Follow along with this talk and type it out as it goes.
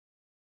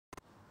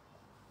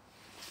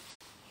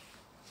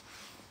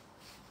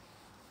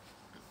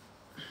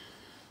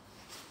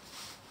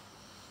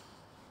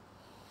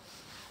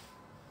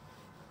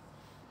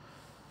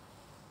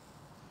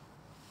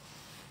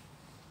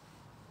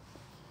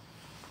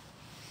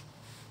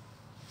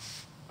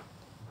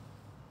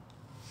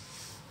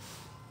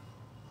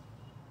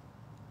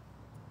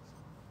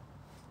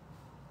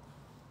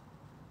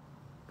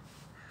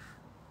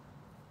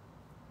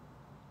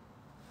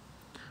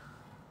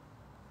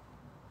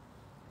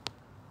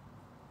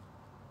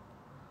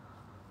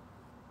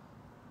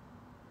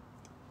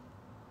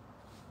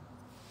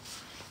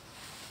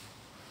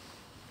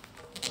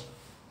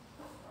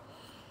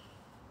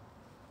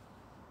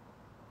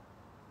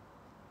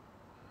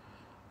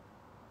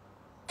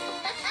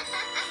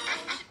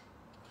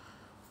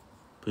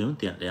不用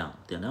点亮，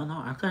点亮那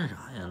玩意儿干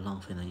啥呀？浪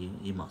费那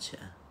一毛钱。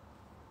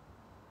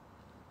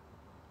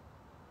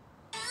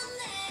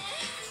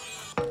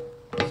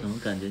怎么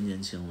感觉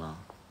年轻了？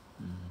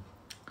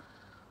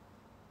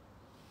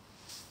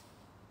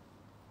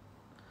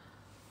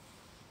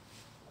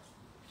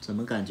怎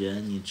么感觉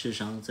你智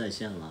商在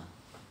线了？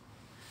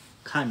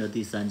看着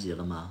第3集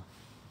了吗？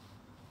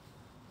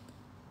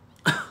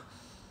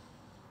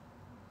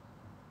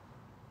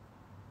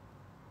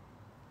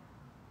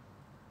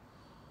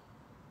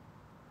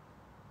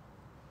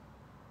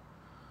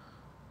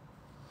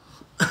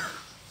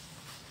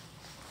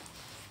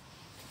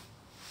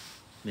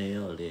没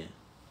有嘞，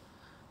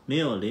没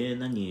有嘞。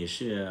那你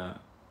是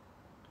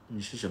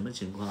什么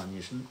情况？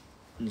你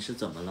是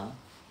怎么了？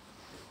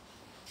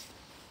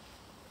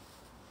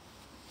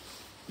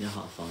你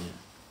好，方圆。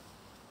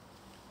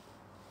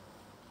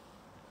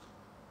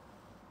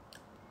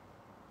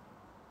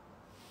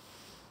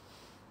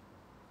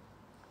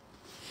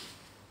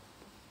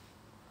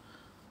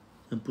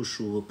不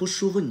舒服，不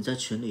舒服。你在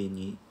群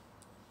里，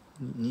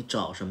你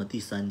找什么第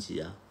3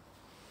集啊？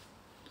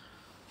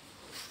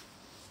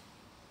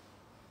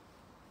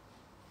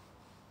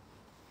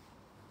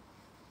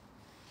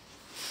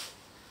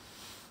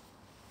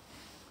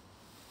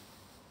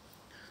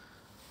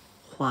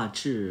画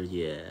质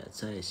也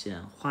在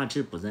线，画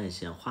质不在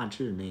线，画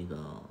质那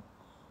个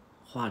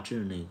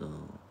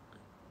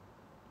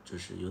就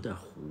是有点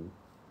糊，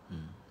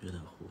有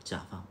点糊。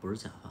假发不是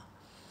假发，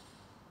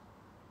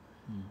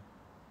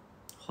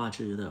画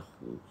质有点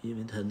糊，因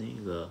为它那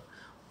个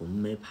我们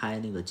没拍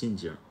那个近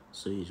景，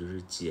所以就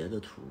是截的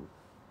图，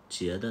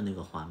截的那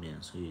个画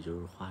面，所以就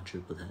是画质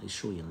不太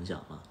受影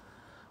响了，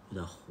有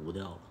点糊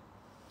掉了。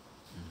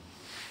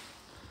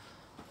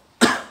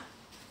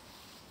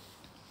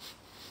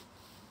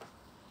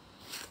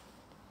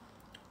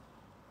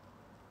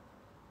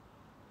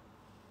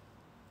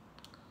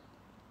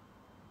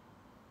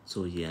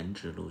走颜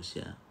值路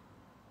线，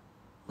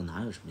我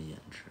哪有什么颜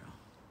值啊？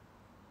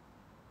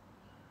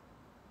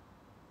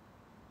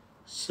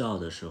笑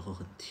的时候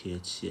很贴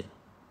切，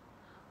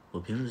我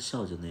平时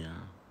笑就那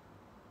样，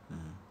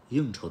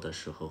应酬的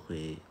时候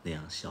会那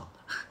样笑的。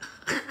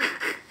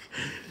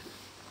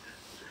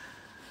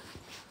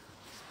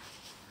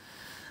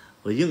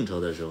我应酬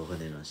的时候会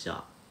那种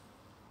笑。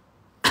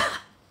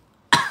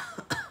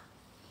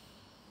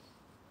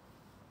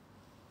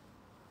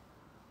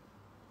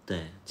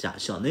对，假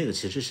笑那个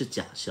其实是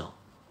假笑，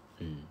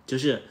就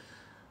是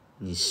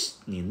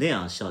你那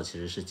样笑其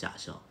实是假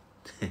笑，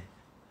对。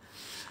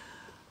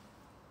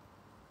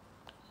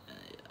哎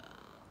呀，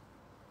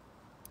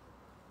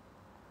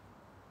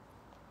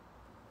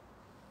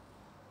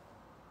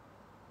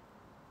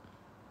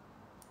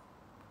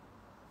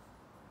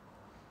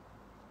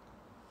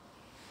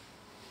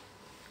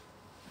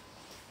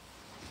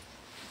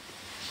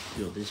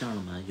有对象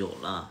了吗？有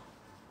了，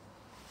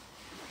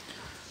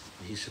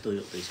我一直都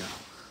有对象。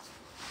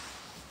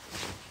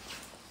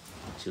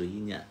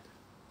91年的。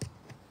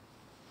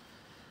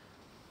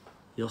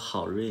有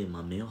好瑞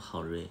吗？没有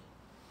好瑞。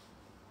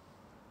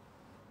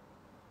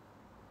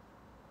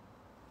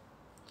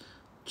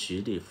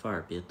局里范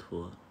儿别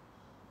脱。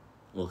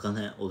我刚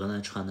才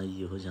穿的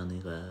衣服像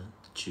那个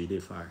局里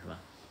范儿是吧？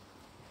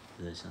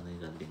有点像那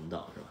个领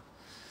导是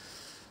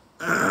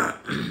吧？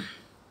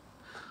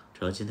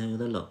主要今天有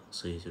点冷，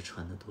所以就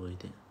穿的多一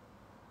点。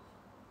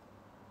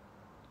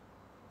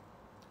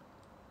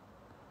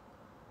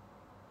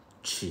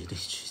局里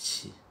局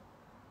气。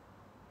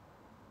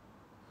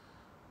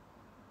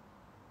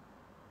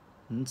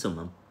你怎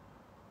么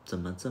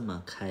这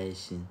么开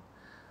心？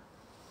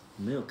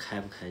没有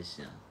开不开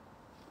心啊？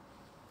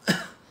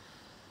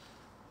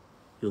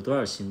有多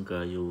少新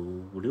歌？有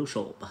5、6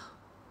首吧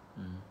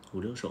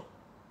，5、6首。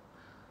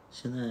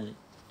现在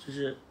就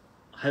是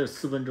还有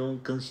4分钟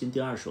更新第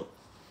2首，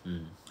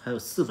还有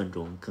4分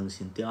钟更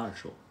新第2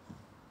首。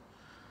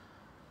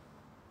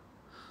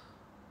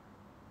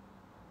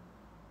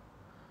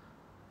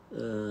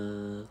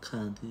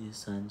看第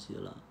3集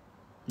了，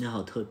你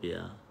好特别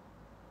啊！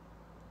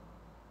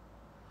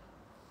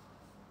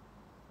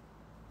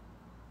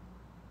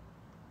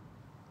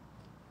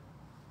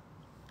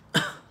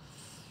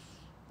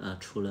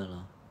出来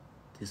了，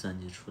第3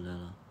集出来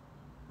了，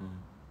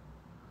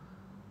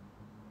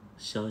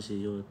消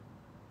息又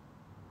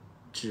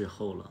滞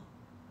后了。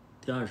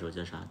第2首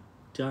叫啥？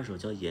第2首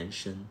叫延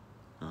伸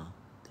啊，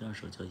第2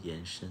首叫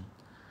延伸，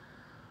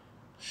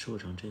瘦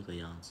成这个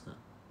样子。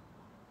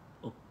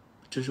哦，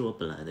这是我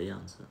本来的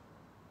样子。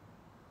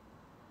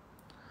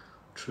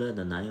出来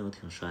的男友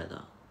挺帅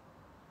的。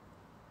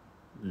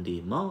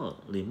礼貌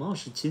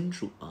是金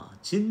主啊，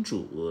金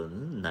主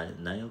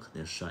男友肯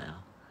定帅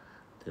啊，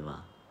对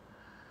吧？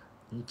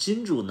你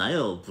金主男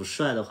友不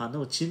帅的话，那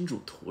我金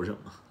主图什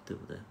么？对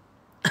不对？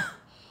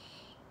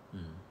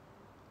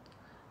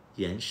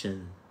延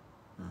伸，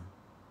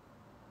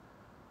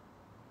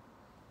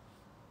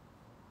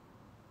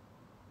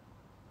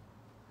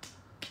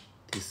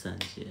第3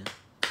集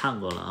看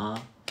过了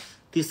啊。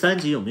第3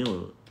集有没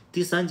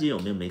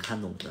有没看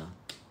懂的？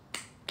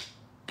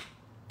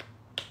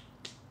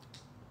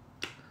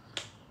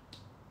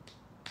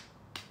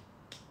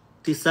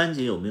第3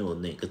集有没有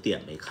哪个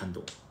点没看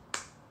懂？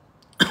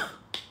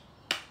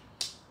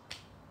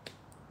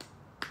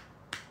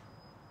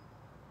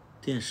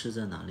电视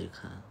在哪里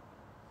看？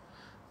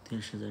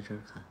电视在这儿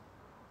看。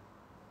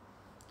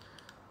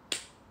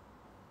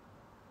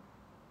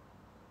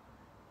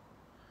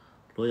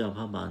罗小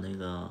胖把那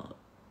个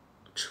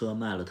车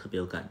卖了，特别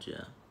有感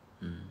觉。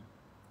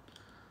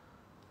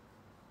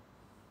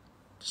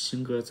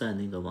新歌在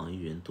那个网易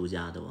云独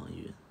家的，网易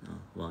云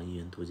网易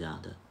云独家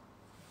的。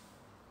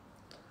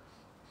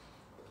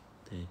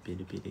对，哔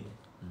哩哔哩。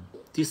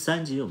第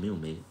3集有没有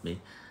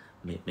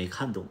没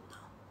看懂的？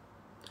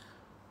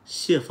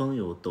谢峰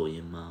有抖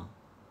音吗？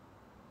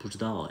不知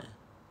道哎，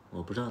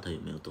我不知道他有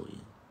没有抖音。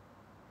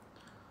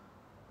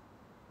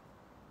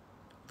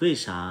为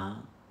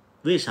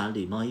啥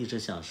李茂一直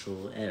想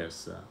收艾尔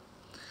斯啊？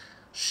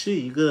是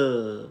一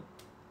个，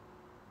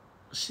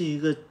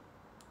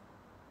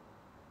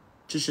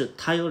就是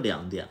他有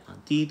2点啊。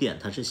第一点，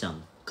他是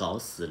想搞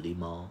死狸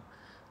猫；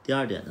第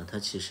二点呢，他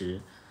其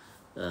实，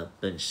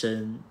本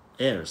身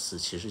艾尔斯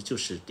其实就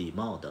是狸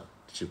猫的，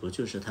只不过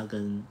就是他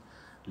跟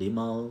狸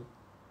猫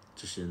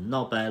就是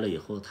闹掰了以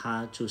后，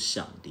他就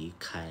想离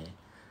开，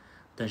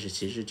但是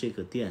其实这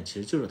个店其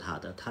实就是他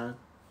的，他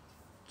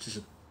就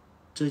是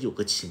这有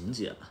个情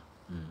节吧。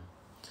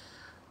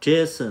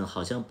Jason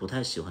好像不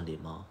太喜欢狸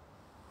猫，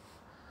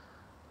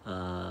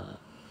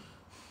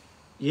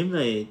因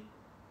为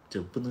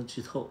这不能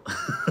剧透，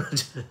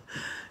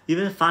因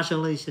为发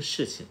生了一些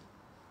事情。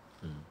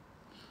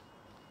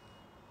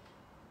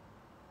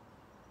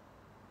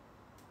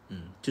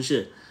就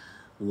是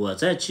我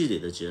在剧里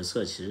的角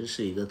色其实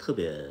是一个特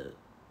别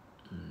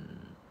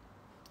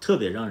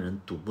让人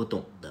读不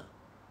懂的，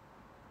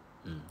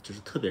就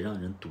是特别让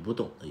人读不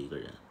懂的一个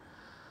人，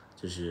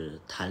就是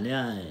谈恋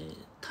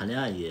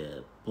爱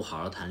也不好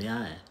好谈恋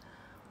爱，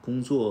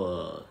工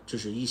作就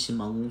是一心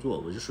忙工作，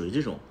我就属于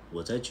这种。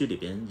我在剧里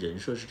边人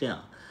设是这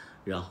样，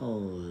然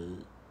后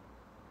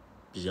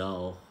比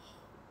较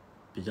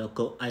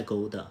爱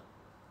勾的，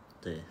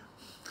对，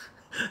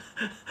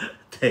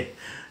对，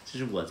就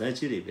是我在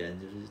剧里边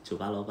就是酒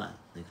吧老板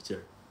那个劲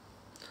儿。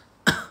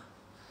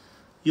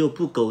又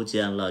不勾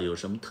肩了，有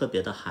什么特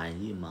别的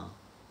含义吗？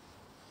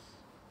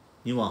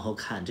你往后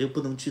看，这个不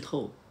能剧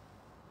透。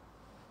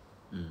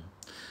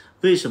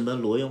为什么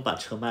罗勇把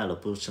车卖了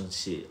不生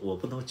气？我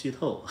不能剧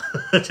透，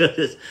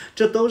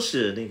这都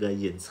是那个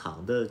隐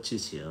藏的剧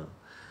情，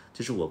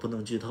就是我不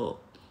能剧透。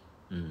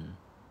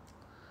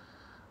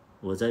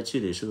我在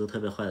剧里是个特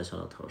别坏的小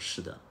老头，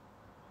是的。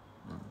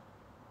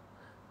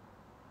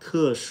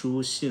特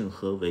殊性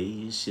和唯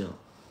一性，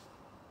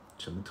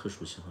什么特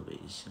殊性和唯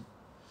一性？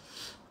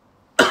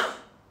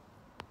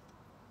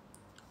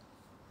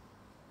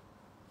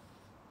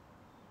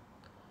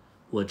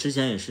我之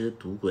前也是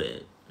赌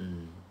鬼，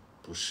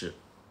不是。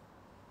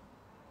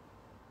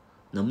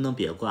能不能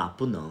别挂？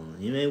不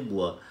能，因为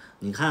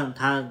你看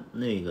他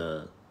那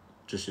个，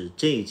就是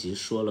这一集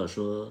说了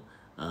说，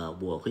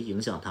我会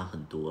影响他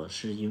很多，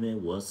是因为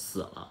我死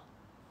了。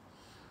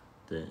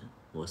对，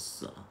我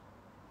死了。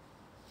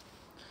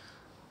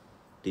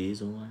李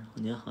总晚上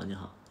你好，你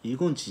好，一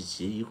共几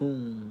集？一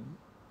共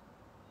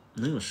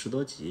能有10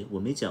多集，我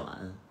没讲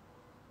完，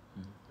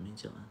没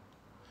讲完。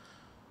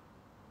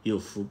有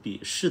伏笔，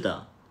是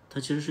的，它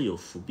其实是有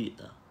伏笔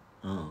的，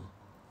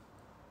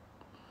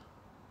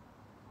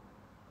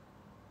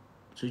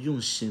这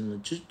用心了，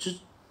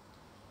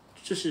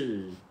这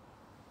是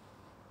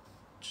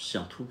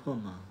想突破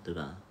吗？对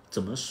吧？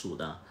怎么数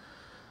的？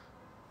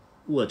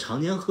我常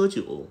年喝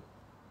酒，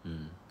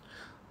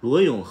罗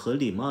勇和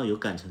李茂有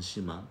感情戏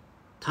吗？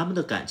他们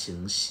的感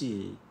情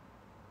戏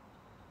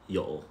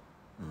有，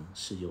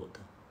是有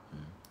的，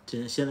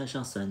现在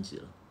上3集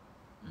了，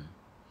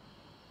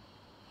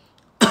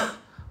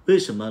为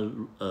什么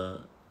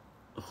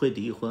会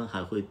离婚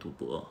还会赌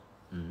博？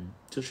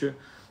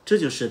这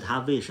就是他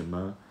为什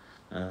么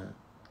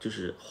就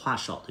是话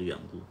少的缘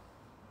故，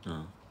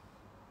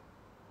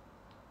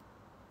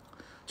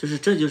这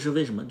就是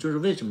为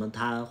什么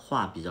他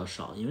话比较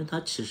少，因为他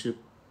其实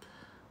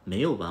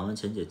没有完完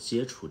全全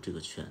接触这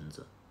个圈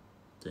子。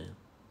对，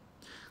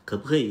可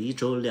不可以1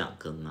周2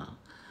更啊？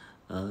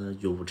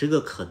有这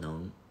个可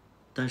能，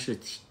但是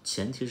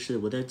前提是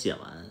我得剪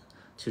完。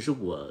其实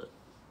我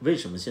为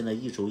什么现在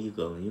1周1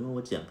更？因为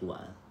我剪不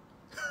完。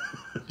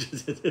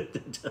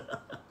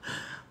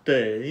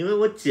对，因为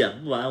我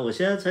剪不完，我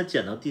现在才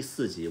剪到第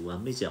4集，我还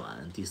没剪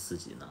完第4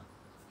集呢。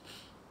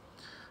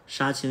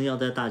杀青要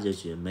在大结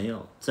局，没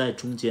有，在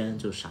中间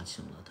就杀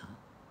青了他。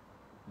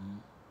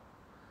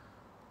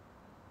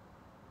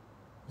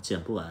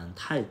剪不完，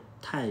太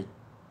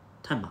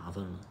麻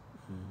烦了，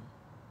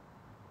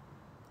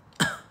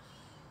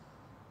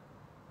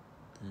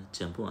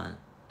剪不完，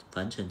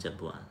完全剪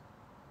不完。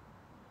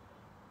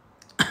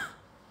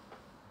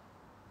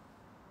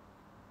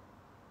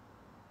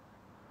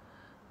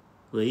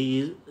唯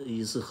一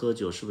一次喝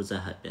酒是不是在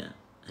海边？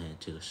哎，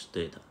这个是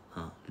对的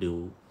啊。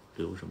刘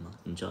什么？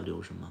你叫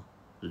刘什么？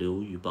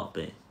刘宇宝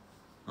贝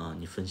啊，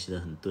你分析的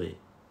很对。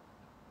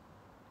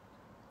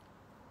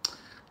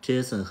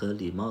Jason 和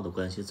礼貌的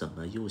关系怎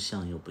么又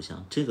像又不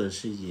像？这个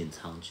是隐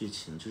藏剧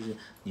情，就是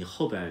你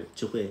后边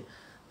就会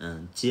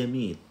揭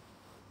秘，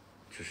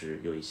就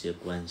是有一些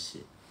关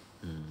系。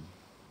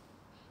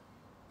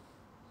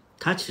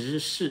它其实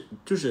是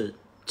就是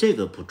这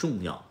个不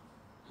重要，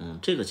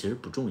这个其实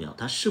不重要，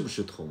他是不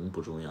是同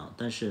不重要，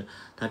但是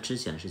他之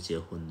前是结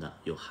婚的，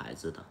有孩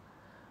子的，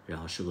然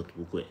后是个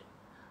赌鬼，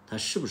他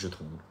是不是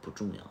同不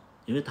重要，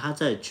因为他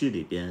在剧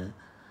里边，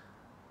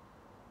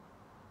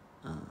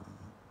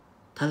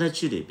他在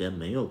剧里边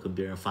没有跟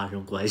别人发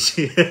生关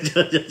系，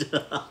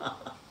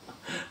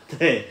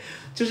对，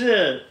就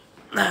是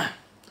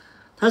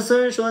他虽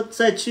然说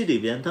在剧里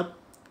边他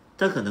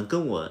可能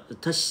跟我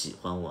他喜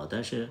欢我，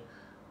但是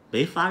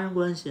没发生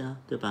关系啊，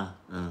对吧？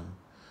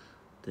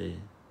对。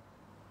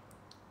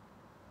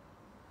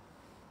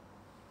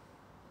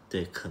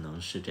对，可能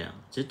是这样，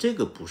这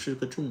个不是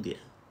个重点，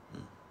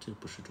这个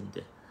不是重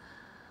点，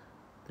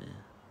对，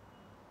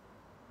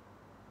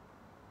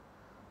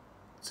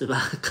嘴巴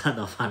看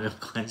到发生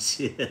关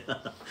系，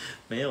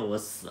没有，我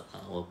死了，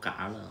我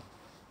嘎了。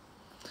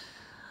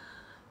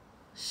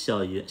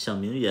小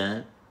名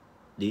媛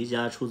离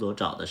家出走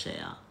找的谁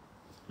呀？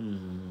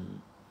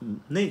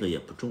那个也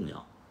不重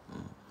要，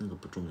那个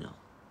不重要，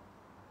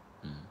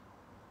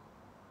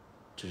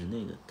就是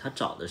那个他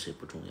找的谁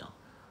不重要，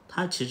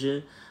他其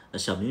实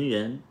小名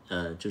媛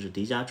就是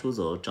离家出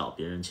走找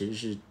别人，其实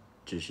是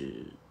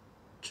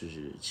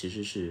其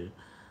实是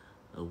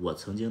我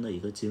曾经的一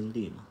个经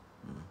历嘛，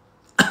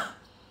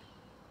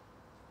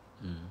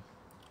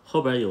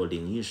后边有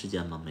灵异事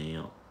件吗？没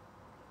有。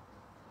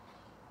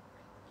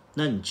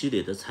那你剧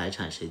里的财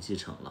产谁继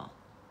承了？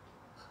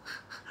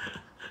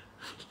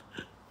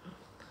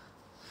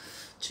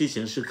剧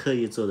情是刻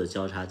意做的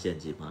交叉剪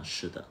辑吗？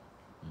是的，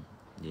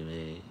因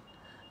为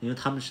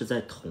他们是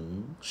在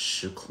同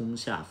时空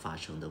下发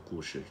生的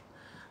故事，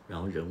然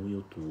后人物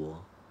又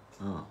多，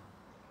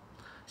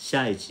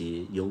下一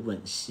集有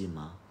吻戏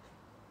吗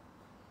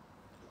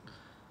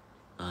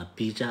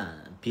？B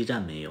站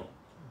没有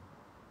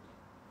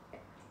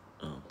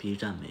，B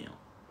站没有，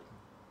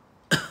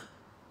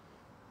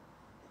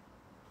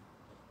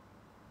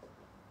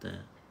对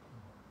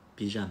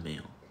，B 站没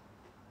有，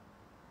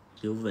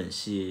有吻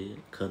戏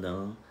可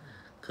能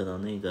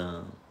那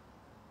个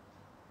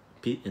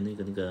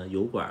那个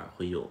油管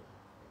会有，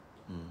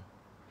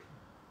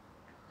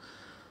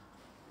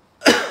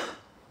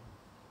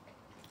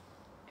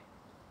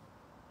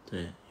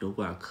对，油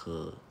管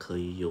可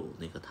以有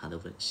那个他的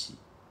吻戏，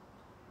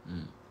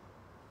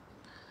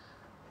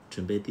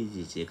准备第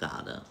几集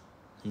嘎的？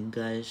应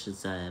该是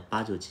在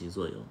8、9集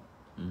左右，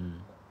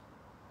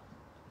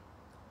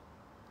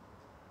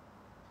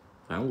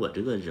反正我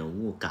这个人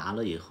物嘎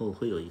了以后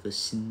会有一个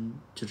新，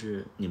就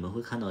是你们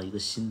会看到一个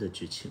新的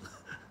剧情，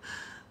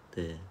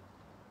对，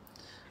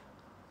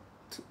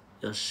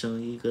要生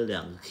1个2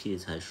个 key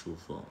才舒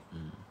服，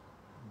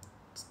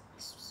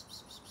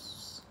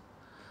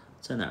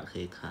在哪儿可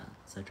以看？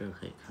在这儿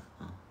可以看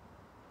啊。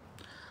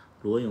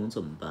罗勇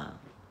怎么办？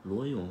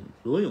罗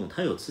勇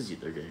他有自己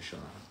的人生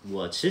啊，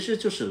我其实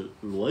就是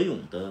罗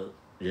勇的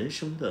人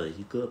生的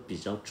一个比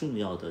较重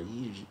要的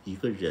一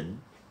个人，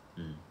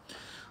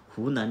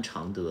湖南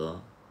常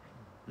德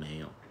没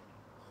有，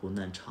湖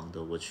南常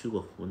德我去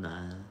过湖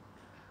南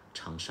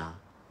长沙，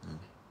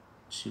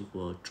去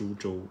过株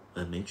洲，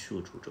没去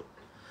过株洲，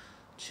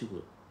去过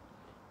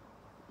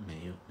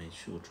没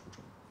去过株洲。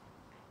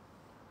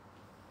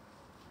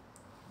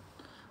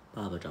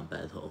爸爸长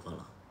白头发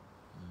了，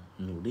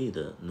努力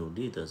的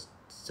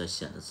在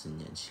显得自己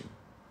年轻。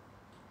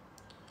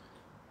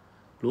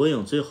罗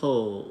勇最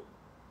后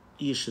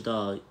意识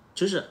到，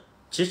就是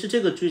其实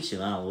这个剧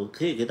情啊，我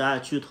可以给大家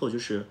剧透，就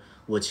是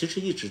我其实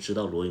一直知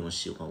道罗勇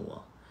喜欢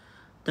我，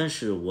但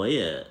是我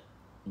也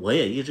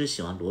一直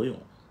喜欢罗勇，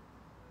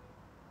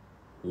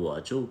我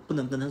就不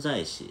能跟他在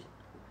一起，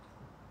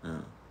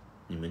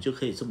你们就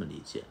可以这么理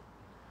解，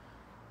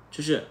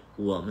就是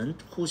我们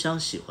互相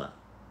喜欢，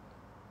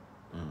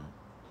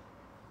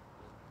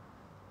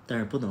但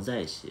是不能在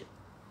一起，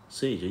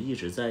所以就一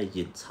直在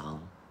隐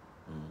藏，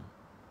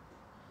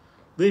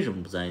为什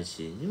么不在一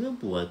起？因为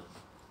我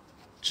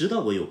知道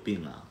我有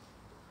病啊，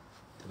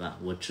对吧？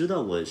我知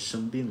道我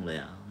生病了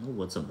呀，那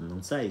我怎么能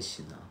在一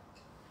起呢？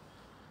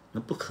那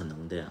不可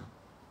能的呀。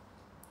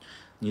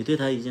你对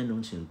他一见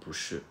钟情不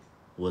是，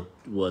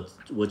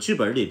我剧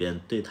本里边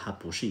对他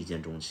不是一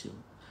见钟情，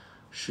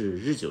是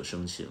日久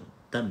生情，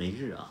但没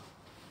日啊，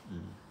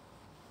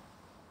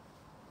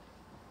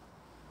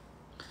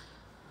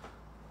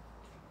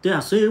对啊，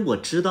所以我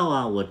知道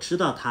啊，我知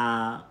道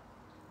他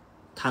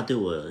对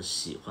我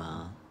喜欢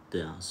啊，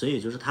对啊，所以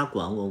就是他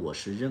管我，我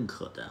是认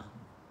可的，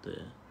对，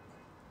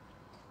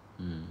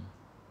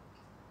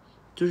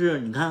就是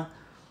你看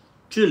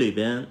剧里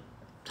边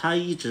他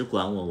一直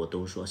管我，我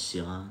都说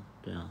行啊，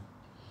对啊，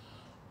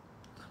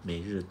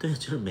每日对，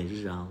就是每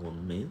日啊，我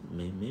们没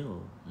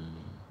有，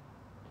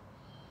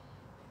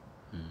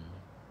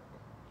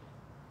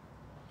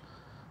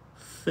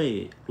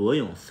罗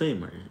勇肺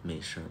没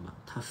事吧？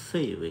他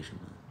肺为什么？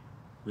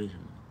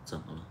怎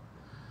么了？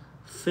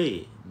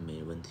肺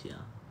没问题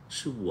啊，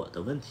是我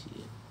的问题，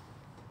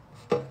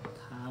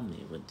他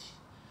没问题。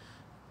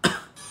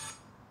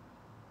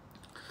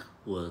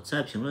我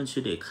在评论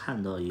区里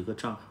看到一个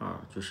账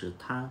号，就是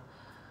他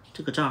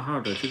这个账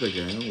号的这个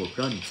人，我不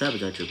知道你在不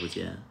在直播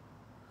间，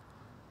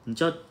你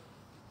叫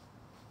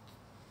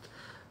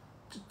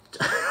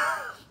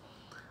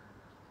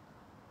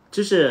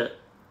就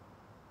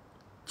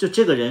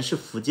这个人是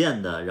福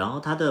建的，然后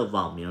他的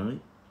网名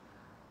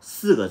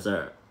4个字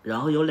儿，然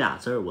后有俩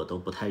字儿我都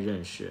不太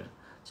认识，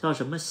叫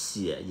什么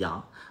血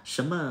阳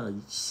什么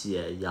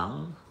血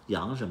阳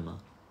阳什么，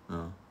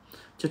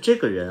就这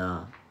个人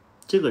啊，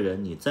这个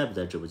人你在不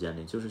在直播间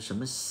里？就是什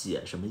么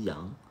血什么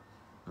阳，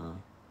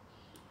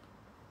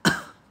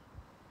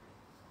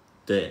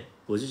对，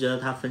我就觉得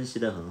他分析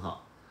的很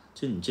好。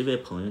就你这位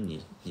朋友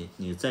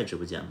你在直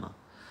播间吗？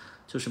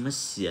就什么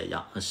血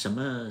阳什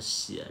么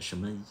血什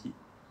么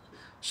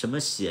什么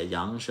血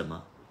阳什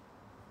么，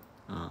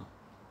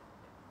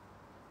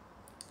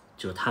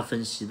就是他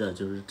分析的，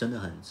就是真的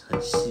很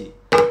细。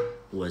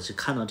我是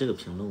看到这个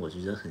评论，我就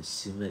觉得很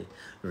欣慰，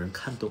有人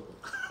看懂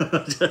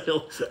了。这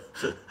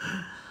是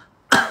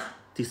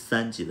第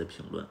3集的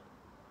评论，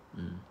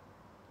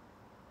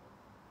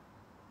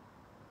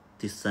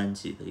第3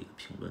集的一个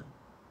评论，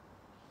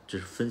就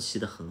是分析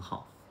的很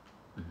好，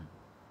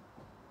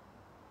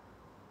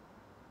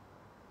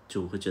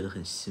就我会觉得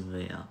很欣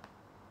慰啊。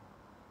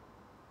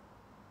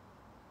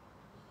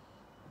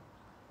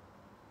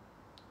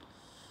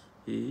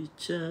一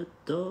切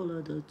都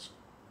来得及，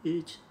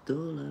一切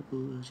都来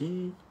不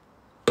及。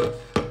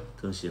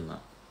更新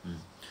了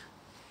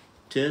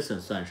，Jason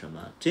算什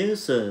么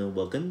 ？Jason，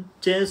 我跟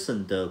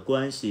Jason 的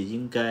关系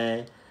应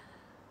该，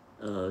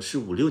是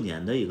5、6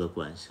年的一个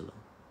关系了。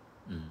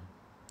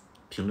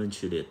评论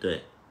区里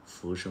对，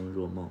浮生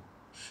若梦，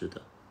是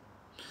的。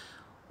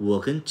我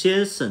跟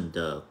Jason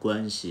的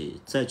关系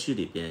在剧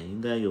里边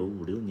应该有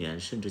5、6年，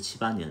甚至7、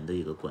8年的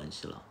一个关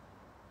系了。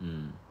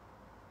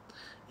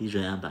一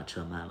人案把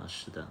车卖了，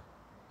是的。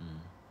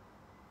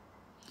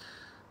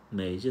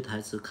每一句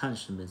台词看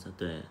是没错，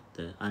对，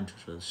按着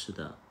说是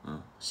的，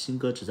新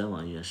歌只在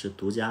网易云是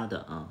独家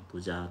的啊，独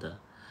家的。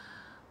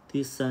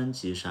第3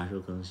集啥时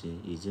候更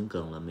新？已经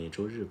更了，每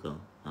周日更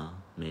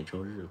啊，每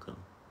周日更，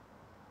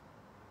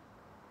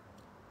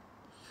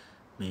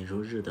每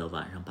周日的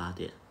晚上8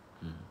点，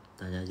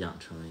大家养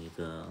成一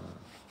个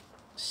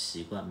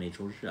习惯，每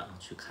周日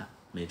去看，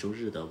每周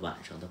日的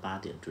晚上的8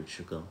点准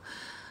时更。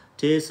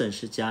Jason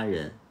是家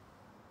人。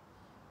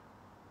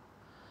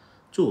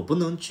就我不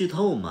能剧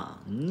透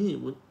嘛，你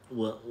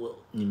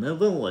们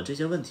问我这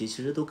些问题，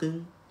其实都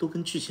跟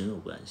剧情有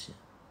关系，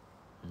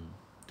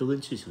都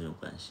跟剧情有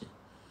关系。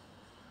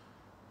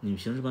你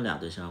凭什么俩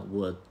对象？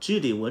我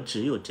剧里我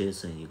只有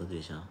Jason 一个对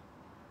象。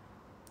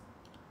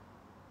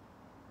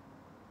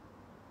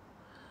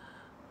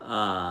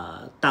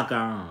大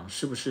纲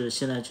是不是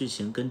现在剧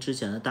情跟之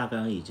前的大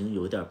纲已经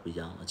有点不一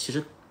样了？其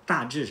实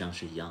大致上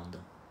是一样的，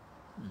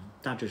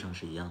大致上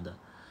是一样的。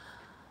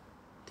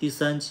第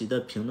3集的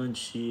评论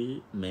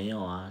区没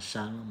有啊？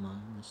删了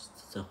吗？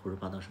在胡说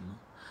八道什么？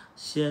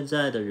现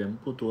在的人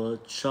不多，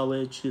稍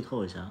微剧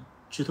透一下。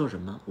剧透什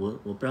么？我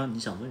不知道你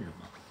想问什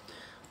么。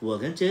我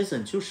跟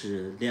Jason 就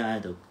是恋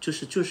爱的，就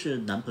是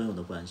男朋友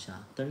的关系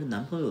啊。但是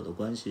男朋友的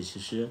关系其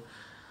实，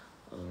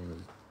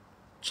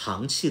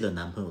长期的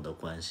男朋友的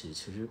关系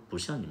其实不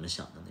像你们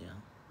想的那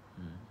样，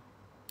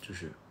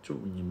就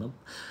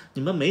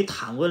你们没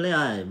谈过恋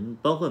爱，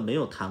包括没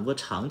有谈过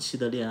长期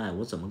的恋爱，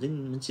我怎么跟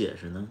你们解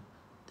释呢？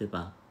对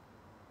吧？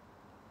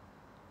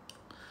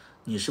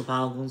你是花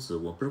花公子，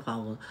我不是花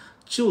花公子，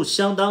就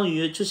相当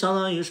于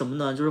什么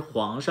呢？就是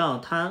皇上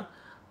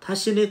他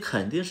心里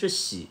肯定是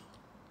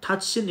他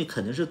心里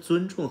肯定是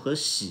尊重和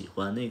喜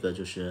欢那个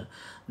就是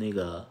那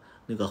个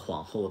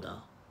皇后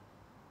的，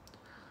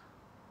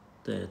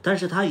对，但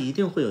是他一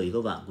定会有一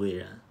个婉贵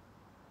人，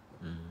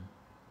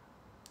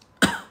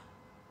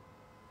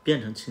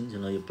变成亲情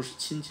了，也不是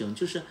亲情，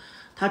就是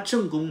他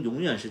正宫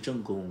永远是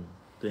正宫，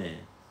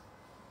对。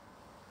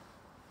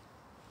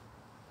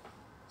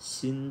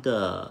新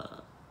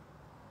的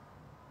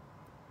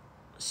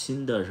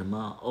什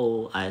么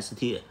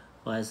OST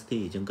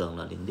已经更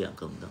了0点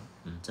更的，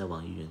在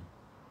网易云。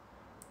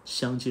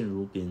相敬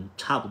如宾，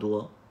差不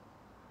多，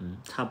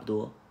差不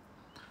多。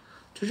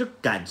就是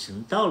感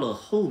情到了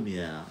后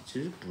面啊，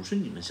其实不是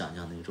你们想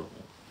象那种。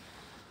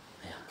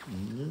哎呀，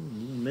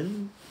你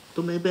们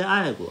都没被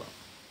爱过，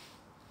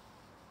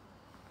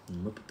你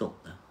们不懂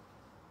的。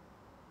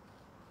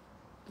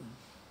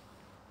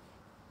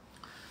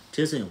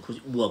Jason 有哭泣，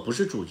我不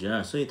是主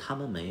角，所以他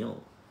们没有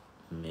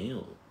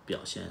表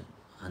现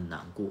很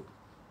难过。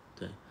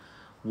对，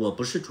我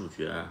不是主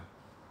角，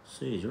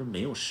所以就是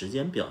没有时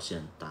间表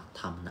现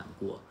他们难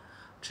过，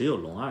只有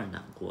龙二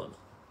难过了，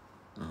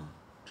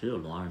只有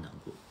龙二难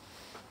过。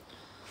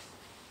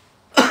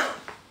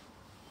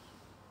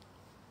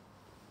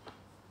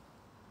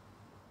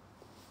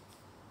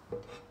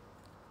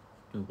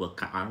我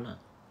嘎了，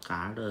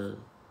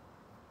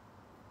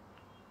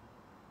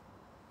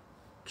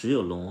只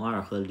有龙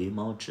二和狸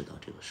猫知道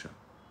这个事儿，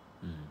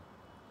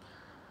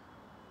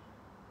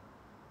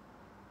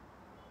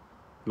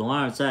龙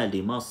二在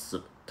礼貌死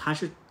了，他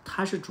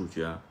是主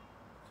角，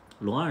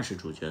龙二是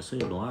主角，所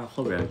以龙二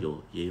后边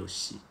也有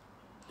戏。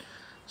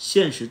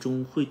现实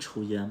中会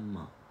抽烟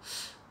吗？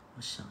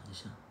我想一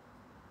下，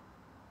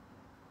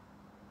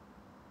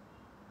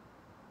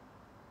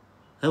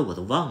哎，我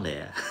都忘了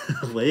耶，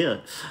我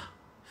也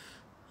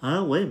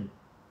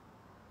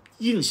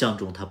印象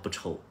中他不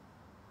抽。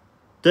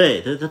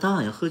对，他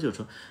好像喝酒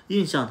抽，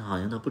印象他好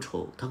像他不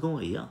抽，他跟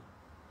我一样，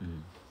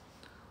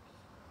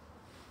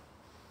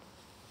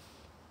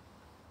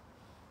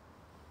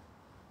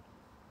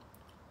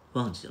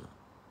忘记了。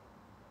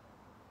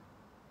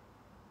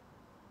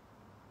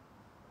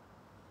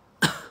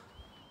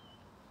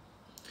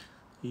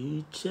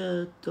一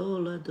切都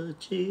来得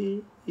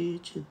及，一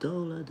切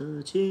都来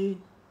得及。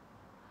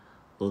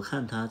我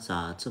看他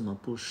咋这么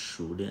不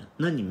熟练？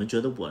那你们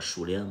觉得我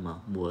熟练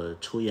吗？我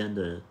抽烟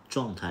的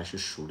状态是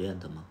熟练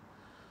的吗？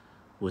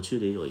我距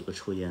离有一个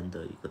抽烟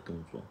的一个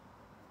动作，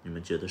你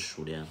们觉得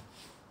熟练吗？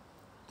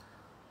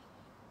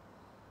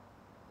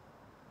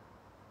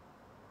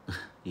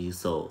一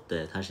搜，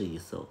对，他是一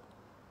搜，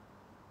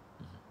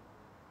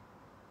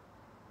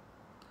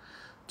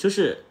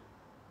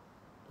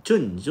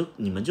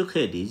你们就可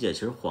以理解，其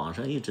实皇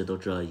上一直都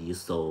知道一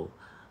搜，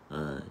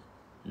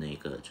那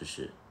个就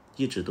是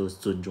一直都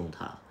尊重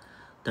他，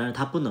但是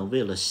他不能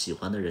为了喜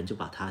欢的人就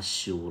把他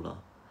休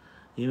了，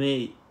因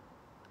为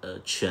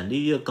权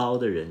力越高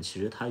的人，其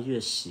实他越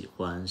喜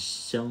欢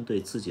相对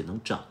自己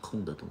能掌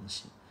控的东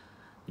西，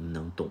你们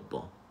能懂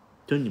不？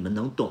就是你们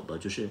能懂吧？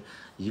就是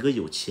一个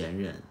有钱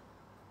人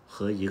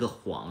和一个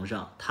皇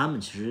上，他们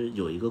其实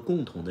有一个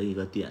共同的一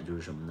个点，就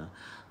是什么呢？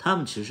他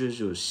们其实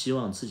就是希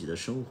望自己的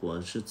生活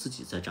是自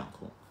己在掌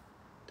控，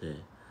对，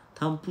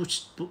他们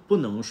不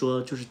能说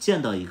就是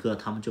见到一个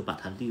他们就把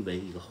他立为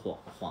一个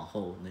皇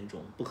后那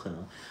种，不可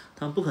能，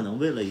他们不可能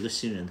为了一个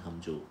新人他们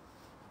就，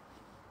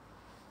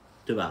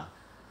对吧？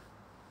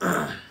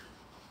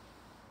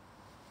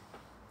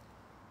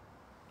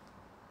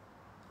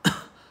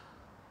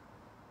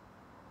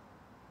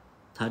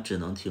他只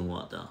能听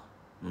我的，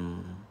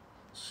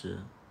是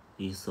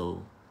一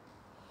搜。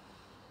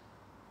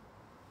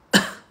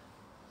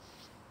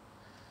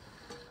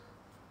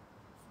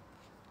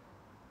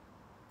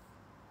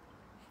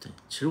对，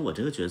其实我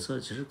这个角色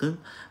其实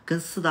跟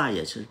四大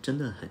爷其实真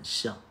的很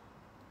像，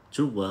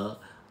就是我，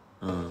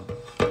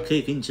可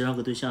以给你介绍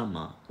个对象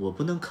吗？我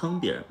不能坑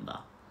别人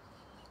吧？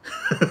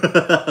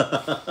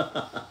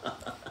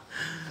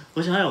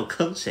我想想我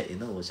坑谁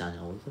呢？我想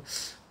想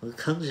我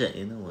坑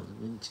谁呢？我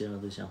给你介绍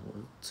对象，我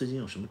最近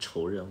有什么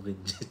仇人，我给你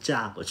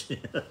嫁过去。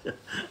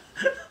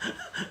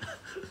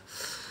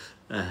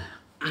哎，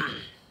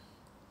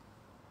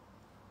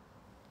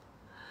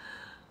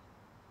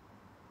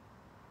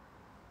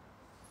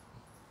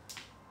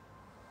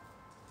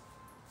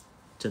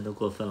真的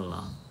过分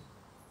了。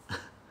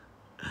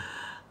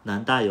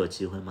南大有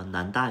机会吗？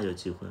南大有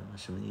机会吗？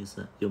什么意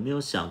思？有没有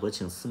想过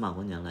请司马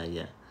光年来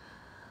演？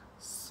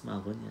司马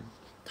光年，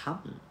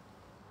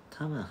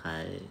他们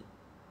还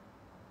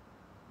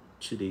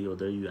距离有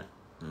点远，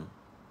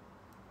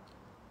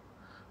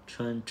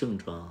穿正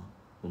装，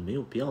我没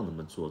有必要那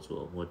么做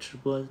作。我直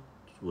播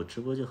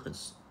就很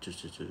就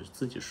是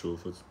自己舒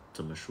服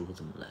怎么舒服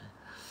怎么来。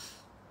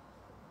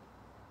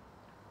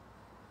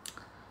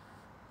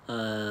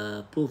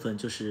部分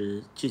就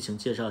是剧情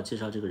介绍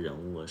这个人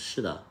物，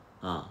是的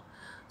啊。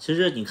其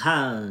实你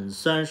看，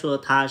虽然说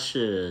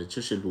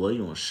就是罗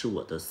勇是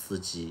我的司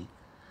机，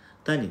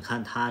但你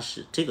看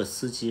这个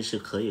司机是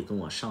可以跟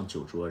我上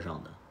酒桌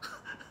上的，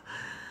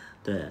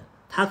对，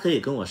他可以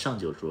跟我上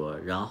酒桌。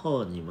然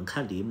后你们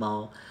看狸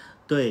猫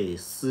对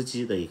司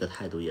机的一个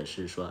态度也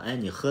是说，哎，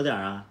你喝点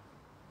啊，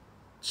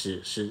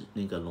是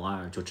那个龙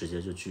二就直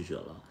接就拒绝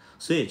了。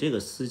所以这个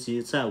司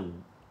机在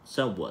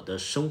我的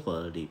生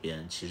活里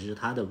边，其实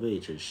他的位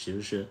置其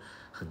实是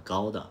很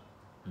高的，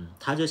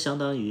他就相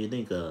当于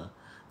那个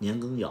年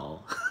羹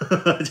尧，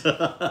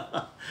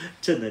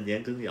朕的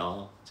年羹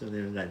尧，就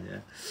那种感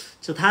觉，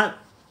就他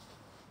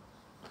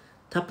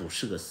不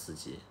是个司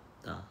机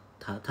啊，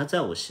他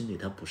在我心里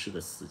他不是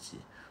个司机。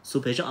苏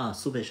培盛啊，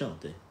苏培盛，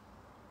对，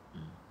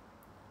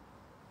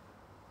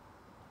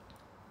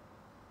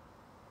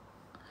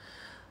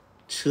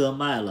车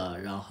卖了，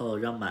然后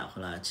让买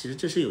回来，其实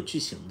这是有剧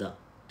情的，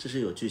就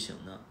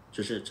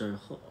是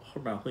后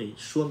边会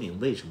说明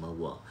为什么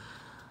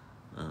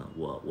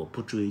我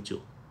不追究，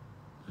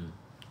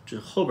这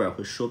后边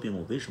会说明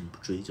我为什么不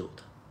追究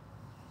他，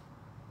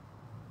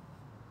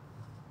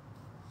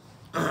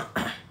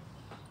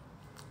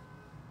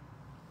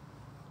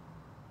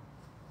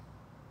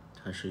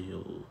它是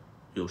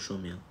有说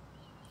明。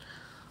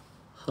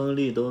亨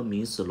利都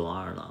迷死龙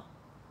二了，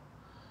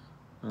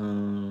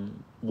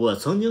我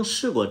曾经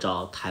试过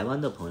找台湾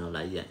的朋友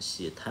来演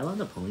戏，台湾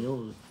的朋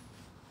友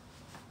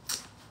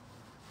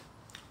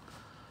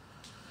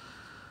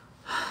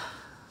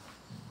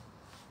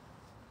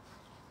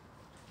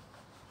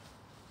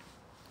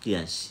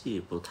演戏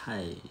不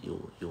太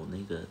有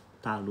那个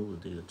大陆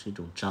这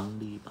种张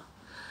力吧。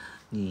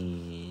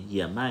你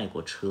也卖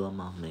过车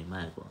吗？没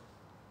卖过。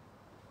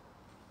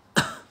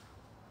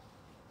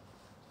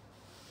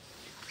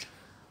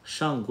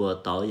上过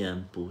导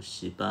演补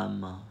习班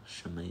吗？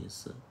什么意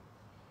思？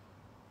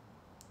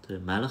对，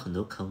埋了很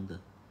多坑的，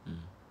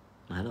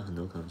埋了很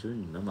多坑，就是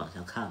你们往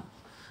下看，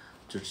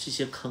就是这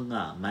些坑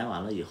啊，埋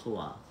完了以后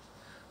啊，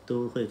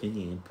都会给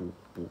你补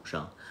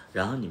上，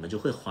然后你们就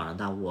会恍然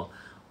大悟，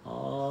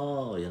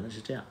哦，原来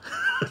是这样，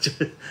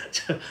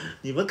这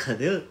你们肯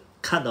定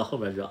看到后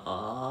面就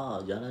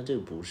哦，原来这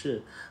个不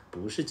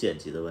是剪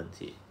辑的问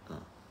题啊。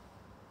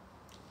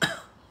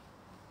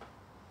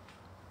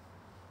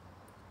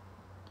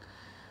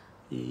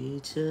一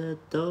切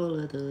都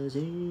来得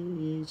及，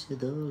一切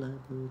都来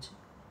不及。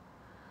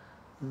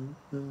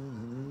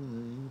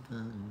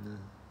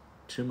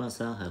芝麻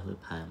三还会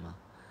拍吗？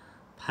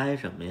拍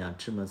什么呀？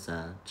芝麻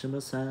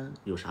三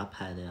有啥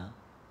拍的呀？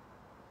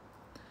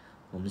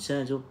我们现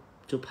在就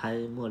拍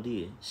茉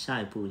莉，下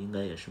一部应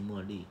该也是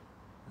茉莉。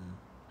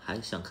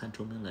还想看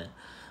周明磊，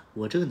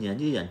我这个年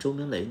纪演周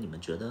明磊，你们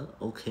觉得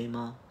OK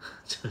吗？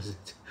就是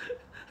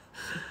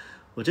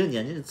我这个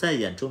年纪再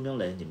演周明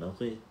磊，你们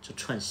会就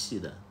串戏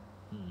的。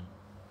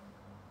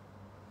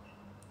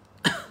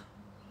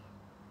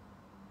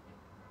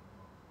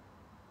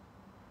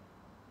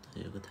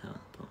有个台湾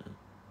朋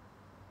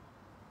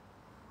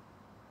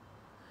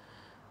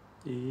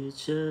友，一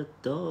切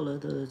都来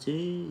得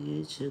及，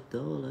一切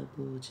都来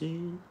不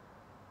及。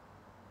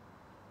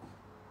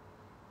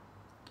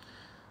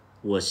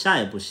我下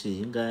一部戏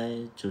应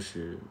该就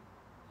是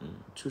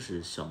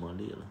小茉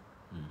莉了。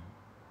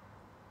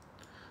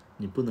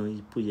你不能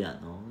不演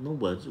哦。那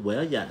我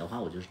要演的话，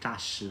我就是诈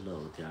尸了。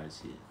我第2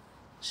季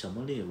小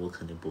茉莉我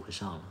肯定不会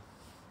上了。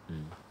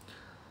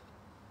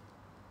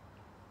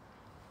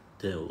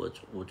对，我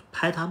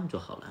拍他们就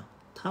好了，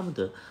他们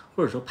的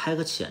或者说拍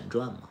个前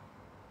传嘛，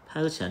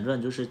拍个前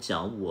传就是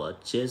讲我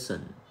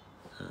Jason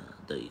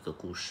的一个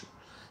故事，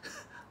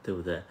对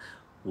不对？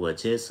我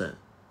Jason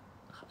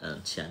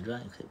前传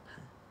也可以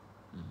拍。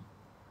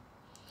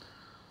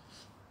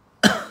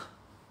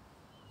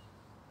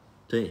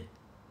对，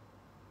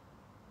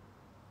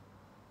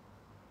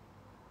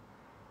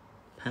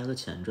拍个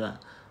前传，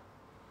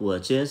我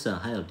Jason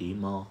还有狸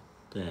猫，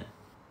对，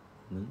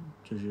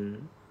就是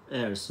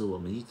艾尔斯我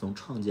们一同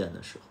创建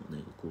的时候那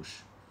个故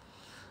事。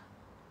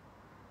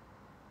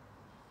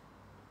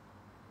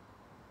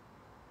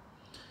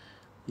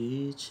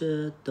一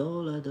切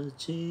都来得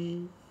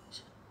及。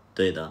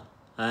对的，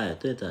哎，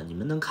对的，你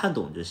们能看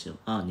懂就行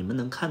啊，你们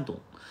能看懂，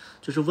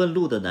就是问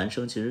路的男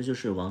生其实就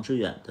是王志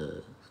远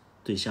的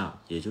对象，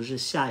也就是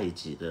下一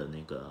集的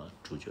那个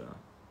主角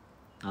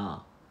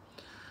啊，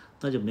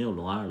那就没有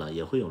龙二了，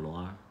也会有龙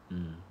二。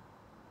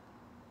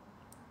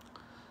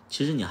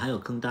其实你还有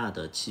更大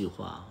的计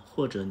划，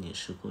或者你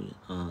是故意，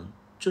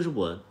就是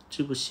我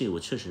这部戏我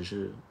确实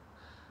是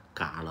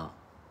嘎了，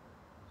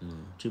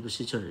这部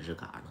戏确实是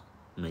嘎了，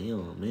没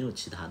有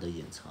其他的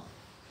隐藏。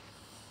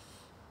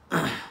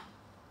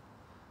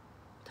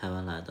台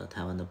湾来的，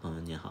台湾的朋友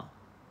你好。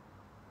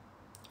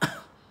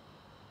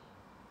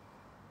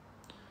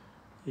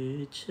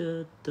一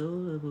切都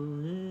来不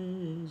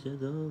及，一切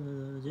都来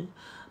得及。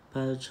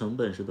拍的成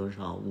本是多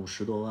少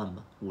？50多万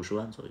吧，50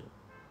万左右。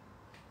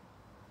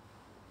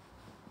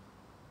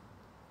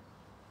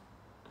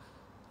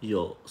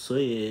有，所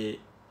以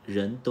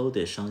人都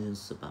得伤心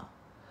死吧。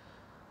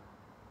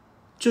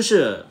就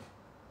是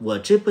我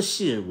这部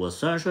戏，我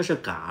虽然说是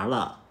嘎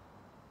了，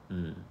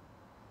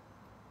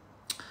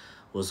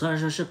我虽然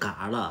说是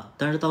嘎了，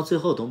但是到最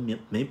后都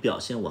没表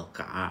现我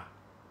嘎。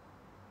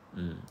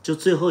就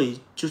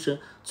就是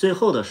最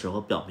后的时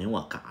候表明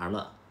我嘎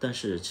了，但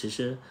是其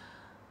实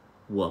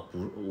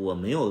我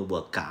没有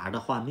我嘎的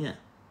画面，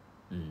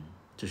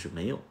就是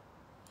没有。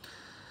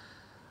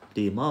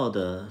礼貌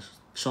的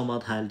双胞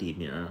胎李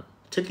明，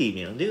这李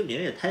明这个名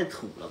也太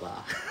土了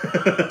吧，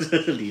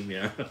这是李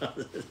明。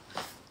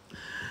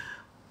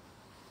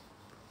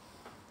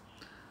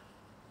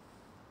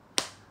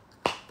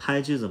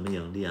拍剧怎么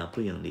盈利啊？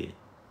不盈利。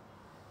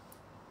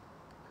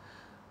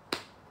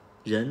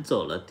人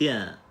走了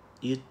店，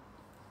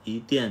一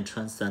店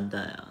穿3代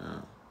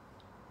啊。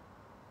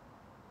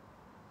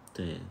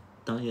对，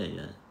当演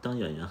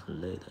员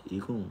很累的。一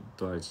共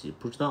多少集？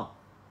不知道，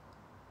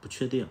不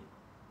确定，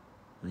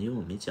因为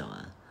我没讲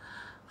完。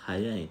还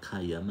愿意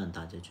看圆满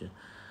大结局？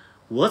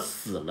我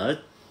死了，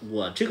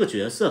我这个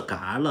角色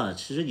嘎了，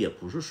其实也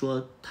不是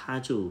说他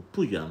就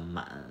不圆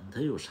满，他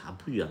有啥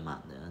不圆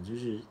满的呀？就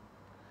是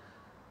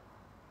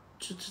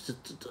这，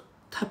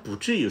他不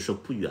至于说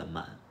不圆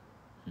满。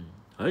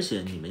而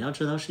且你们要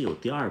知道是有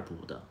第2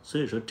部的，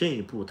所以说这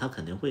一部他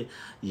肯定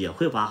也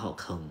会挖好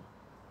坑。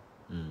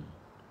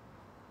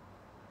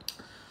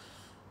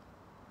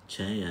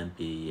全员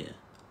毕业。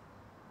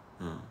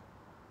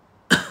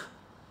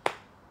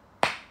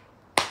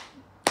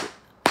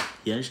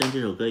延伸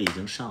这首歌已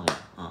经上了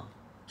啊，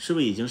是不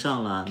是已经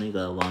上了？那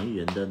个网易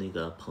云的那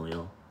个朋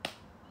友，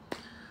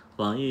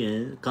网易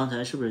云刚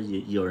才是不是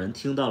有人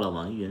听到了？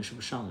网易云是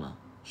不是上了？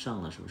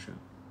上了是不是？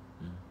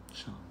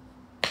上。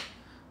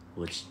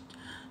我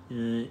因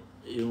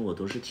为我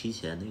都是提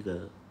前那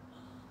个，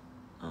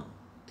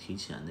提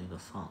前那个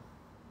放。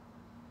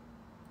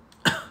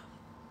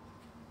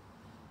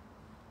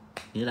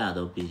你俩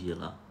都 B1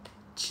了，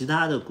其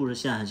他的故事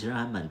线其实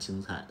还蛮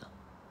精彩的。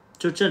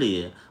就这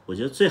里，我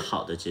觉得最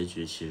好的结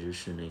局其实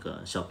是那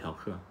个小嫖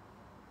客。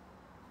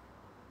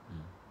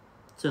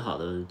最好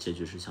的结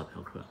局是小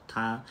嫖客，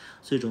他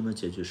最终的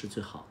结局是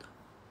最好的。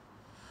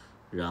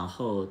然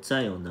后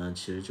再有呢，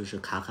其实就是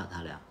卡卡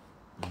他俩，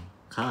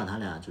卡卡他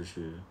俩就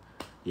是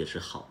也是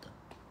好的，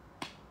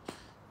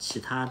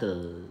其他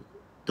的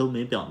都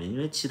没表明，因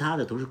为其他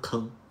的都是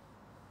坑。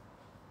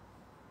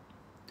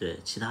对，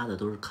其他的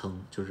都是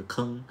坑，就是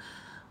坑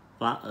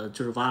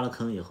就是挖了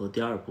坑以后，第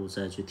二步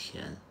再去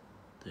填。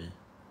对，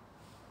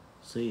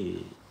所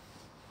以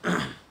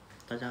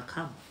大家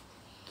看吧。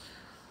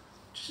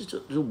就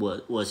是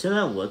我现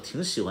在我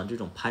挺喜欢这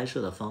种拍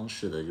摄的方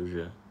式的，就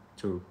是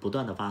不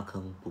断的挖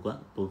坑，不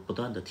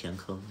断的填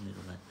坑那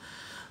种感觉。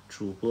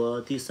主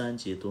播第3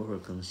集多会儿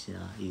更新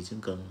啊？已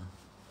经更了，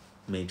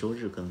每周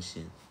日更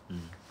新，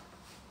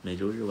每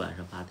周日晚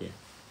上8点。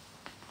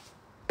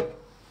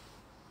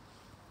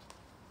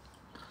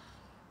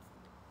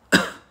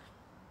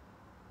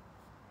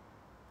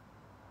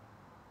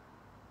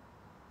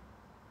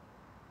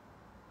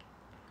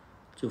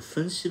就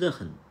分析的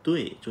很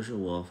对，就是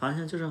我发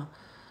现就是，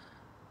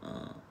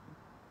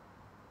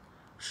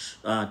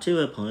这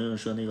位朋友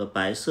说那个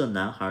白色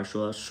男孩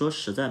说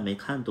实在没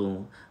看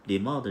懂礼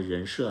貌的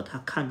人设，他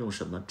看重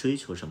什么，追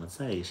求什么，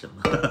在意什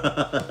么。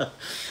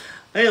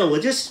哎呀，我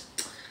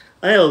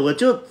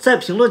就在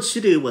评论区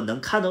里，我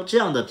能看到这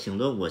样的评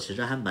论，我其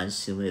实还蛮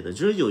欣慰的。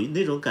就是有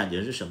那种感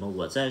觉是什么？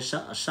我在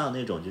上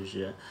那种就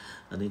是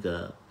那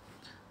个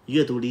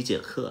阅读理解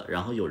课，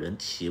然后有人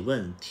提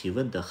问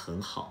的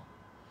很好。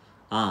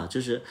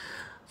就是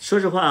说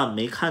实话，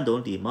没看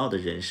懂礼貌的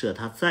人设，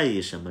他在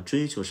意什么，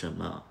追求什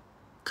么，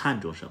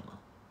看重什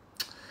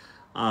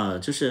么。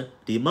就是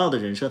礼貌的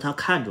人设，他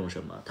看重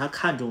什么？他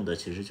看重的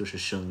其实就是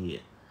生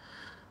意。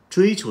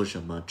追求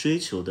什么？追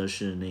求的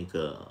是那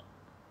个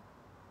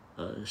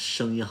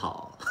生意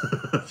好。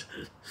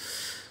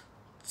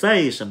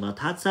在意什么？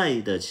他在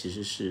意的其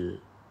实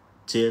是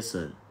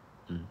Jason。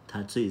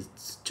他最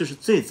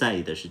在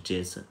意的是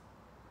Jason。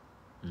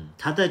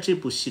他在这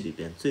部戏里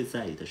边最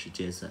在意的是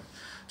Jason。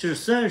就是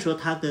虽然说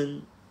他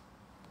跟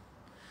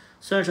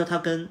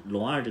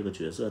龙二这个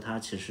角色，他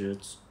其实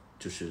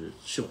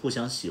是互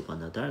相喜欢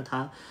的，但是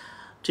他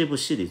这部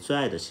戏里最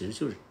爱的其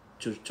实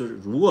就是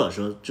如果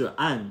说就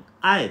按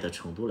爱的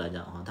程度来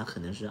讲的话，他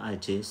肯定是爱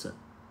Jason。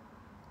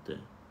对，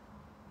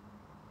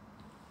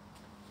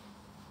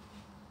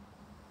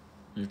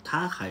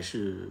他还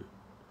是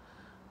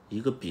一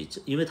个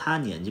因为他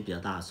年纪比较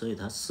大，所以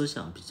他思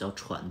想比较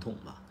传统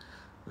吧。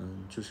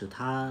就是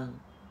他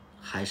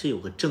还是有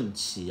个正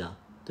妻呀，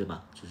对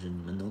吧？就是你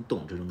们能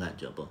懂这种感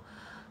觉不？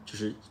就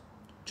是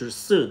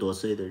40多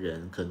岁的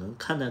人，可能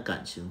看待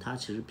感情，他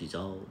其实比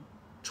较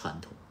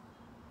传统。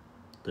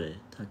对，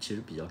他其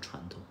实比较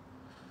传统。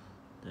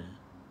对，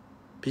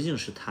毕竟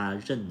是他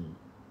就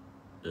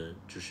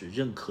是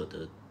认可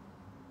的。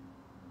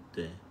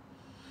对，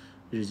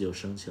日久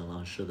生情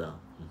了，是的。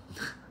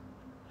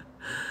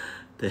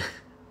对，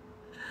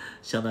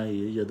相当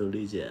于阅读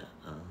理解。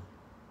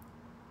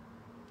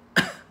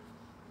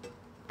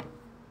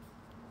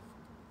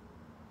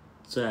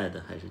最爱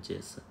的还是杰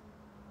森。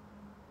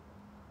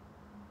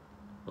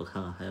我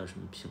看看还有什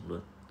么评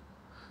论，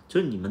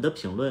就是你们的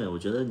评论，我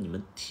觉得你们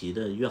提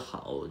的越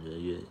好，我觉得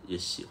越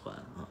喜欢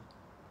啊。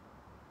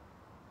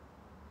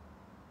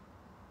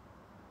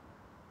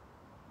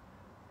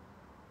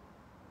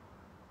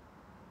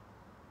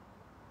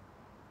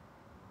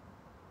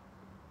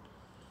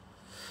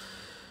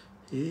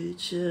一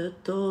切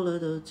都来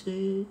得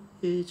及，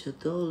一切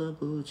都来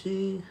不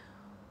及。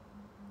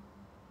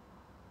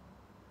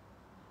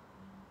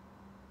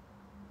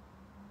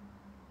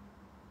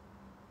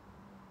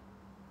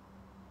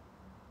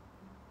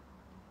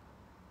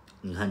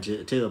你看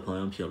这个朋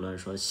友评论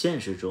说，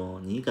现实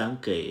中你敢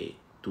给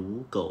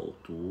赌狗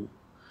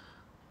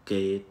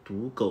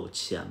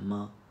钱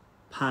吗？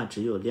怕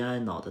只有恋爱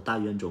脑的大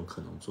冤种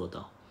可能做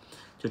到。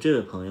就这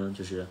位朋友，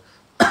就是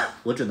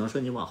我只能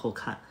说你往后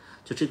看，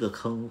就这个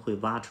坑会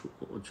挖出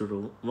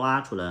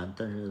来，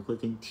但是会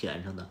给你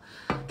填上的。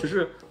就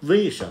是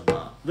为什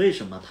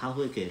么他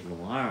会给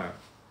龙二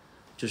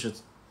就是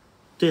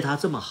对他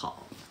这么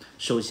好？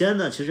首先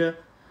呢，其实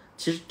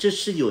这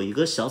是有一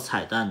个小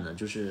彩蛋的，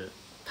就是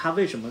他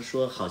为什么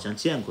说好像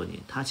见过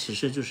你？他其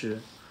实就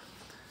是，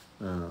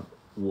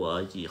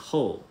我以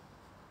后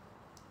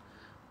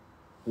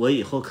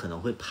可能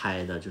会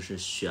拍的就是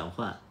玄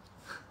幻，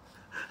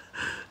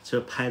就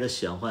是拍的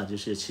玄幻，就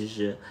是其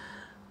实，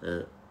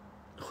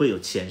会有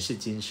前世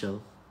今生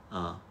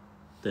啊，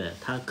对，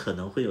他可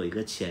能会有一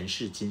个前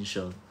世今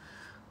生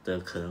的，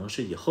可能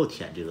是以后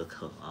填这个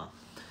坑啊，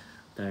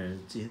但是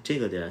这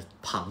个得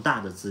庞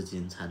大的资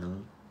金才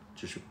能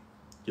就是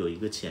有一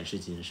个前世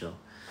今生，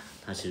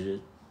他其实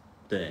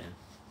对，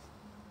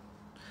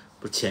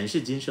不是前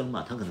世今生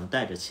嘛，他可能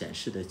带着前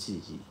世的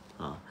记忆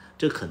啊，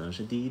这可能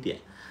是第一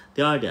点。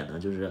第二点呢，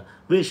就是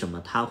为什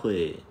么他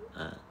会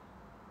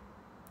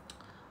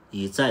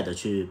一再的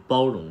去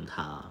包容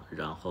他，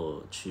然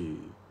后去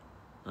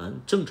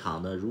正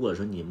常的，如果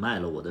说你卖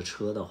了我的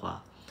车的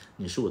话，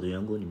你是我的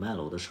员工，你卖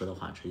了我的车的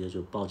话，直接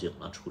就报警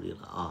了，处理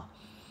了啊。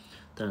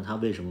但是他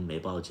为什么没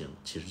报警？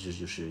其实这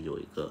就是有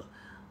一个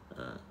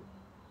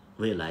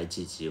未来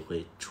几集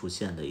会出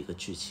现的一个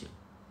剧情，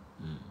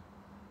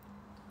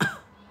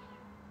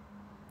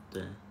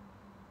对。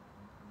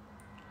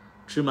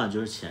芝麻就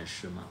是前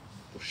世吗？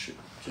不是，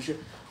就是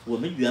我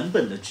们原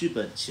本的剧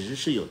本其实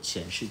是有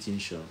前世今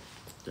生，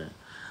对，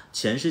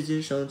前世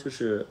今生就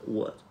是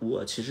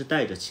我其实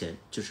带着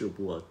就是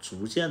我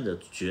逐渐的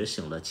觉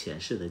醒了前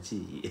世的记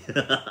忆，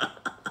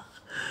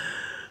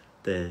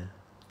对，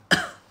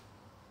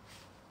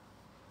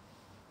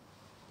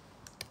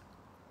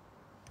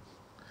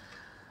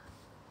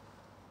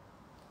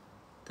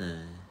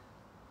对，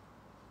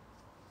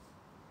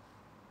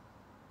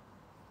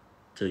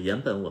就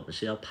原本我们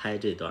是要拍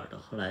这段的，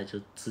后来就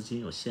资金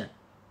有限，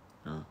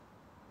啊。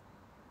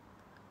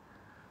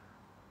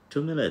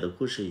周明磊的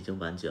故事已经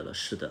完结了，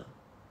是的，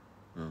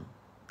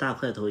大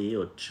块头也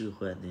有智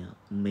慧那样，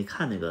没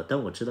看那个，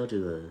但我知道这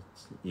个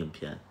影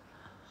片，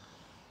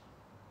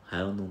还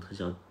要弄特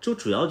效，就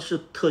主要是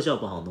特效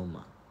不好弄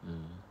嘛，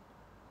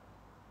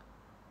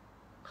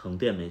横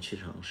店没去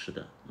成，是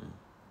的，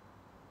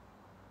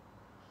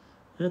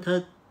因为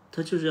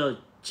他就是要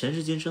前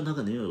世今生，他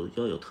肯定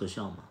要有特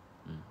效嘛，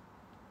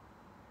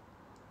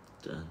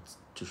对，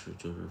就是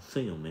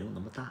费用没有那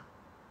么大。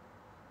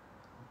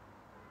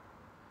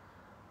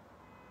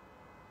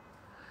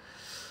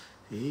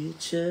一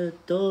切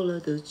都来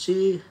得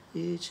及，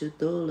一切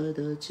都来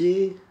得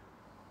及。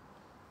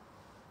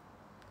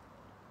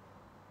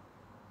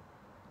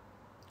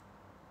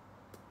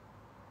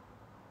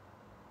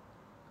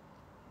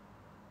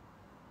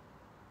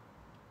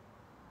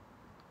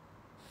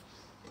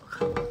我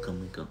看我更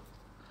没更，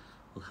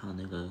我看我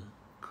那个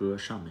歌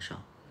上没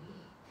上。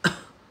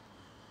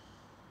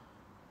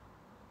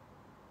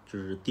就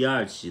是第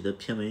2集的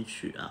片尾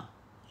曲啊，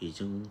已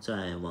经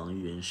在网易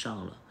云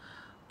上了。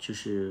就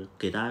是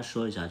给大家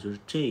说一下，就是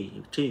这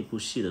一部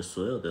戏的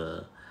所有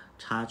的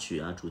插曲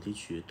啊、主题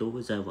曲都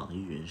会在网易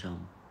云上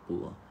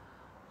播。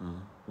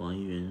网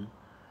易云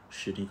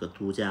是那个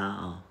独家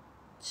啊，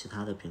其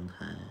他的平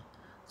台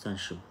暂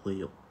时不会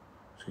有，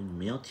所以你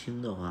们要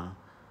听的话，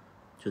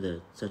就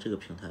得在这个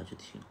平台去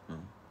听。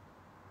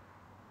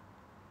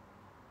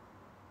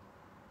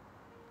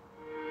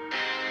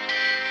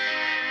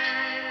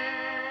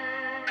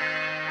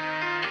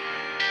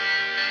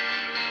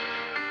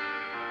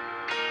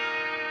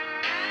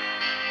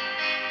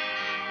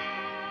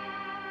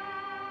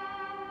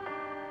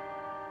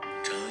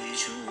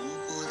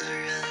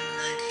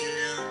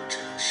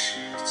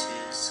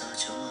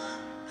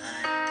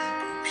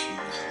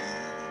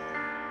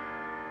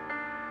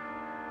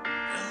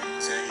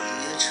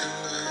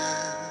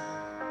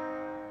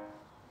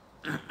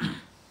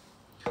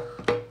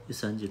第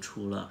3季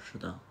出了，是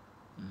的，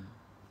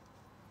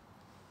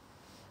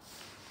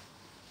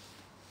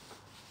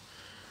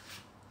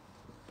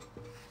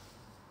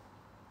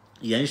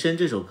延伸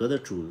这首歌的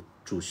主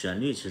旋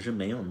律其实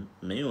没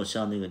有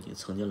像那个你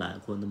曾经来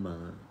过那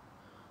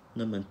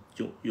么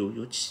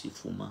有起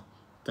伏嘛，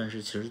但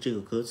是其实这个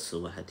歌词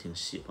我还挺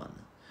喜欢的，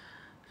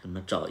什么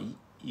找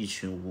一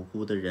群无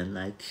辜的人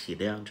来体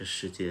谅这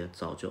世界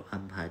早就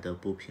安排的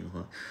不平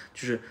衡，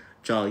就是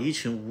找一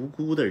群无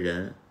辜的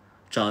人，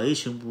就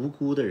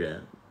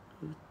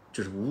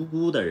是无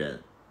辜的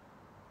人，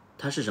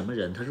他是什么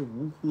人？他是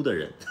无辜的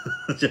人，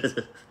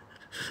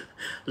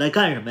来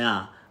干什么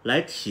呀？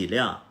来体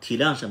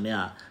谅什么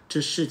呀？这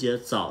世界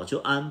早就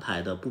安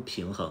排的不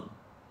平衡。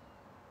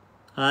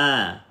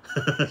哎，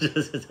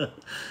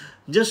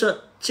你就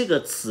说这个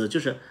词就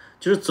是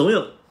总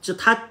有，就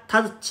它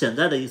的潜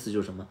在的意思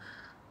就是什么？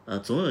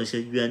总有一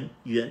些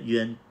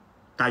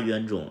大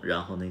冤种，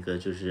然后那个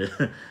就是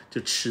就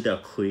吃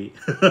点亏，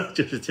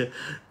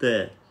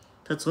对，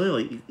他总有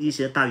一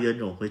些大冤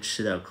种会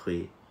吃点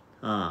亏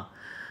啊，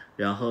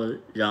然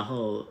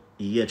后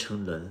一夜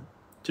沉沦，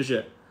就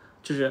是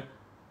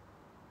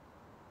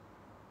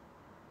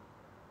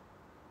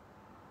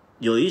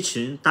有一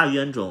群大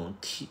冤种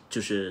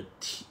就是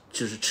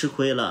吃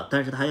亏了，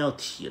但是他要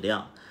体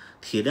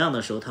谅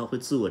的时候他会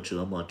自我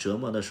折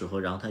磨的时候，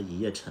然后他一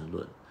夜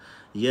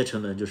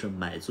沉沦就是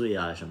买醉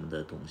啊什么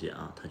的东西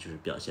啊，他就是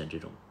表现这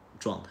种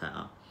状态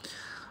啊。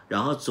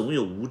然后总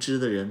有无知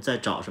的人在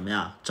找什么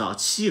呀？找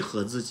契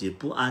合自己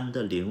不安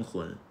的灵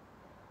魂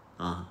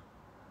啊，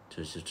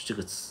就是这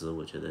个词，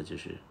我觉得就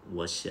是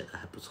我写的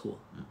还不错，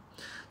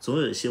总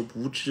有一些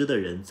无知的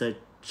人在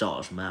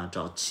找什么呀？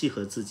找契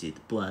合自己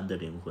不安的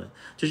灵魂，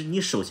就是你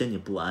首先你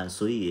不安，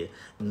所以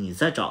你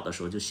在找的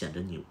时候就显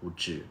得你无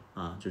知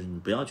啊，就是你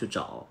不要去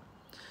找，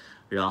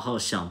然后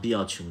想必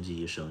要穷极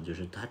一生，就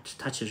是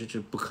它其实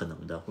是不可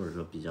能的，或者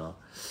说比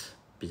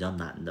较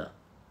难的。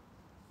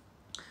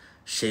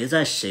谁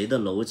在谁的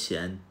楼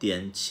前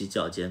踮起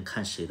脚尖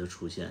看谁的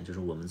出现，就是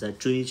我们在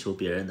追求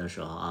别人的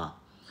时候啊，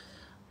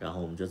然后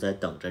我们就在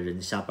等着人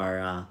家下班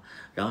啊，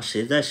然后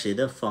谁在谁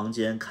的房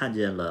间看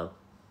见了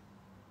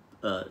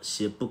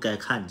些不该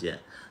看见，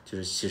就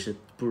是其实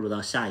步入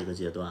到下一个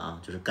阶段啊，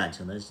就是感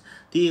情的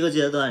第一个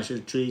阶段是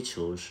追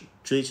求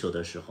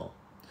的时候，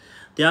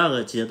第二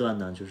个阶段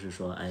呢，就是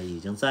说，哎，已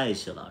经在一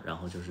起了，然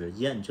后就是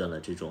厌倦了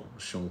这种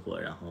生活，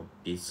然后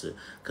彼此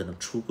可能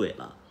出轨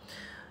了，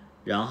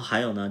然后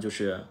还有呢，就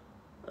是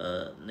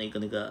那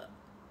个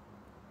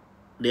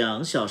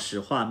2小时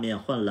画面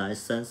换来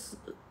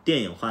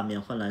电影画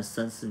面换来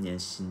3、4年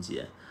心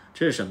结，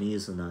这是什么意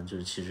思呢？就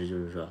是其实就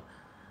是说，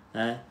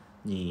哎，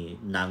你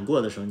难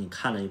过的时候，你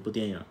看了一部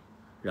电影，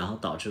然后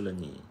导致了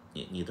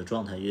你的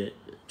状态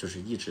就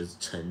是一直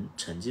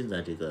沉浸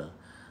在这个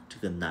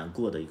难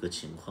过的一个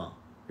情况，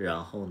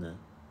然后呢，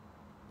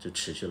就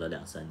持续了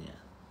2、3年。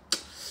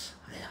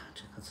哎呀，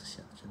这个词写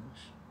的真的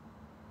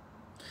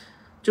是，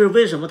就是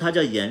为什么它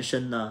叫延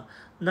伸呢？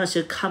那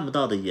些看不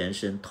到的延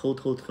伸，偷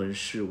偷吞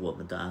噬我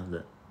们的安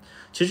稳。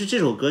其实这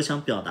首歌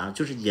想表达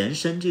就是延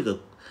伸这个，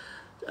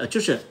就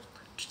是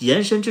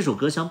延伸这首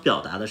歌想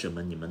表达的什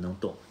么？你们能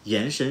懂？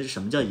延伸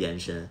什么叫延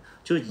伸？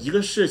就是一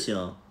个事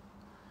情，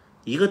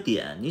一个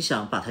点，你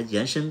想把它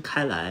延伸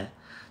开来，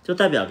就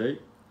代表着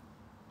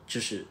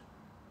就是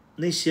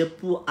那些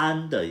不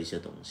安的一些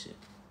东西。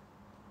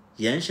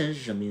延伸是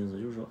什么意思？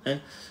就是说，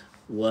哎，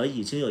我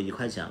已经有1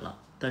块钱了，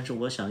但是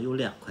我想有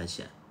2块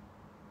钱。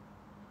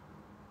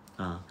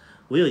啊，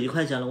我有1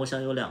块钱了，我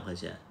想有2块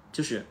钱，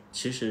就是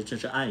其实这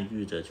是暗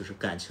喻着就是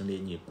感情里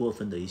你过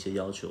分的一些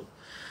要求，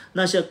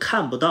那些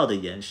看不到的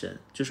延伸，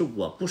就是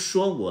我不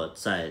说我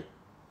在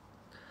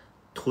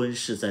吞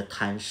噬在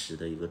贪食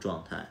的一个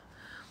状态，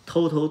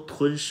偷偷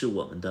吞噬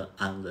我们的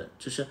安稳，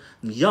就是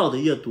你要的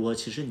越多，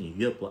其实你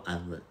越不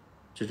安稳，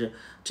就是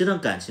这段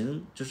感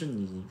情，就是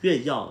你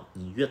越要，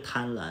你越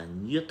贪婪，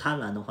你越贪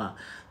婪的话，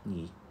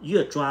你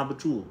越抓不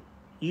住，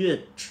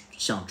越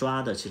想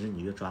抓的，其实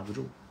你越抓不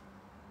住。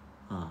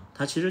啊，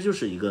它其实就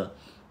是一个，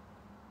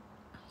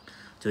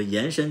就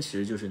延伸，其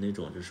实就是那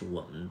种，就是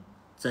我们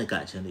在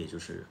感情里，就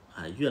是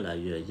越来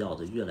越要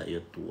的越来越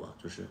多，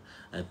就是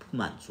不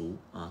满足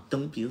啊，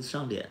蹬鼻子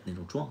上脸那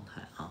种状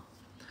态啊。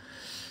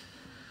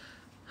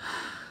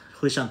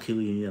会上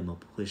QQ 音乐吗？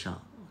不会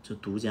上，就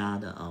独家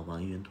的啊，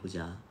网易云独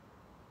家。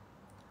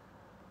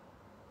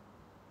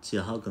几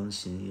号更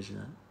新一直？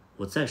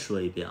我再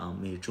说一遍啊，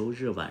每周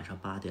日晚上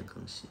8点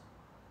更新。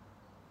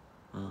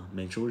啊，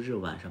每周日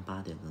晚上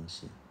8点更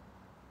新。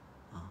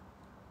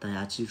大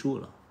家记住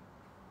了，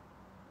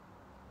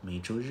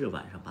每周日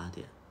晚上8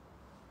点。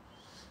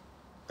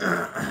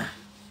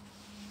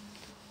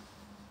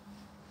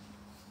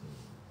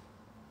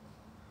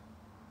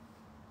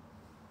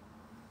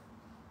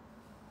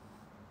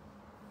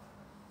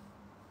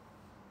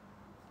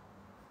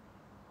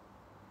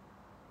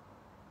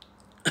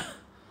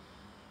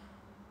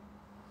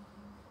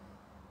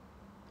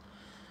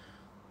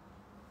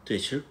对，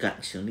其实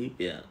感情里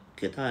边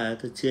给大家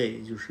的建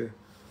议就是，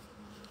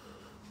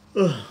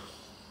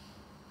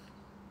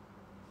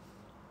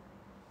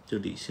就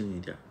理性一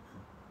点。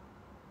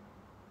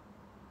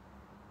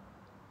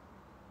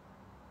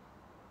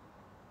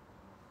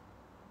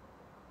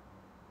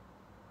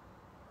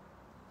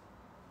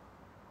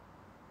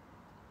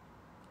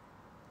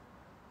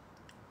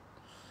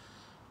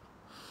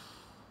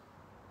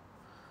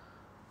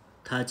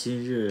他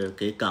今日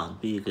给港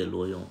币给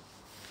罗勇，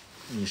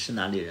你是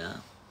哪里人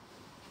啊？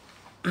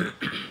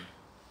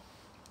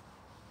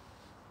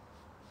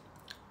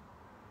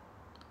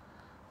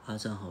阿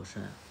赞好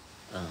帅，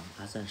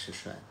阿赞是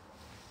帅的，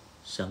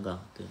香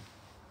港对，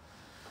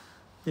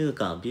那个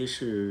港币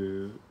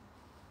是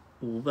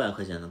500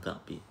块钱的港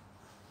币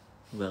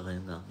，500块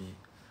钱港币，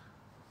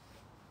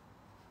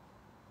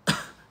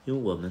因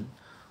为我们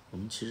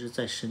其实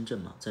在深圳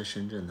嘛，在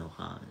深圳的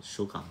话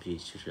收港币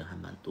其实还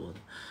蛮多的，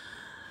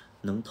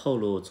能透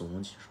露总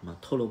共几数吗？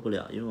透露不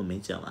了，因为我没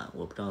剪完，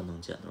我不知道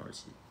能剪多少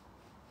集。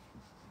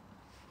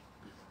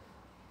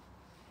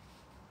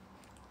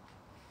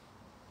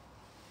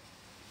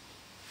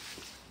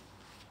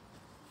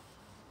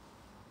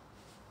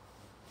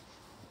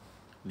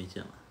没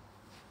剪完。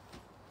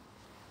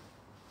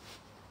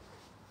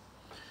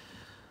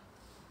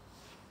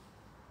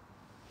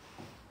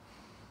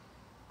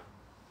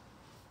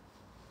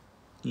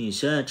你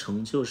现在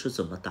成就是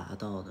怎么达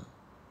到的？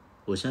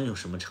我现在有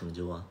什么成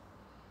就啊？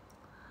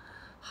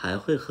还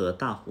会和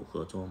大虎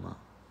合作吗？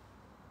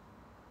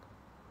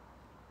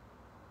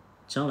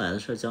将来的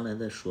事将来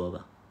再说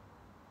吧。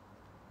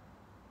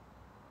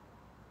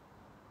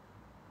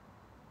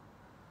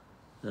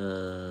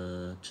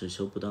只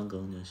求不断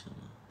更就行了。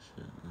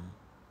是，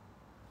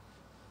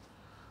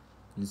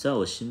你在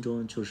我心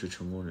中就是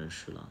成功人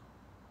士了。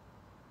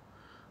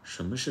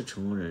什么是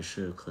成功人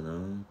士？可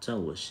能在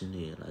我心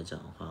里来讲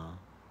的话，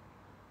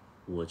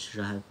我其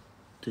实还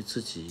对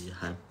自己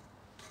还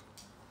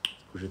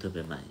不是特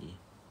别满意。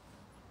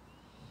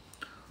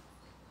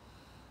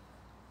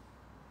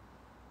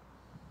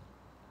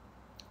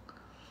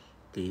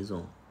李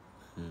总，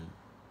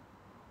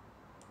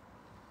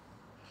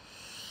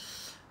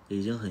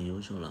已经很优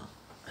秀了。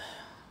哎呀，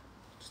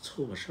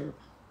凑个事儿吧。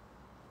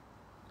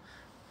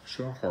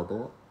虽然好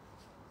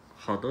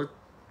多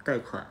贷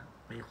款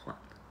没还。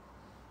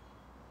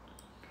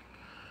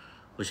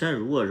我现在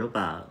如果说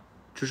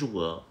就是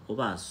我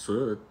把所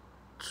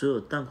有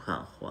贷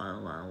款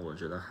还完，我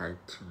觉得还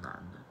挺难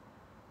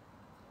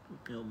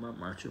的，要慢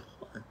慢去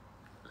还。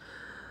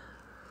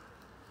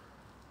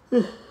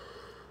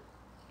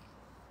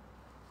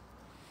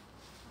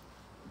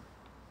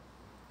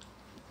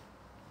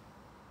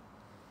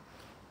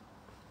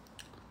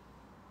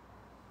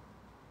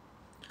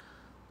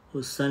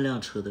我3辆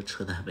车的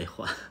车贷没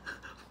还。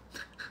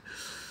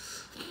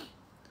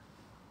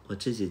我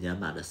这几年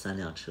买了3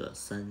辆车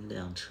，3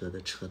辆车的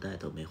车贷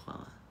都没还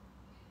完。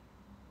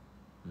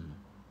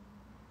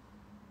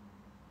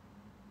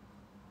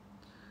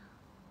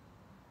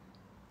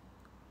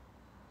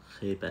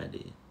黑百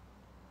里，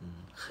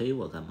黑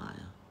我干嘛呀？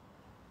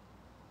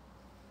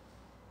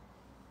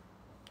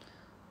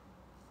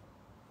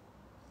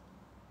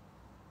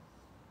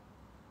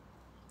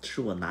是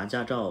我拿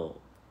驾照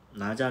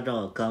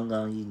刚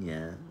刚1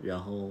年，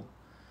然后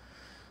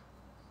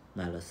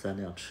买了3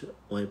辆车，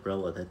我也不知道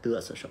我在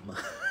嘚瑟什么，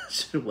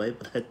其实我也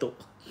不太懂。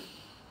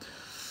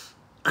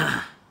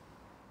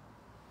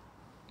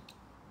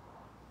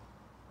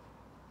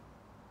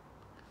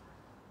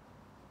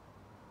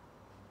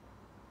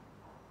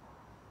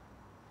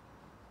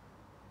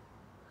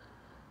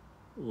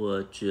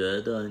我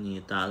觉得你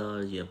达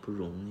到也不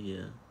容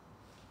易，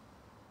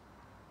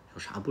有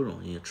啥不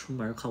容易？出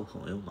门靠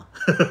朋友嘛。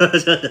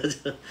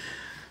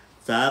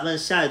咱们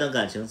下一段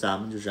感情，咱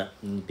们就是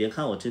你别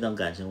看我这段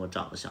感情我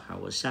找个小孩，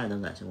我下一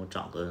段感情我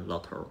找个老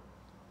头儿，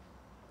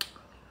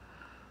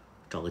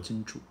找个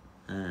金主，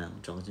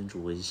找个金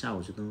主，我一下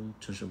我就能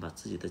就是把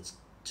自己的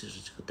就是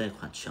这个贷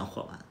款全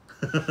还完，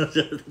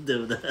对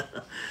不对？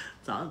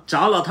咱们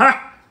找老头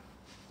儿，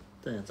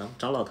对，咱们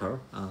找老头儿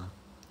啊。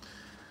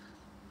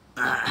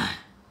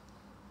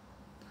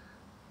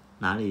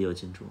哪里有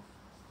金主？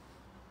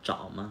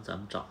找吗？咱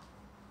们找。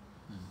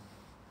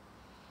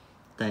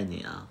带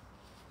你啊。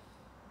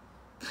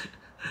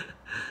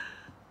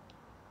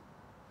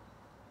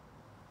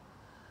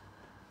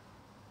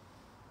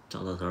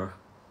找老头儿。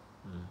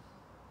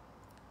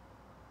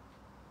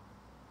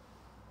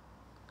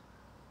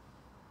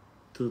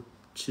都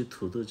去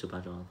土豆酒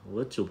吧找老头儿，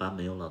我酒吧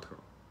没有老头儿。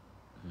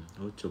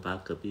我酒吧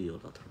隔壁有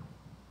老头儿。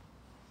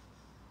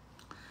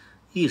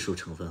艺术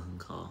成分很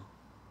高。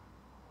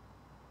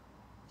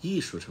艺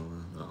术成分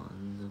很高，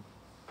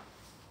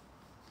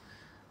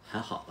还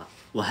好吧？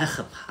我还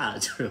很怕，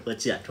就是我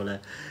剪出来，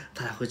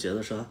大家会觉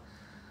得说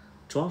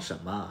装什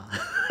么啊？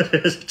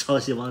抄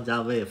袭王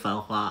家卫《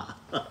繁花》。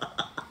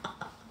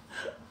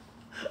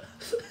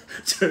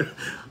就是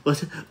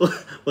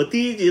我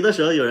第1集的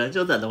时候，有人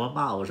就在那么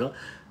骂我说：“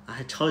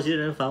哎，抄袭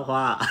人《繁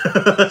花》。”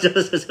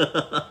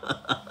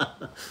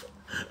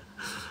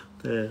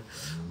对，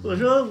我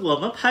说我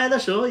们拍的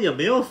时候也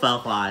没有《繁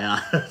花》呀，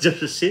就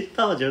是谁知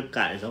道就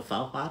赶上《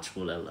繁花》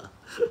出来了。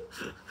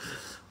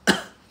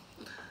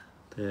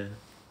对，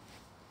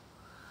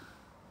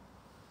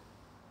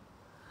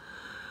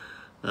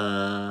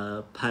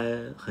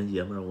拍很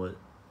爷们儿，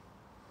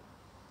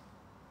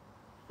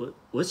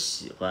我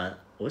喜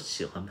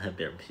欢拍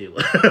别人屁股。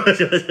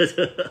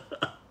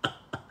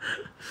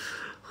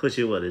或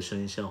许我的声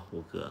音像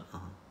胡歌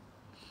啊。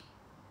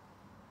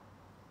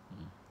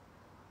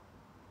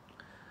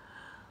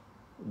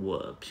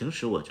我平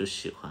时我就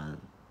喜欢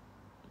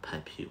拍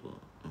屁股，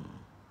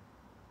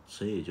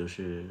所以就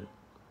是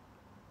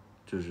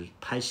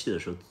拍戏的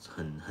时候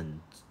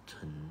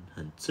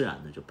很自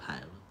然的就拍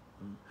了，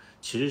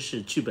其实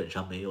是剧本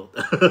上没有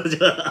的。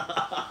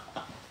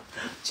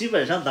基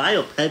本上哪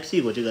有拍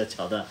屁股这个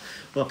桥段？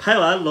我拍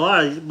完罗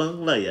二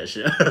懵了也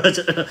是，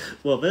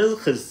我们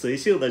很随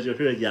性的就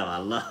是演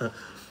完了。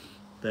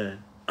对，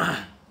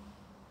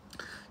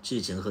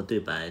剧情和对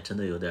白真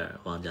的有点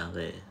王家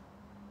卫。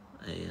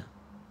哎呀，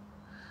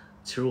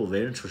其实我为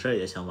人处事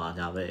也像王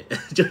家卫，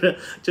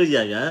就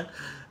演员，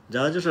你知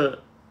道，就是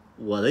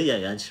我的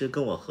演员其实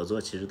跟我合作，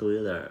其实都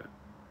有点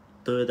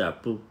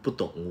不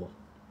懂我，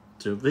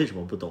就是为什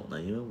么不懂呢？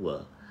因为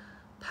我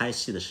拍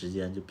戏的时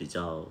间就比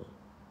较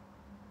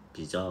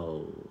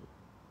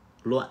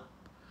乱，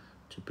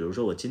就比如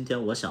说我今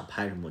天我想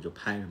拍什么我就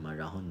拍什么，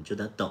然后你就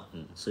得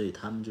等，所以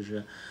他们就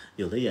是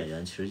有的演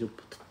员其实就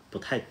不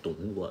太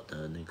懂我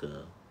的那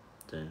个，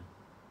对，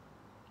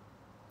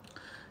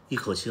一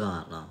口气完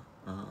了，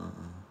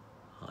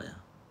好呀。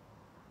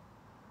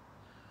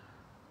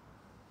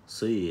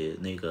所以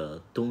那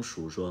个东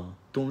叔说，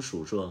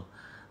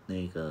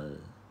那个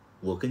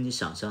我跟你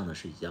想象的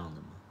是一样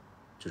的吗？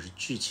就是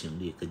剧情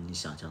里跟你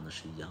想象的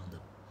是一样的。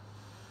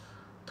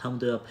他们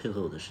都要配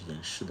合我的时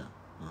间，是的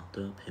啊，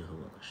都要配合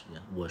我的时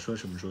间。我说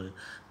什么时候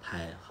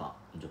拍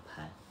好你就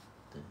拍，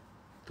对，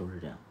都是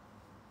这样。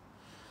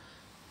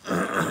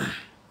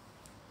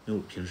因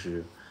为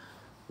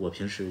我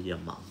平时也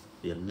忙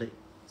也累，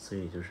所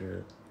以就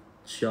是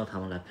需要他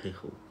们来配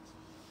合我，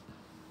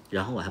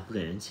然后我还不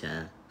给人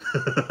钱，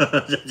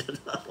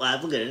我还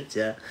不给人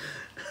钱。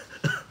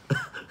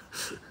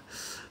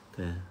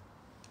对，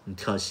你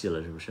跳戏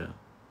了是不是？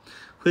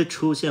会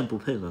出现不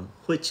配合，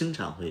会经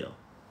常会有，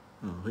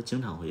会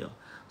经常会有，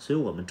所以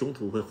我们中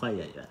途会换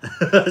演员。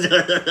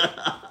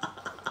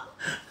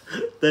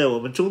对，我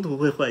们中途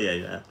会换演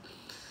员，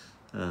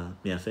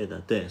免费的，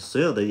对，所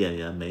有的演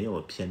员没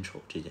有片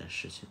酬这件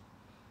事情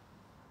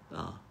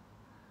啊。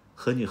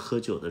和你喝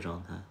酒的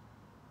状态，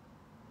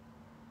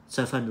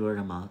在饭桌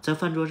上吗？在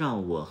饭桌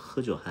上我喝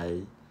酒还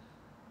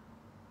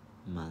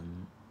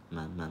蛮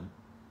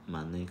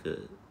那个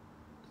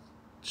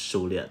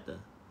收敛的，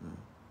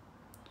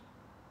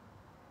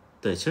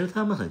对，其实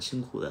他们很辛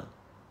苦的，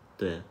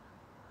对，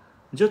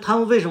你就他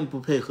们为什么不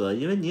配合？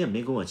因为你也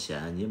没给我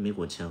钱，你也没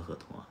给我签合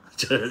同啊，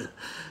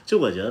就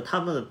我觉得他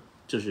们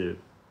就是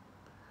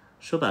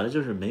说白了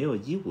就是没有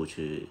义务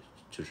去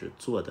就是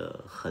做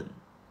的很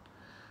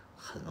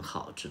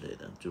好之类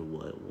的，就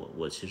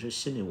我其实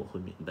心里我会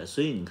明白，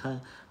所以你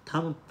看他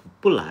们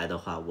不来的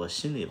话，我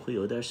心里会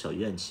有点小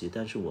怨气，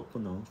但是我不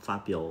能发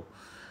飙，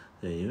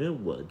对，因为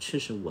我确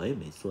实我也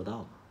没做到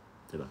嘛，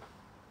对吧？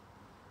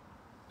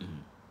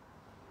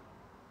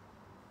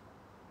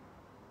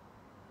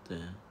对，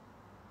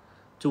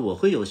就我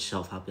会有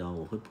小发飙，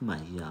我会不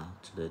满意啊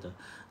之类的，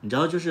你知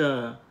道就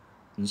是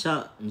你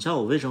像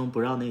我为什么不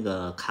让那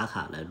个卡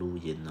卡来录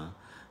音呢？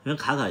因为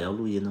卡卡要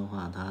录音的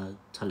话，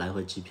他来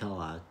回机票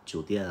啊、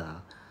酒店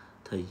啊，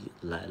他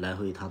来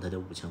回一趟他得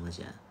5000块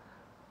钱，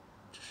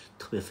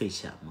特别费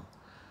钱嘛。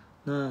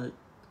那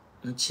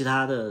其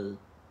他的，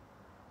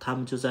他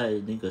们就在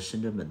那个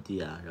深圳本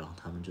地啊，然后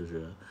他们就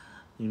是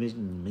因为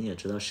你们也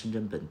知道深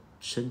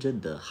圳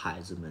的孩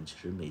子们其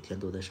实每天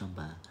都在上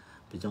班，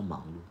比较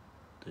忙碌，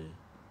对，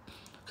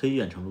可以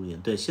远程录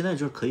音，对，现在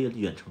就是可以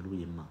远程录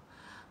音嘛，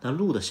但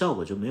录的效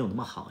果就没有那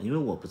么好，因为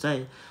我不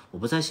在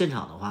现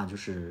场的话，就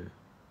是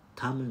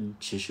他们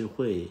其实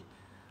会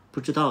不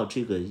知道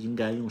这个应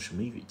该用什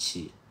么语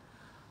气，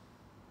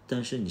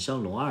但是你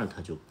像龙二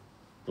他就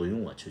不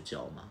用我去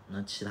教嘛，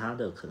那其他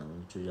的可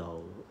能就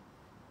要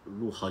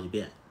录好几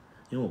遍，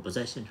因为我不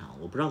在现场，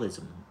我不知道该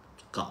怎么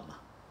搞嘛，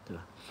对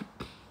吧？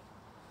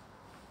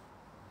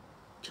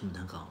成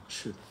本太高了，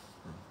是的，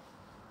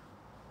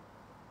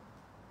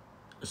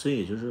所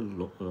以就是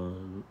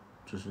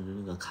就是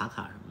那个卡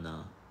卡什么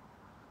的，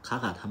卡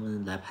卡他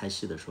们来拍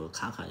戏的时候，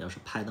卡卡要是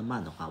拍的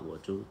慢的话，我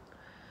就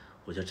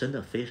真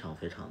的非常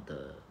非常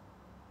的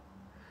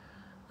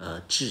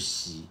窒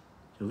息。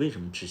就为什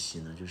么窒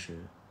息呢？就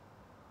是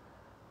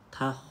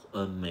他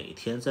每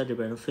天在这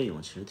边的费用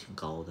其实挺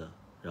高的，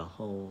然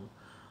后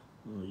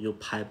又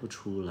拍不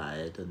出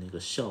来的那个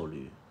效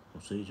率，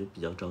所以就比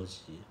较着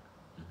急。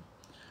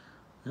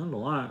然后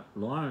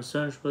龙二虽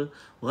然说，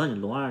我告诉你，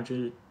龙二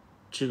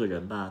这个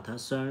人吧，他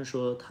虽然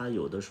说他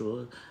有的时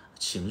候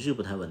情绪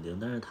不太稳定，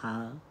但是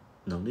他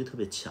能力特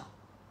别强，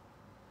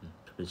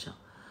特别强。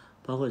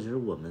包括其实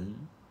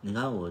你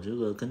看我这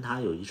个跟他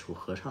有一首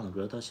合唱的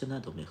歌，到现在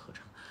都没合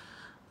唱。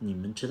你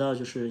们知道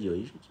就是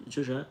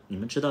你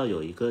们知道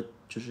有一个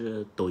就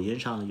是抖音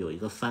上有一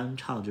个翻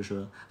唱，就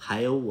是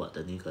还有我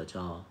的那个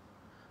叫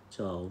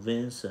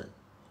Vincent，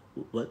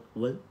我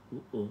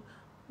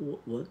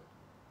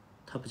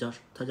他不叫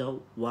他叫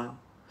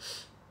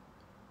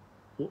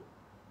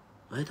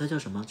他叫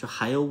什么？就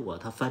还有我，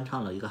他翻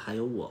唱了一个还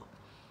有我，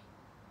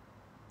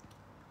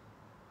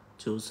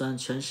就算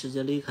全世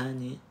界离开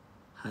你，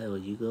还有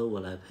一个我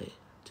来陪。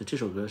就这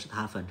首歌是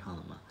他翻唱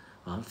的嘛，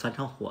完了翻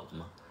唱火了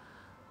嘛。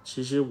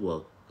其实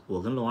我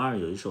跟龙二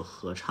有一首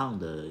合唱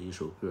的一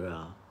首歌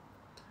啊，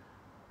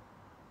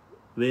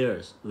威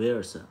尔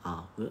森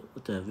啊，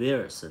对威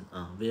尔森，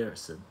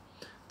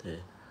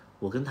对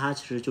我跟他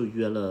其实就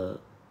约了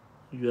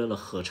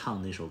合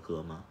唱那首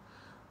歌嘛，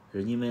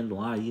因为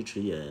龙二一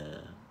直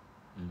也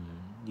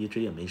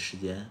没时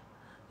间，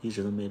一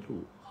直都没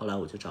录，后来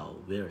我就找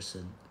威尔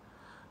森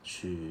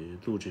去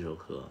录这首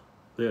歌，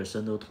威尔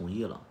森都同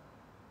意了。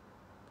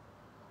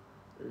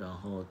然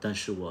后，但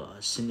是我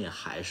心里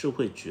还是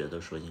会觉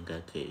得说应该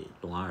给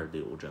龙二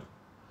留着，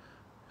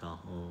然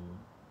后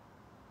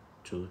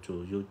就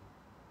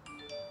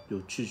又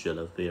拒绝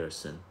了威尔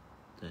森，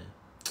对，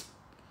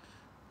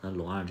那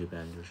龙二这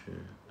边就是，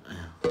哎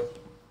呀，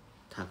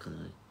他可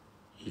能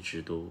一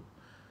直都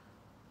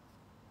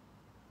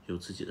有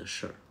自己的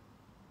事儿。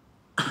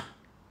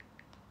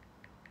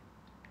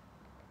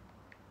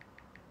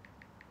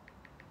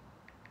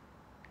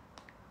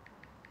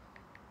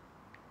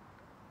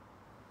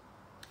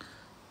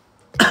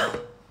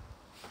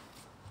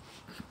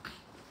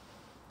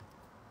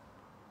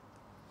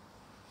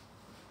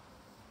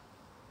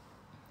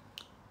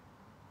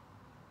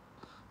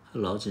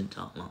老紧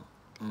张了，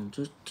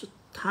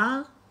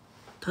他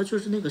就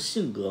是那个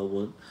性格，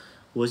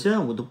我现在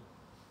我都，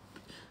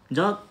你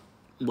知道，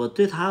我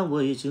对他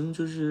我已经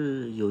就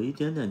是有一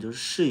点点就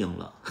适应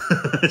了，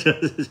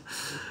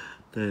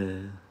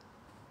对，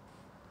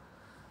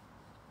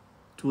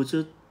我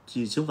就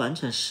已经完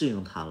全适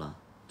应他了，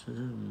就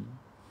是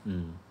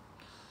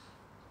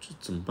这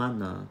怎么办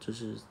呢？这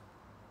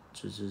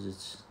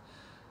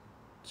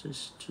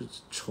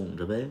宠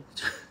着呗，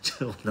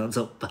这我能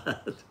怎么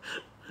办？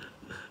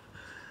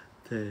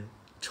对，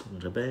宠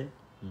着呗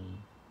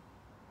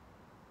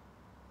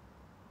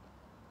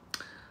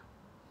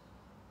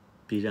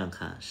，B 站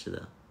看是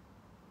的，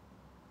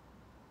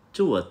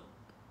就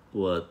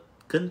我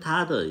跟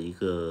他的一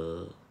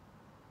个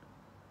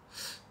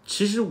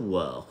其实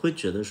我会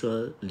觉得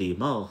说，礼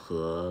貌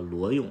和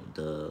罗勇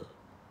的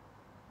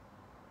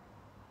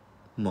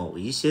某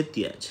一些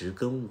点，其实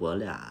跟我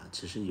俩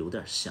其实有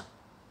点像，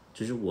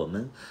就是我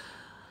们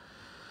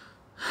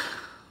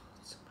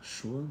怎么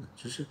说呢？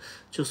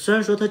就虽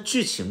然说它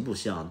剧情不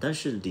像，但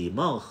是礼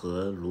貌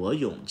和罗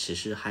勇其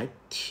实还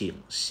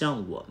挺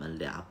像我们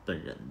俩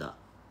本人的。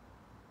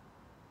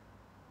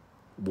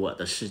我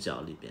的视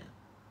角里边，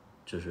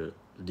就是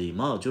礼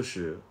貌就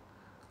是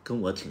跟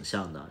我挺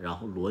像的，然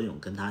后罗勇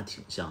跟他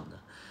挺像的，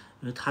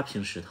因为他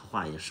平时他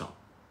话也少，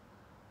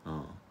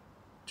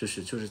其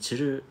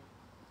实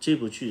这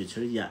部剧其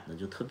实演的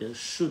就特别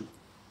顺，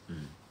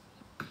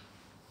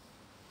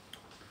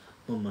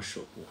默默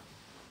守护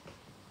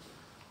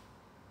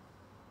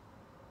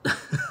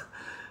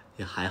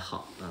也还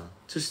好，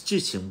就是剧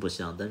情不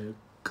像，但是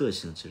个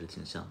性其实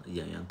挺像的，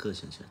演员个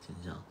性其实挺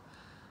像的。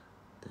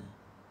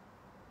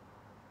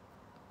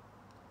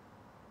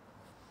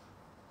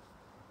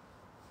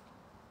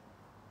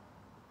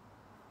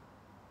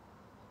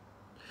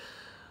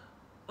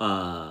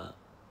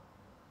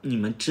你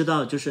们知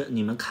道就是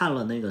你们看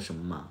了那个什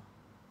么吗？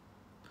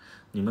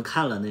你们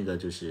看了那个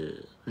就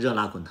是热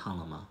辣滚烫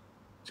了吗？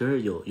就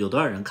是有多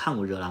少人看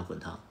过热辣滚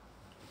烫？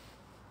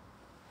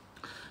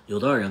有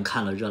多少人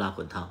看了热辣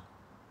滚烫？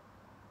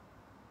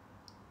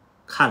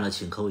看了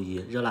请扣一，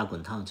热辣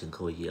滚烫请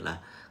扣一，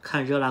来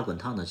看热辣滚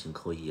烫的请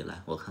扣一，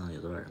来我看看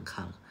有多少人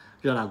看了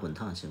热辣滚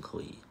烫请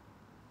扣一，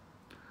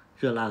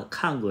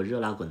看过热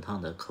辣滚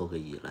烫的扣个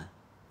一来。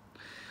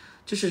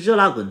就是热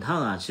辣滚烫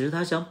啊，其实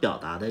他想表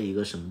达的一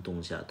个什么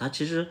东西啊？他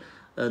其实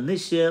那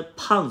些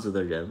胖子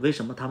的人为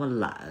什么他们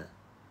懒？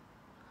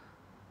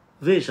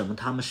为什么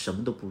他们什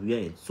么都不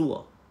愿意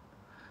做？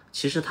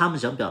其实他们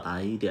想表达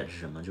的一点是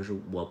什么？就是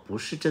我不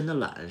是真的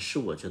懒，是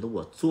我觉得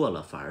我做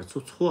了反而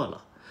做错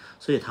了，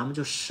所以他们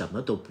就什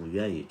么都不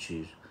愿意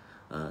去，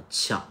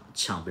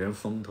抢别人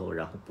风头，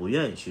然后不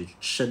愿意去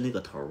伸那个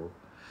头。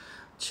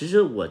其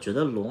实我觉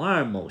得龙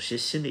二某些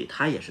心里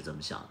他也是这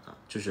么想的，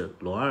就是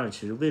龙二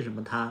其实为什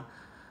么他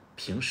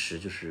平时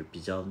就是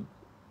比较，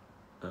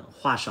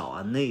话少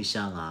啊，内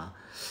向啊，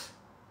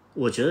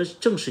我觉得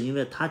正是因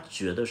为他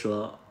觉得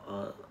说，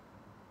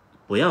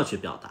不要去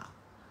表达。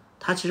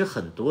他其实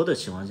很多的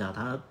情况下，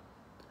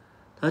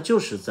他就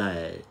是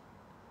在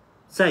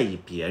意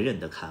别人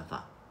的看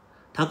法。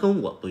他跟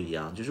我不一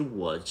样，就是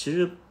我其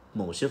实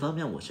某些方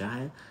面，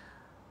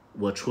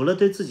我除了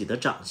对自己的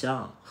长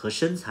相和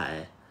身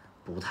材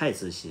不太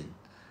自信，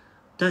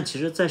但其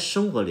实在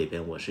生活里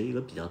边，我是一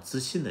个比较自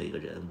信的一个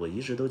人。我一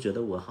直都觉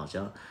得我好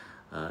像，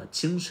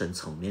精神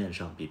层面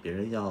上比别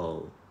人要，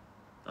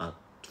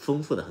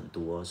丰富的很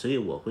多，所以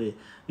我会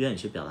愿意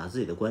去表达自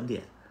己的观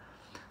点。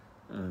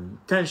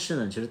但是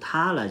呢，其实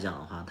他来讲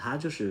的话，他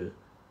就是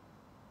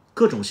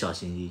各种小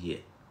心翼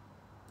翼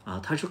啊，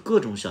他是各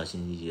种小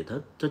心翼翼，他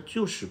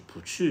就是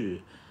不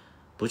去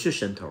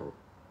伸头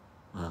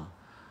啊，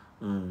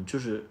就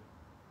是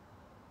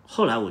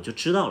后来我就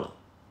知道了，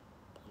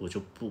我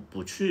就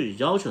不去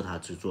要求他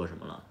去做什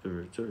么了，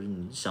就是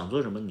你想做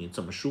什么，你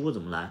怎么舒服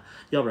怎么来，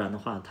要不然的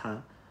话，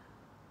他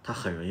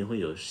很容易会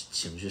有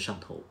情绪上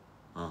头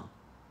啊，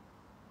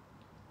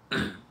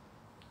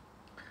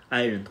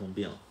哀人通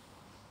病。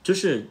就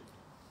是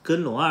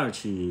跟龙二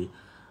去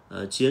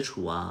接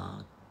触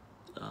啊，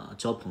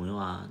交朋友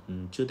啊，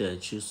你就得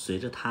去随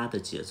着他的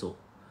节奏，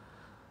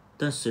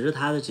但随着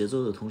他的节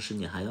奏的同时，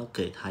你还要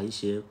给他一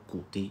些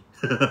鼓励，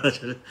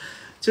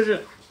就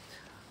是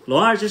龙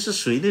二就是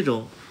属于那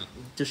种，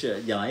就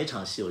是演完一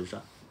场戏我就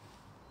说，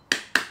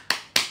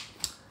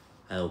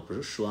哎，我不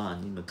是说啊，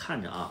你们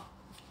看着啊，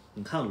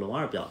你看龙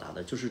二表达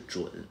的就是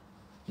准，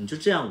你就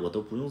这样我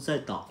都不用再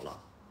导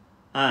了，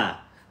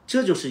哎，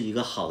这就是一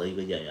个好的一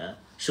个演员。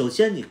首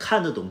先你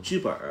看得懂剧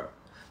本，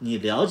你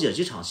了解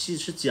这场戏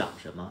是讲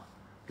什么，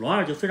龙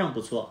二就非常不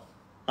错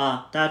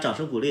啊！大家掌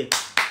声鼓励，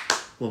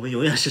我们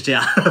永远是这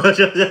样。我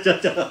就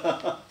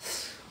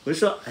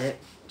说，哎，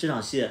这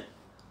场戏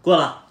过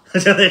了，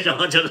就那什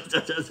么，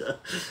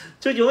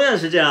就永远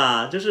是这样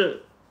啊！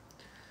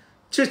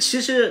就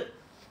其实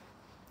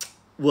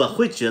我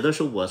会觉得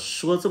说，我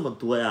说这么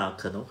多呀，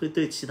可能会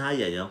对其他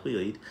演员会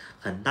有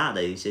很大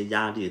的一些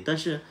压力，但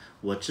是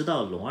我知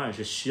道龙二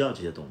是需要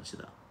这些东西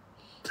的。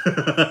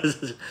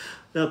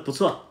不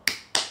错，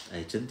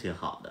哎，真挺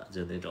好的，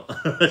就那种，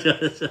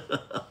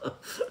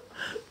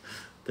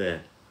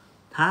对，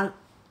他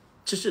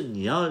就是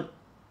你要，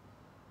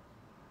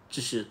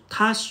就是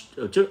他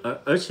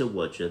而且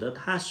我觉得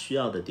他需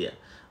要的点，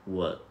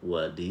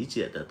我理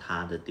解的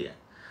他的点，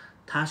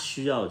他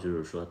需要就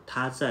是说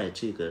他在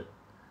这个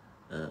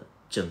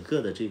整个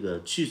的这个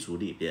剧组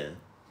里边，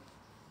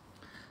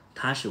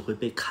他是会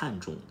被看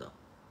重的，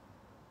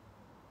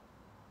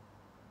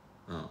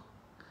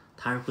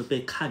他是会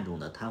被看重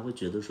的，他会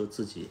觉得说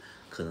自己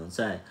可能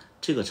在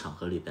这个场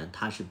合里边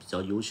他是比较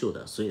优秀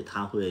的，所以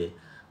他会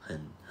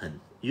很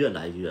越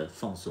来越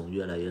放松，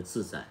越来越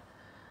自在，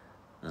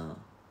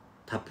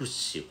他不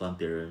喜欢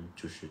别人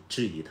就是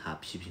质疑他、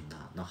批评他。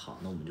那好，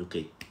那我们就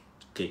给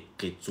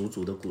足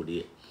足的鼓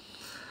励。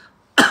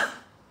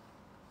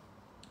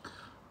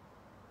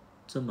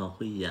这么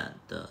会演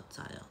的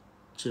咋样？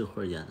这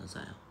会儿演的咋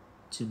样？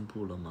进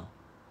步了吗？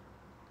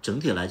整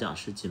体来讲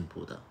是进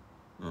步的，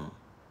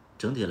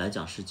整体来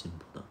讲是进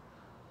步的，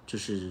就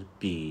是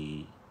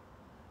比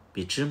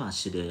芝麻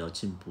系列要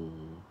进步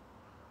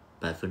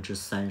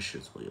30%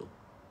左右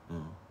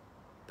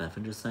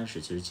，30%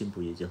其实进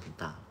步已经很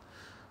大了，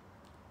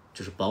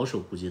就是保守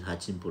估计它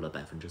进步了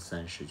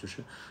30%，就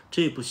是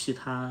这部戏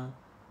它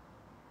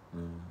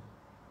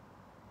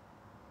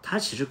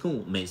其实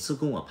每次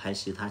跟我拍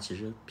戏，他其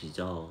实比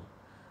较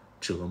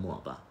折磨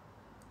吧，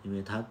因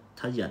为他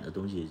演的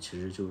东西其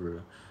实就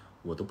是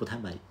我都不太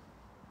满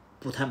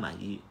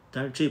意，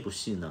但是这部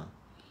戏呢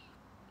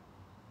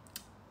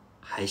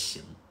还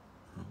行，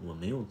我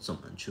没有怎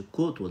么去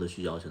过多的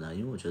去要求他，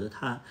因为我觉得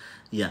他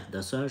演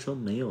的虽然说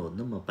没有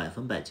那么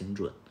100%精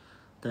准，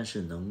但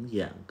是能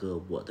演个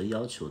我的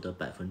要求的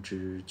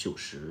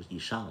90%以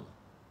上了。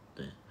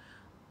对，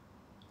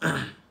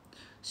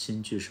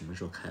新剧什么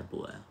时候开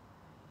播呀？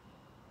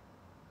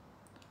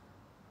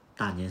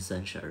大年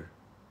30，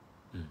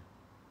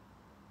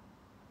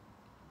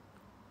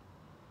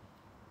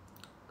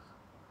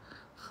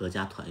合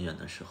家团圆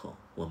的时候，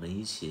我们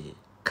一起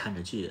看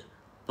着剧，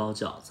包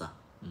饺子。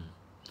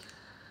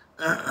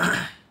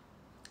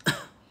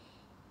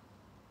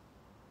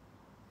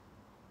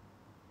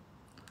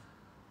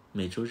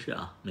每周日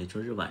啊，每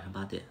周日晚上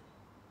8点。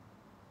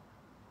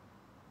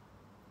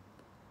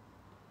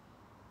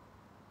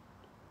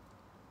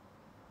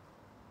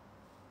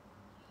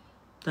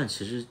但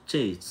其实这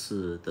一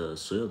次的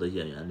所有的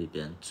演员里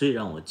边，最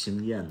让我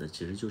惊艳的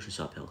其实就是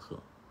小嫖客。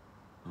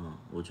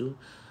我就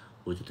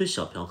对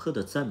小嫖客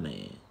的赞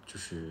美就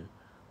是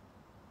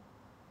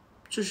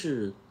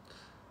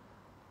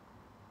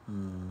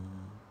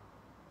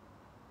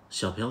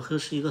小嫖客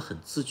是一个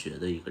很自觉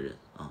的一个人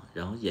啊，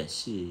然后演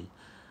戏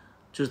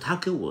就是他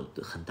给我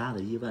很大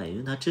的意外，因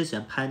为他之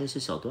前拍那些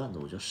小段子，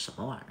我觉得什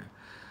么玩意儿，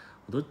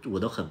我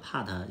都很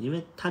怕他，因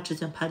为他之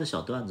前拍的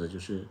小段子就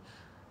是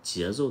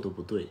节奏都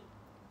不对。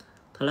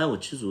他来我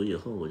剧组以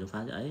后，我就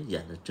发现，哎，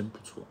演的真不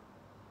错，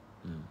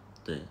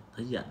对，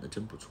他演的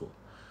真不错，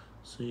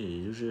所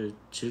以就是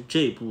其实这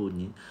一部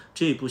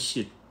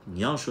戏，你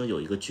要说有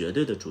一个绝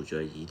对的主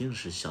角，一定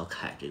是小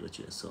凯这个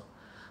角色，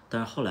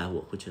但是后来我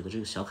会觉得这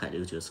个小凯这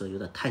个角色有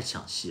点太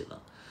抢戏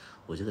了，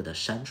我就给他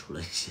删除了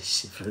一些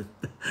戏份，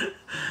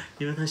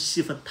因为他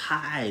戏份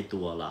太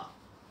多了，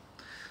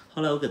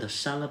后来我给他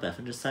删了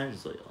30%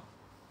左右。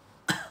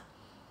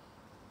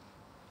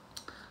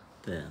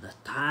对，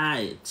他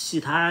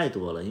戏太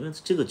多了，因为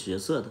这个角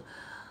色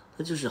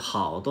他就是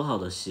好多好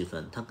多戏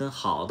份，他跟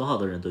好多好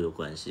多人都有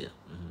关系。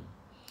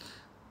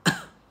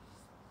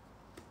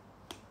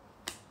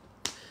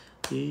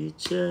一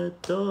切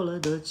都来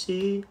得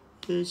及，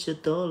一切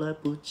都来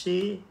不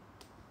及。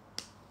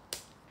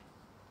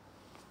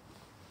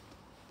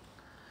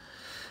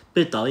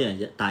被导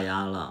演打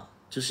压了，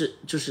就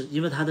是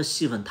因为他的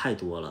戏份太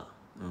多了，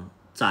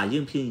咋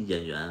应聘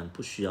演员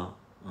不需要。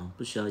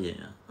不需要演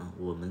员，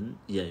我们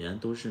演员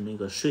都是那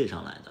个睡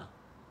上来的，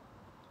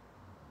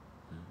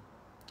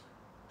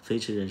飞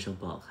驰人生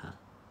不好看，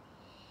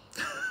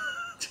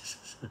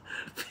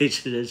飞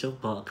驰人生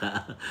不好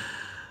看，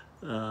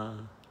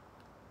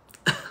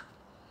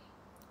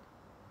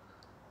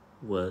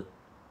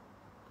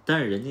但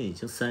是人家已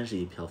经30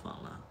亿票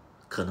房了，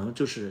可能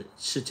是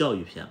教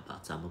育片吧，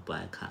咱们不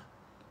爱看，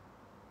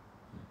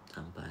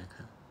咱们不爱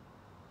看。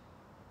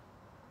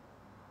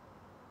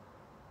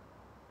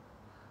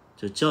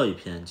就教育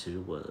片，其实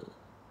我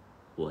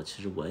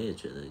也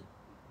觉得，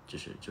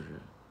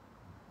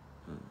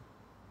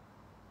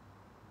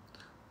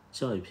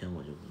教育片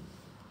我就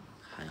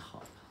还好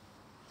吧，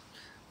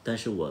但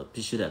是我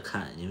必须得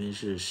看，因为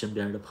是身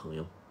边的朋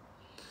友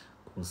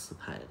公司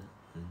拍的，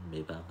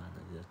没办法，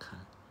那就看。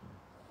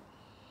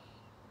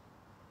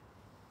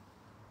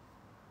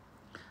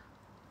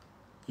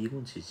一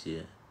共几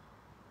集？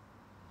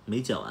没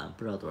讲完，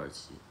不知道多少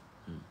集。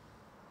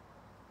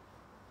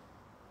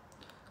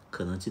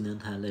可能今天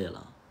太累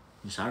了。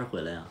你啥时候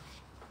回来呀？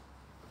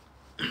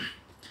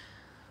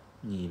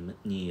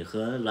你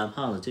和蓝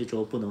胖子这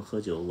周不能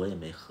喝酒，我也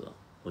没喝，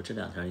我这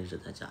2天一直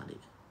在家里。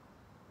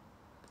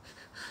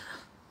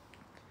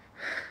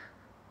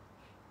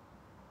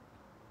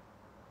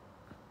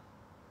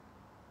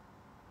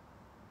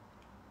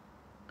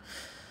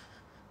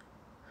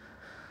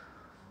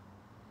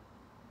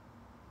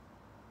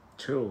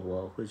其实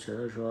我会觉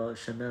得说，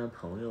身边的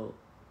朋友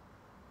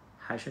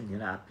还是你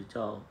俩比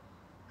较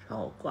让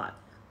我挂念，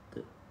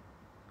对。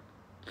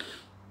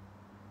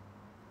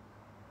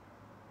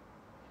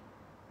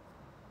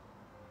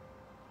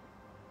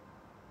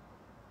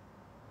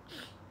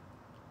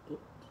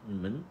你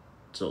们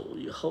走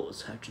以后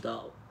才知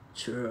道，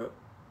其实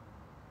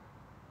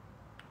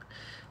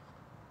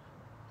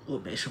我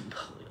没什么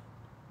朋友，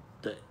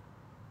对。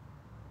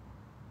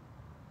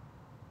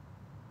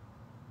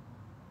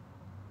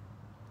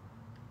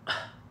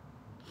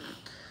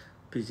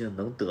毕竟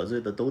能得罪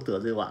的都得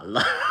罪完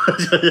了，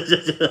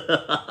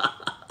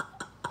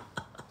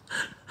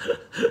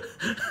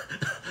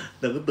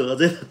能得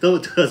罪的都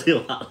得罪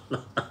完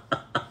了。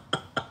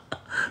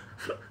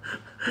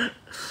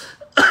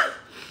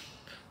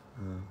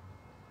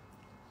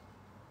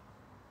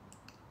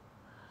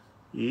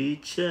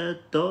切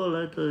都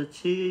来得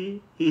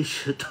及，一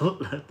切都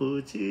来不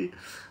及。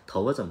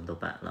头发怎么都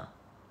白了？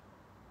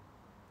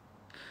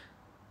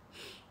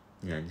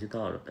年纪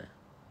到了呗。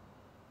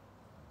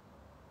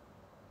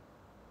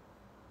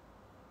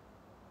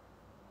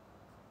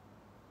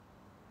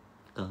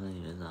刚刚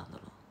以为咋的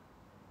了？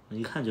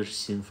一看就是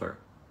新粉儿，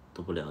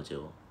都不了解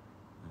我。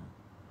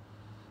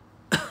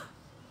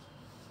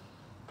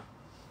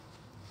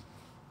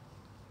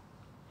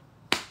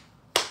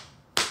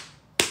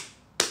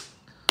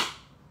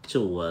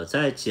就我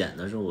在剪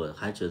的时候，我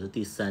还觉得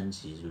第3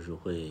集就是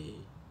会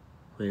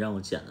让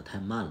我剪的太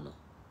慢了。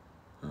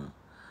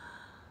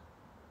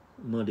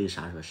茉莉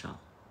啥时候上？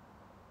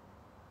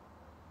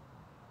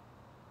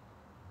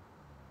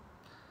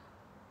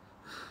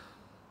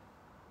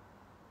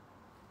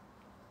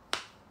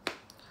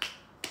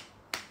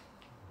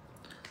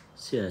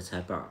谢谢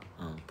财宝，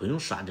不用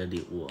刷这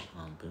礼物，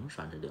不用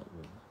刷这礼物，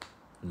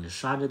你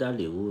刷这点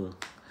礼物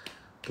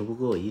都不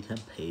够我一天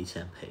赔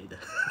钱赔的。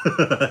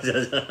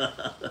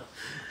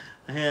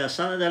哎呀，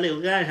刷那点礼物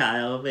干啥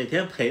呀？我每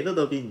天赔的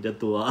都比你这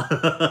多。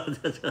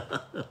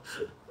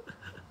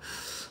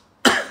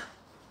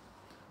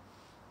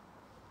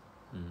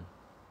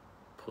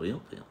不用，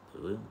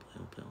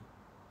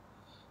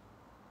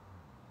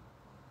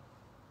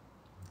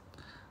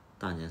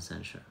大年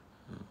30。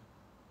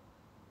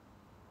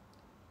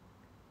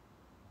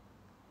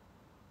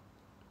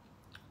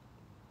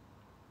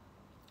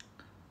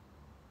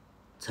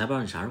财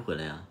宝，你啥时候回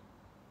来呀？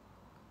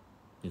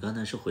你刚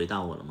才是回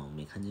答我了吗？我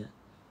没看见。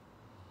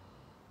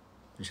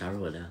你啥时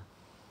候回来呀？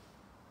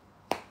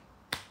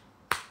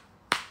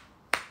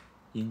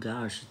应该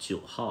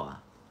29号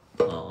啊。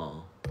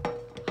哦，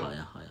好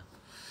呀。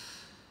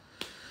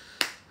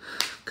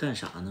干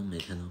啥呢？每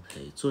天都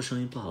赔，做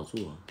生意不好做，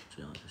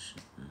主要就是，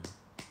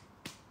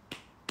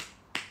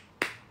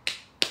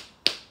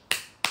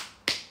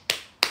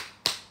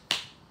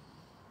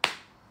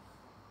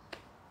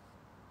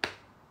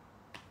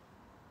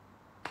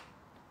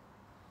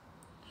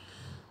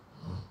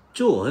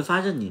就我会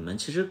发现你们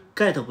其实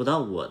get 不到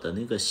我的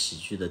那个喜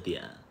剧的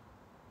点，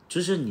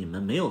就是你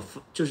们没有，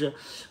就是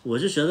我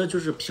就觉得就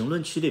是评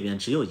论区里边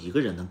只有一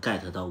个人能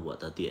get 到我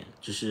的点，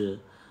就是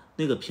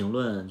那个评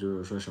论就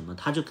是说什么，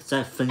他就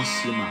在分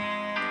析嘛，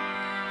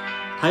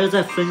他就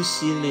在分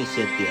析那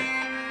些点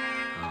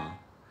啊，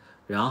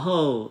然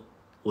后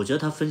我觉得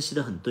他分析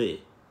的很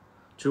对，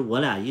就是我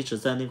俩一直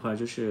在那块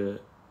就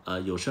是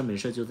有事没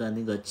事就在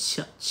那个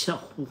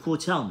互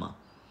呛嘛，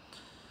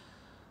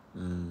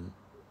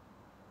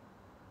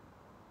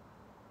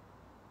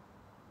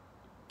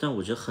但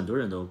我觉得很多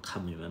人都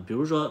看不明白，比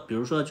如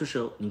说就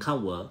是你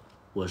看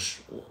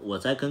我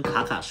在跟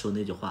卡卡说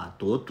那句话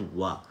多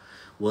毒啊，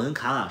我跟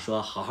卡卡说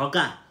好好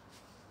干，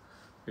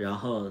然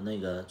后那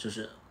个就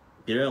是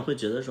别人会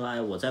觉得说，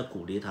哎，我在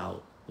鼓励他，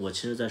我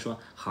其实在说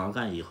好好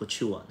干，以后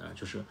去我那儿，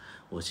就是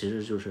我其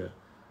实就是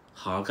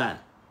好好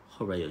干，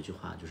后边有一句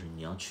话就是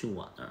你要去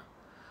我那儿，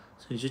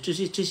所以就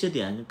这些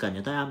点感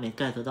觉大家没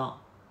get 到，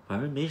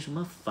反正没什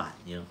么反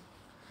应。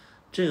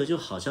这个就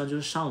好像就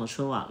是上了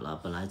春晚了，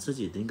本来自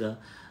己那个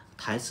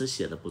台词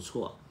写的不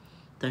错，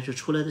但是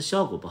出来的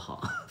效果不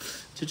好，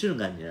就这种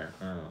感觉。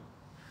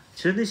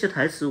其实那些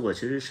台词我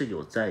其实是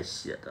有在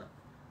写的，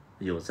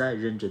有在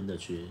认真的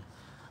去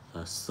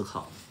思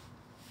考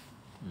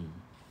的。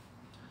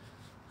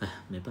哎呀，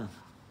没办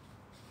法，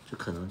这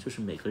可能就是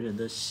每个人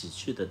的喜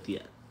剧的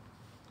点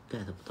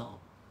get 不到。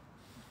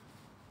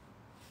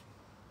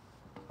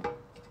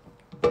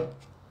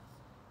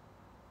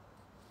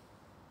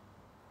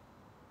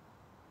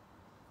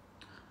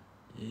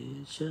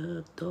一切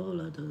都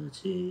来得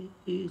及，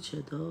一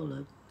切都来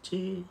不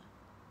及。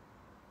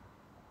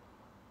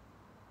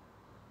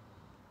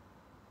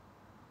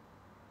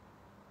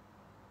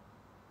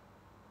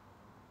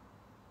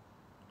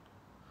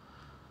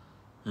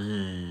哎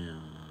呀，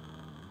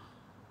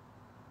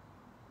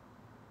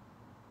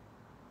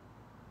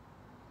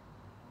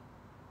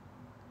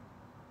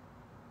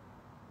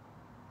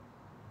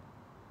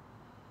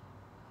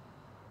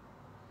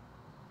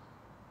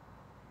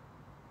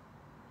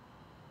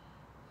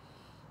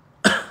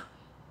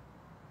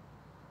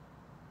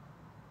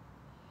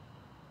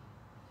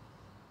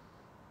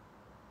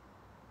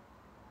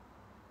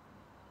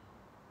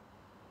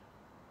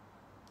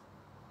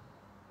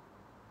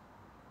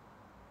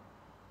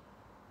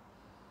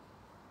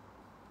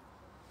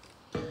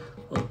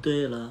哦，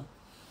对了，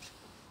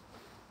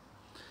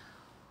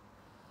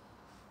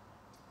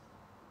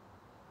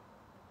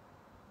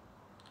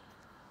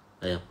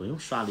哎呀，不用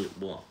刷礼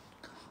物，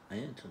哎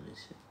呀，真没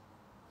钱。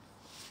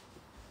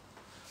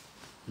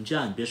你这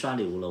样，你别刷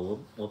礼物了，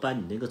我把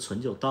你那个存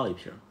酒倒一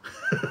瓶，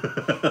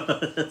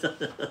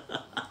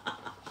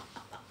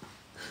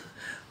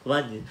我把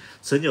你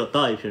存酒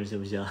倒一瓶行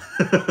不行？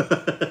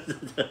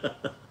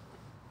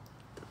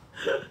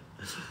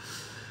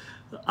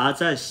阿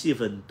赞戏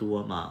份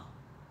多吗？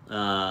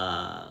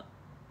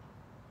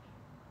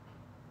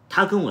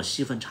他跟我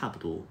戏份差不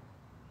多。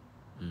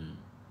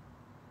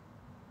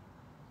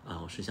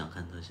我是想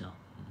看特效。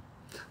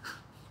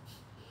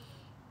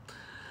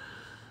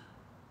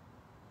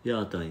又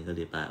要等1个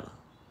礼拜了。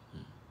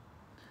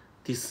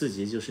第4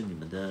集就是你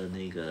们的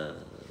那个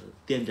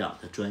店长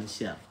的专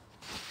线了。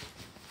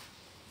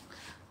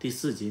第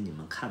4集你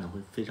们看的会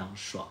非常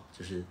爽，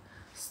就是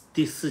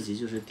第4集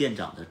就是店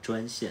长的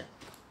专线。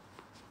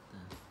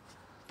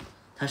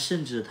他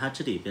甚至他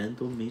这里边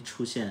都没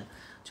出现，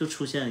就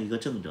出现一个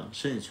正正，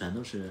剩下全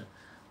都是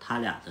他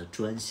俩的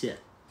专线。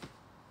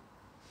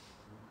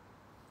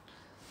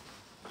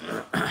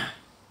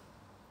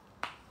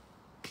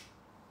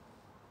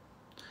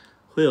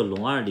会有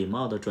龙二礼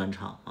貌的专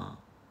场吗？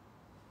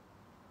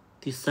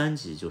第3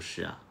集就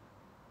是啊。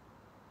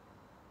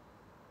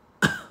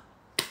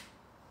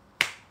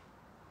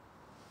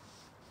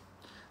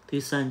第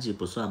3集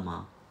不算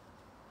吗？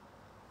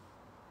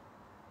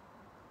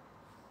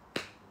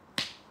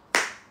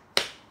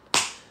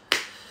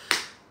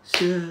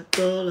一切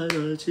都来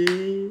得及，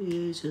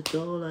一切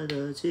都来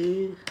得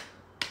及。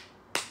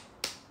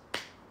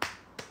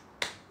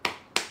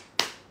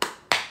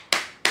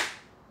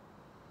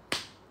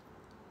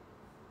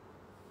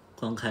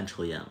光看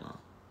抽烟了，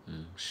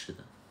是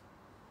的，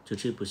就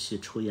这部戏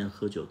抽烟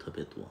喝酒特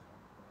别多，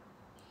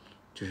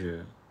就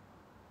是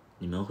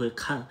你们会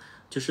看，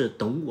就是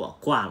等我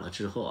挂了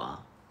之后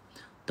啊，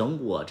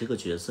等我这个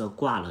角色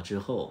挂了之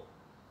后，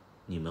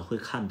你们会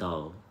看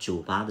到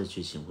酒吧的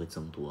剧情会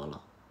增多了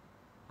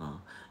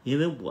啊，因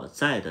为我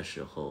在的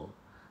时候，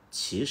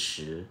其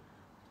实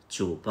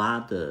酒吧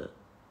的，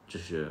就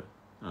是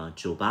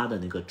酒吧的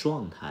那个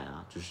状态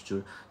啊，就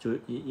是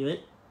因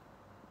为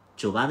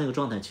酒吧那个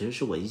状态其实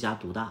是我一家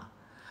独大。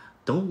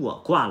等我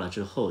挂了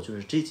之后，就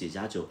是这几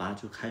家酒吧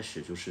就开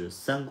始就是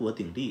3国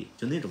鼎立，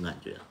就那种感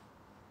觉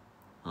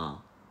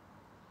啊。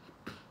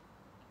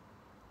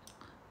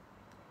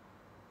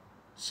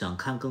想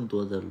看更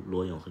多的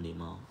罗勇和狸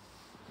猫，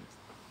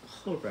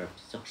后边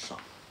比较少，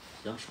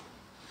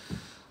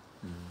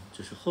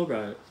就是后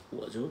边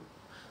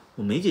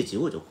我没几集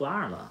我就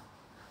挂了，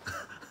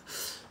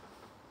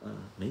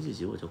没几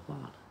集我就挂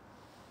了。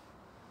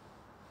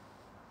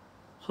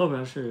后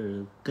边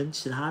是跟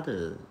其他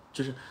的，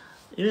就是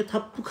因为他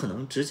不可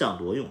能只讲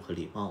罗勇和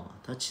李茂嘛，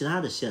他其他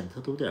的线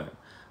他都点，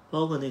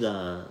包括那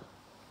个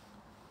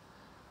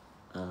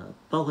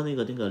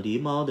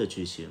狸猫的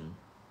剧情，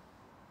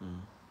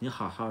你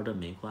好好的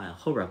没挂呀，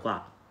后边挂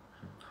了，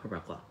后边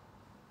挂了，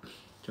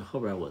就后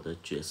边我的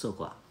角色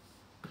挂了。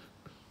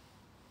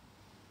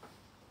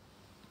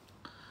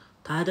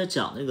他还得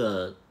讲那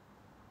个，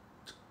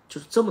就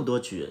是这么多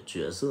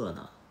角色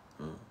呢，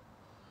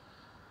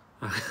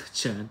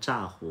竟然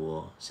炸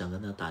呼，想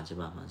跟他打几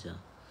把麻将。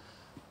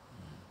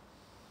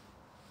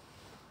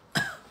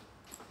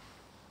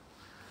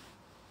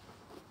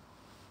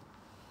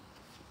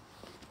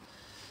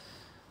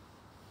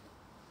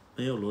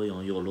没有罗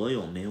勇，有罗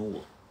勇没有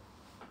我，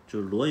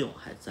就是罗勇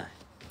还在，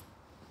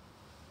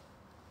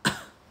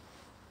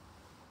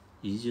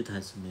一句台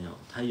词没有，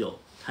他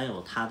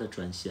有他的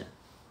专线，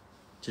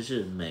就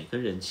是每个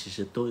人其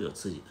实都有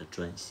自己的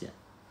专线，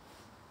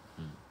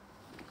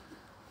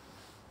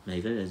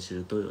每个人其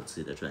实都有自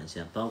己的专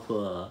线，包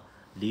括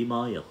狸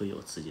猫也会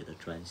有自己的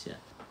专线，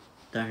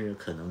但是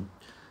可能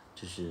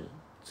就是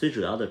最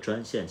主要的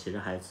专线其实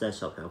还是在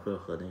小嫖客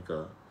和那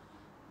个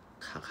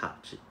卡卡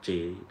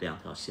这2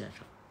条线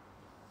上。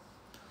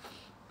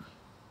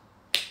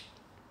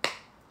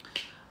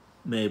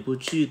每部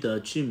剧的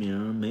剧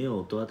名没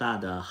有多大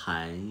的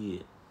含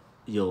义，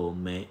有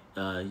没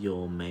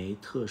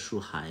特殊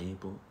含义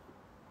不？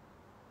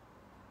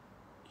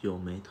有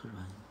没特殊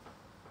含义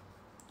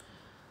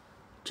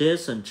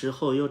 ？Jason 之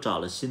后又找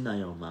了新男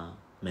友吗？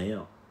没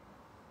有，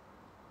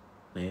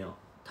没有，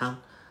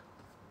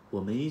我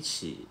们一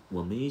起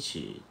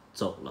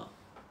走了，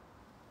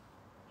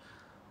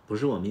不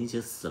是我们一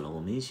起死了，我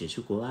们一起去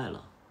国外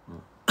了，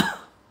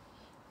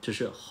就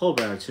是后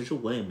边其实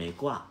我也没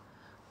挂。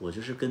我就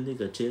是跟那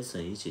个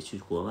Jason 一起去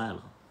国外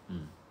了，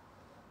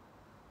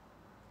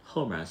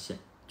后面线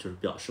就是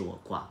表示我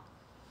挂了，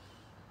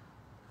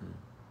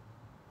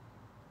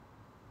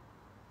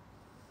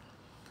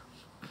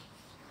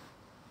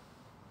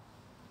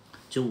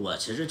就我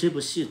其实这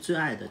部戏最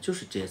爱的就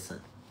是 Jason，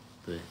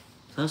 对，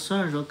他虽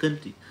然说跟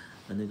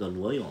那个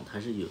罗勇他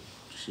是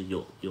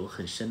有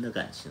很深的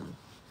感情，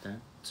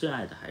但最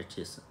爱的还是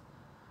Jason，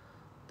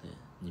 对，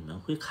你们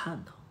会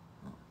看到，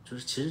就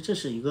是其实这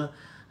是一个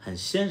很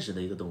现实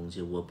的一个东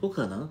西，我不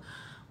可能，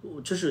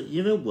就是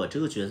因为我这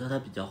个角色他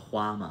比较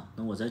花嘛，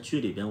那我在剧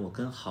里边我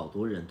跟好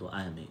多人都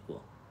暧昧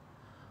过，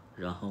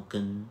然后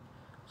跟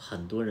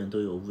很多人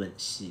都有吻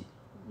戏，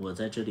我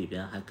在这里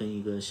边还跟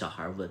一个小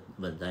孩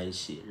吻在一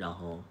起，然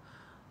后，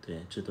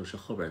对，这都是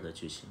后边的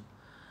剧情，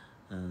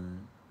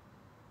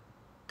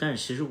但是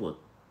其实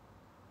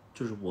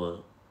就是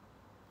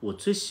我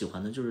最喜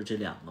欢的就是这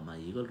2个嘛，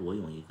一个罗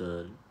勇，一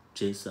个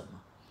Jason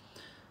嘛，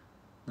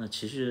那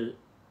其实。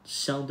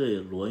相对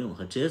罗勇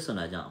和 Jason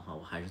来讲的话，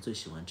我还是最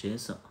喜欢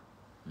Jason 嘛，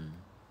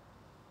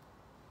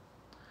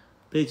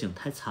背景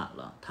太惨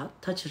了，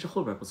他其实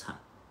后边不惨，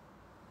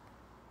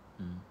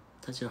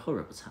他其实后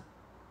边不惨，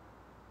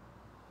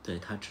对，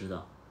他知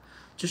道，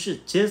就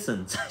是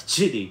Jason 在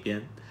剧里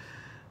边，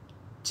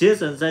杰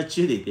森在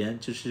剧里边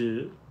就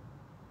是，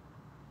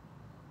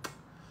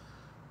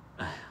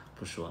哎呀，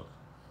不说了。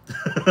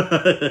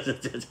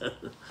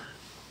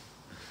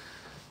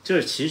就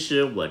是其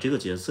实我这个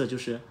角色就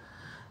是，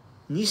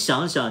你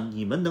想想，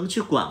你们能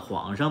去管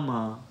皇上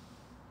吗？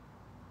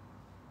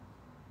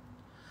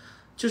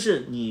就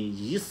是你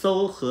一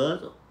搜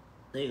和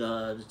那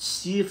个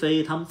熹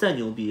妃他们再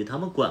牛逼，他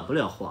们管不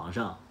了皇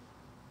上。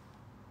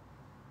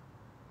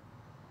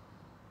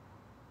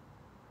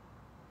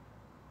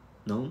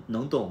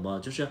能懂不？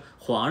就是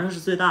皇上是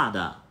最大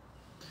的，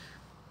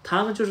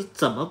他们就是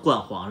怎么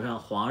管皇上，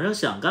皇上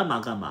想干嘛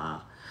干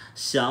嘛，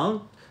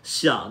想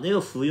那个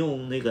服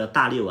用那个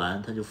大力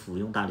丸，他就服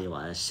用大力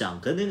丸；想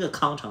跟那个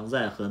康常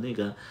在和那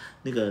个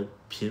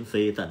嫔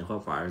妃在那块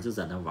玩就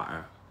在那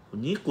玩。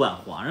你管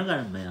皇上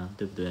干什么呀？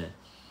对不对？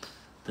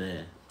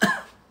对，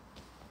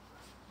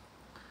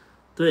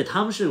对，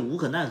他们是无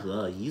可奈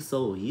何，一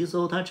搜，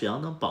他只要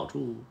能保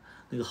住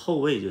那个后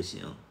位就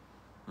行，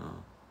啊。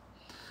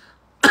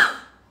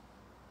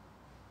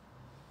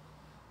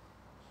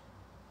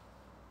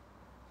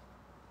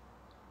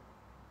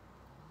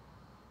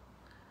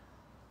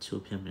求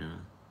片名，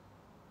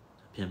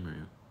片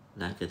名，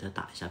来给他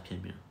打一下片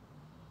名。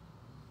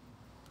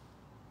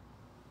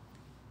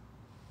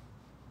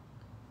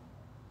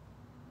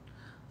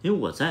因为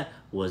我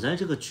在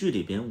这个剧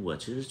里边，我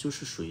其实就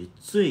是属于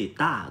最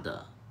大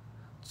的、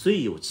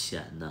最有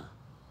钱的，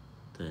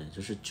对，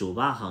就是酒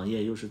吧行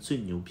业又是最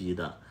牛逼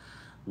的。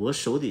我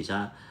手底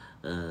下，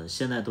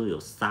现在都有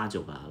仨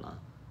酒吧了，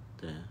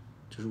对，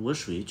就是我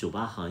属于酒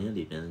吧行业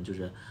里边，就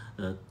是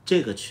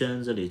这个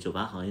圈子里酒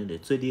吧行业里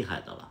最厉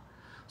害的了，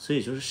所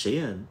以就是谁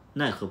也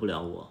奈何不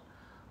了我，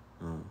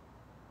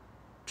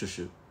就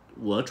是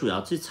我主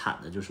要最惨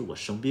的就是我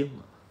生病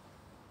了。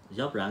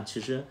要不然，其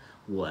实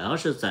我要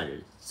是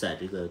在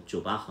这个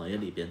酒吧行业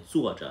里边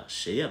坐着，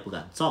谁也不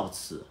敢造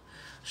次。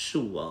是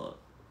我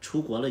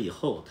出国了以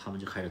后，他们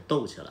就开始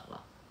斗起来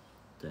了。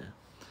对，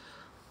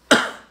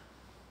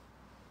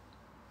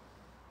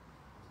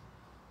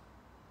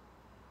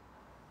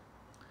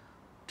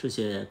这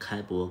些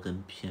开播跟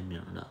片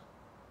名的，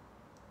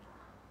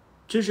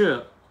就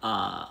是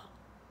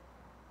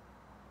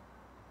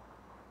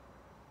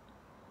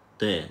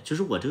对，就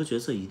是我这个角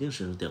色一定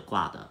是得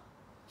挂的。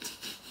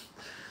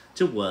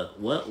就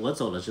我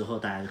走了之后，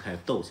大家就开始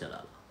斗起来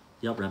了，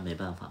要不然没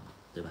办法嘛，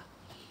对吧？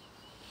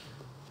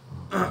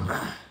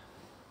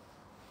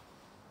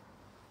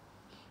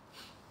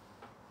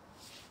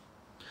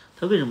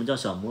他为什么叫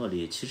小茉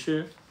莉？其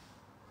实，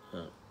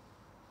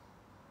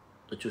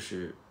就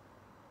是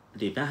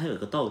里边还有一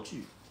个道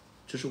具，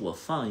就是我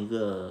放一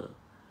个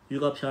预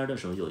告片的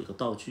时候有一个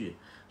道具，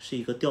是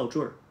一个吊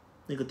坠儿，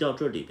那个吊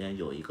坠里边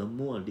有一个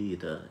茉莉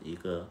的一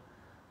个，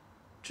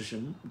就是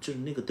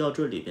那个吊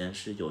坠里边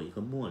是有一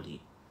个茉莉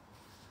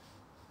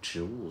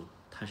植物，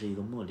它是一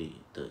个茉莉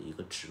的一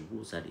个植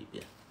物在里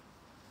边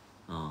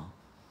啊。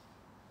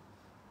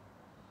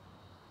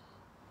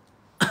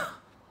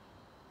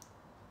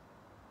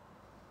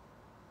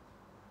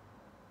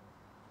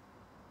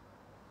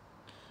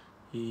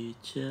一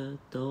切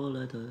都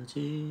来得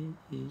及，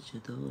一切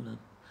都来。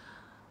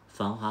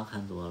繁花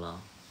看多了，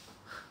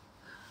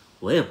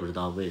我也不知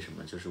道为什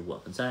么，就是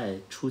我们在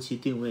初期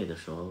定位的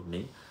时候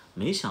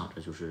没想着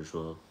就是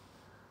说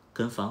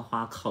跟繁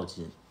花靠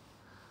近，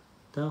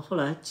但后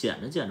来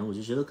剪着剪着，我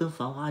就觉得跟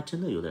繁花真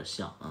的有点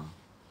像啊。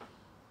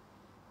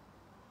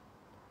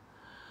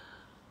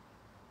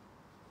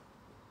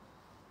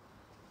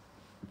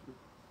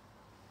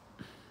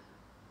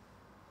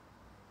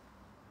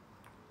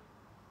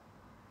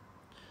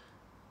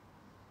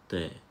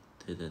对，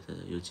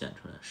又剪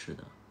出来，是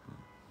的，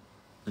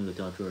那个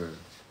吊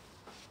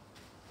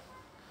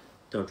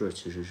坠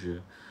其实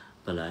是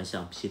本来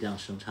想批量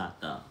生产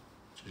的，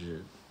就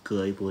是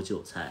割一波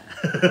韭菜。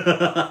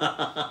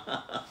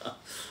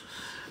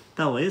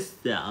但我一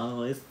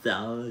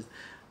想，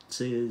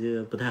这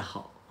个不太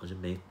好，我就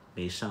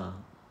没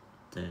上。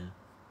对，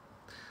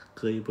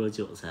割一波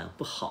韭菜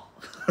不好。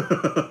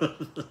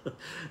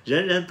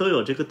人人都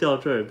有这个吊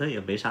坠，但也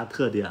没啥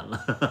特点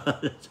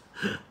了。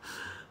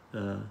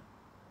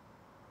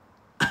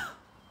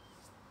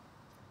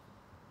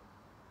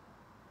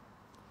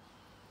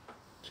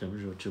什么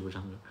时候直播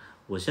唱歌？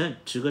我现在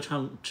直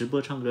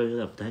播唱歌有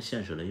点不太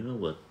现实了，因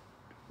为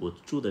我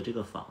住的这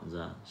个房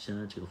子，现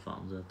在这个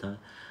房子它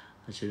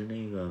其实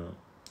那个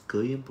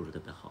隔音不是特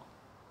别好。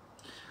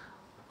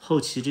后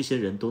期这些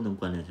人都能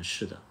关联起，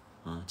是的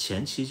啊，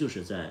前期就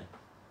是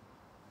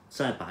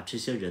在把这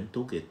些人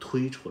都给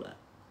推出来。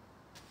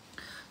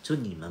就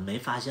你们没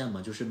发现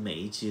吗？就是每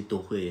一集都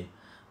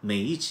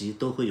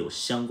会有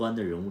相关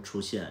的人物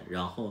出现，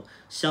然后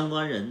相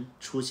关人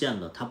出现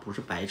了，他不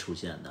是白出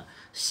现的，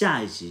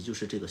下一集就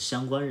是这个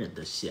相关人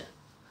的线，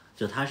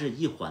就它是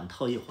一环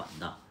套一环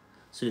的，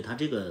所以它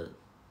这个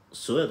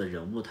所有的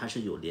人物它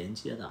是有连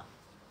接的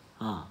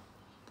啊。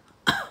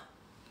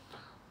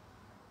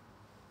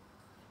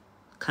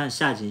看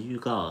下集预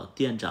告，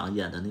店长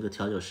演的那个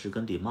调酒师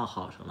跟李茂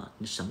好上了，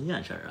你什么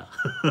眼神啊？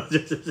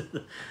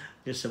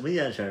你什么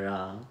眼神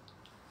啊？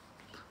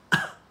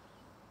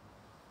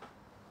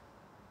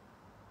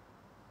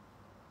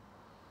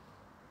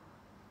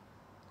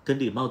跟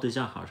礼貌对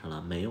象好上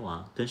了？没有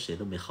啊，跟谁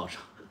都没好上。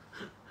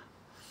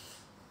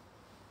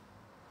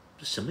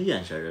这什么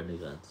眼神啊？那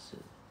个，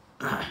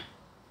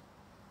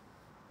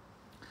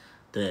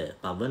对，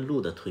把问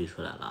路的推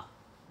出来了。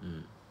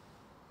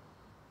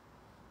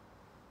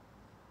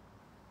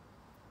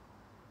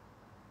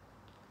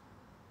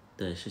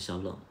对，是小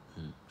冷。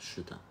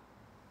是的。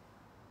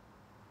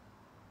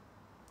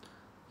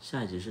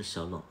下一集是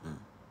小冷。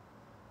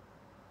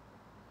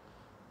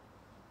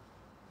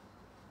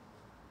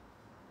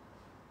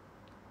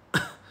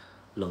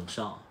冷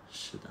少，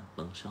是的，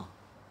冷少。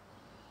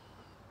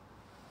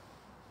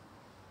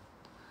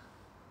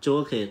就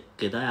我给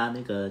大家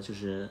那个就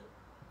是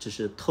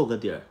透个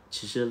底儿，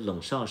其实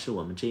冷少是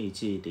我们这一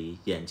季里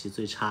演技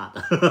最差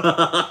的。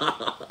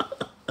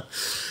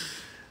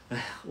哎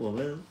呀，我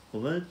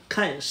们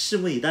看拭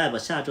目以待吧，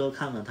下周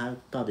看看他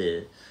到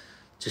底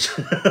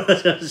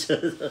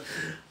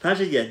他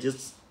是演技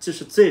就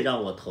是最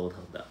让我头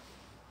疼的。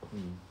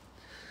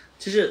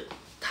就是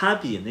他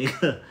比那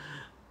个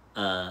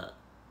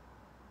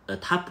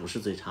他不是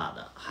最差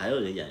的，还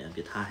有一个演员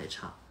比他还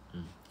差。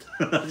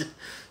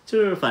就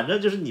是反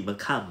正就是你们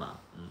看嘛。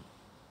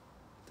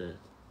对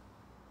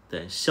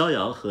对，逍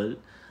遥和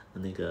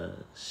那个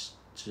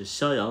是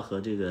逍遥和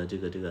这个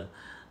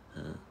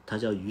他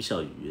叫于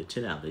小鱼，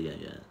这两个演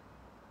员，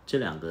这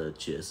两个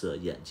角色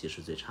演技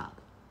是最差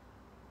的。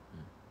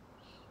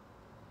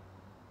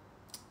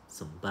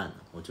怎么办呢？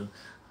我就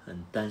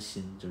很担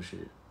心，就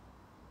是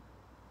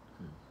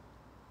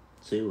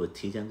所以我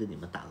提前给你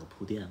们打个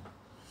铺垫嘛。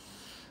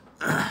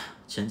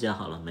全剪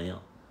好了没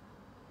有？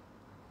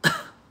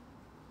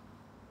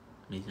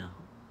没剪好。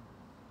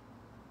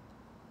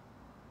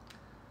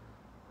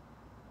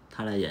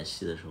他俩演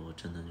戏的时候，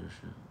真的就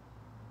是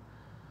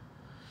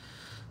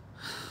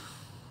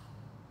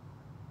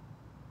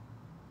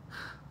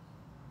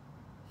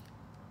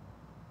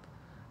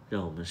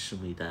让我们拭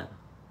目以待吧。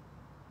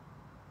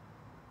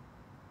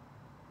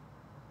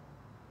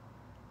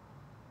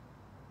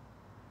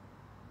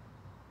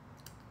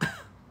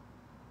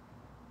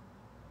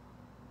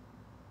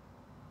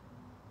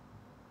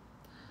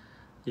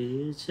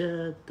一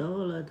切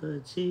都来得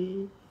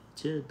及，一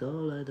切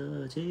都来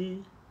得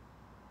及。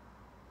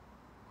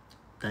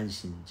担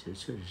心，其实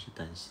确实是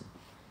担心。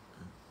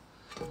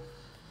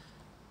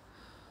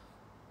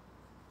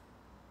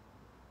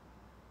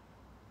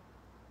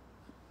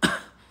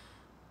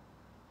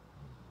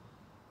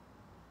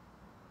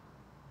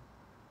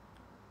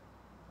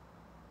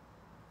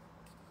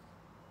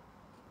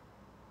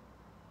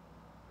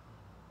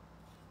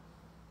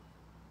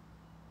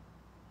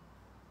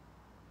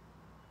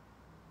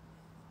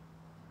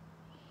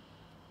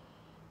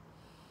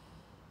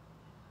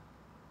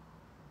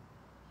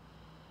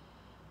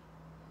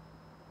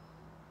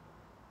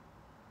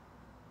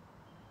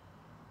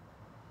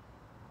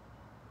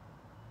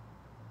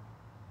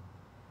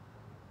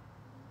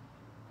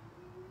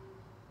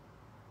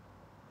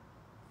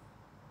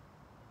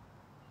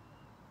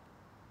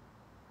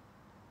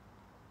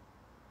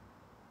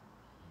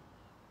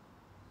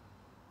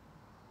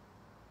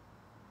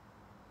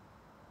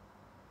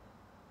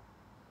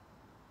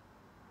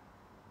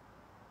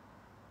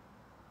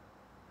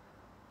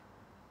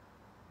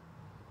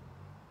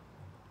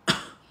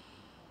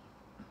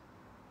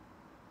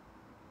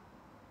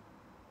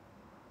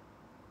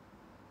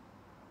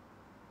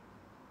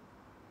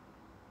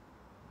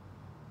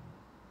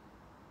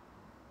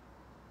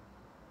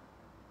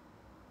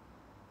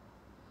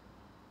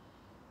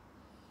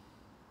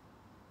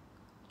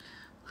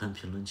看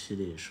评论区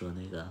里说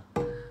那个，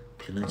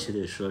评论区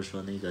里说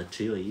那个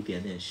只有一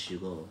点点虚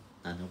构，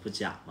难道不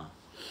假吗？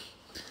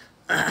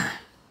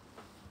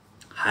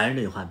还是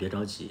那句话，别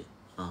着急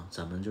啊，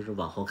咱们就是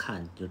往后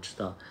看，你就知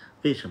道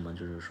为什么，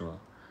就是说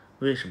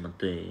为什么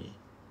对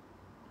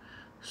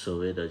所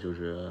谓的就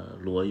是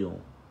罗勇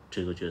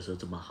这个角色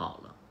这么好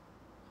了。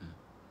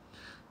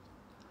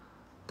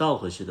倒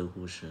回去的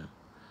故事，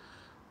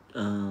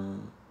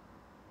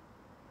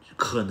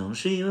可能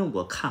是因为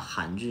我看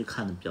韩剧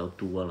看的比较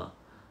多了。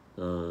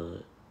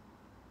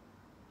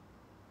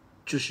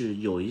就是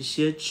有一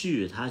些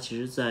剧，它其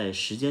实在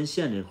时间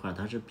线这块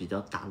它是比较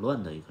打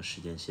乱的一个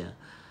时间线。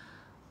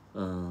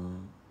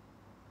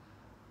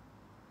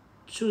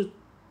就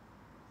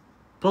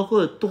包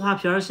括动画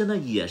片现在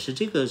也是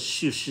这个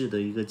叙事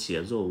的一个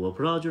节奏，我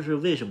不知道就是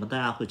为什么大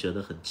家会觉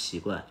得很奇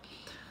怪。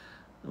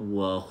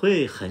我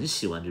会很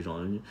喜欢这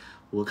种，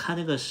我看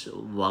那个是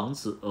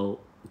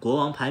国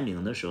王排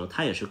名的时候，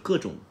它也是各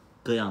种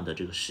各样的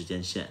这个时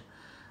间线。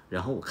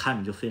然后我看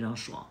着就非常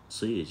爽，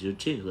所以就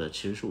这个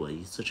其实是我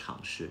一次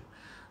尝试，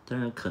但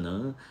是可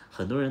能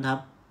很多人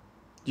他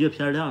阅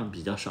片量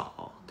比较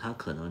少，他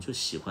可能就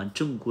喜欢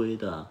正规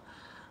的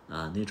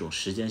那种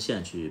时间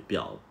线去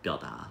表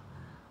达，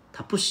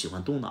他不喜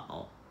欢动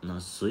脑，那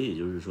所以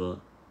就是说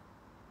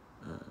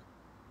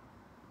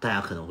大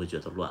家可能会觉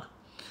得乱，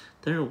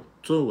但是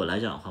作为我来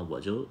讲的话，我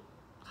就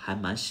还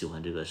蛮喜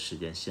欢这个时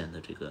间线的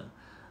这个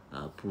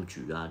布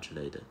局啊之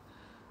类的。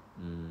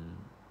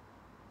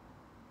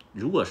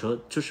如果说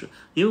就是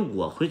因为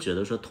我会觉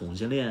得说同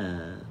性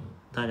恋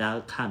大家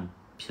看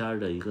片儿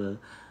的一个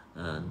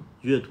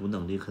阅读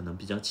能力可能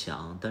比较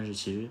强，但是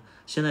其实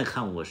现在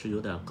看我是有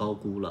点高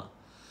估了。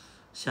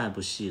下一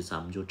部戏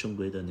咱们就正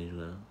规的那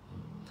个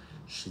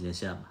时间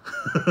线吧，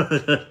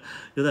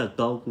有点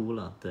高估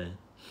了，对。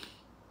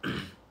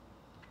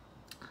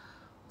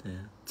对，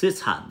最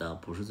惨的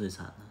不是最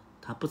惨的，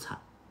他不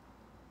惨，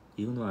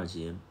一共多少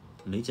集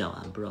没讲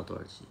完，不知道多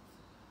少集。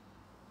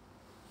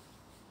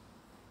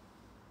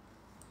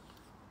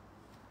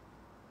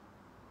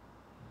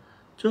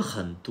这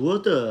很多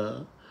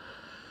的，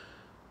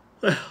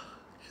哎呀，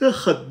这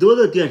很多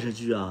的电视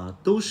剧啊，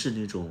都是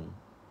那种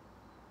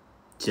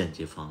剪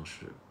辑方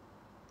式，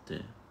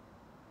对，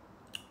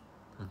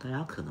大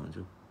家可能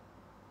就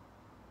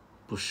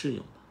不适应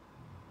吧。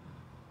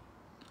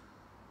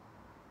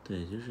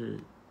对，就是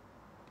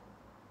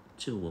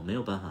这个我没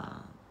有办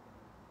法，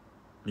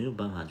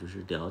就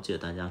是了解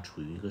大家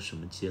处于一个什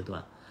么阶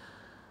段，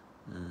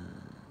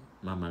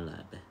慢慢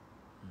来呗，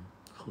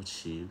后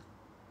期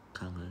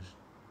看看，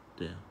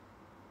对啊。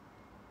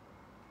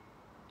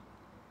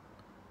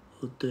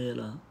哦，对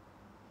了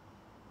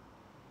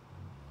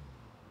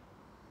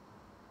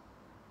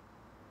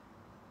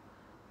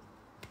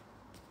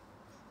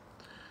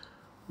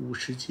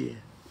，50节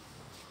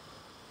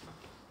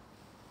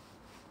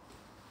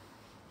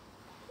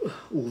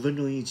，5分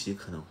钟一集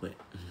可能会，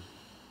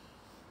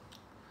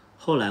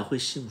后来会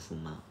幸福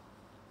吗？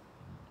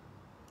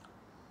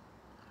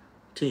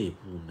这一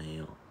部没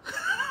有，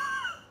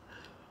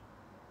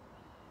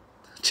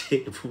这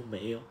一部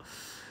没有，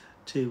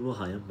这一部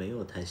好像没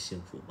有太幸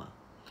福吧？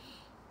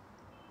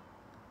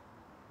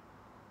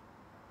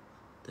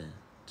对，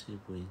这一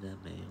部应该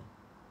没有，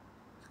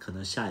可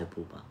能下一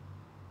部吧。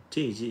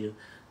这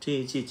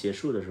一季结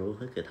束的时候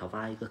会给他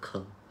挖一个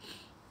坑，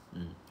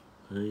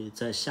所以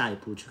在下一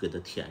步去给他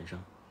填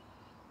上，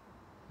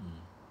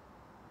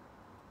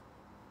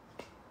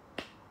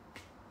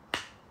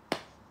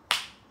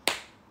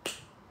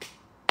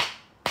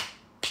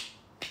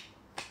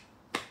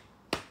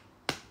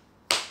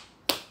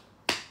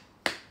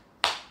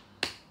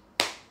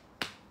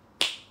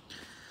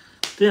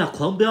对呀，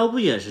狂飙不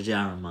也是这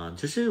样吗？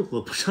就是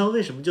我不知道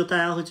为什么，就大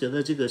家会觉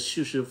得这个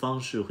叙事方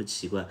式会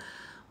奇怪。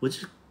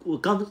我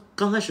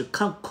刚开始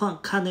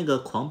看那个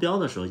狂飙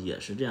的时候也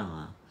是这样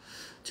啊，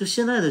就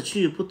现在的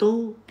剧不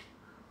都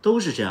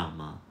是这样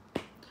吗？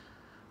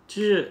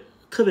就是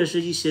特别是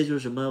一些就是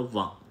什么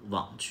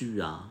网剧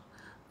啊、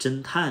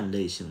侦探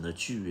类型的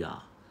剧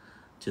啊，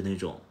就那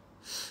种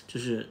就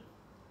是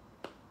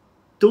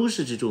都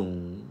是这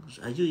种，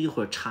又一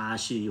会儿插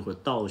叙，一会儿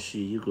倒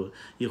叙，一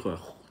会儿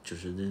就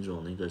是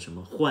那个什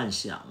么幻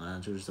想啊，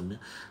就是怎么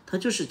样，它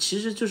就是其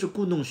实就是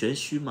故弄玄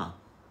虚嘛，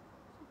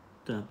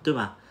对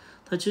吧？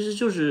它其实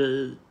就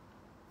是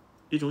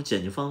一种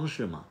剪辑方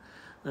式嘛。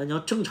你要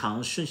正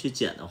常顺序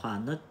剪的话，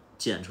那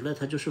剪出来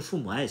它就是父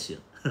母爱情，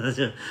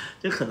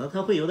就可能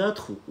它会有点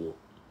土。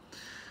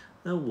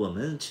那我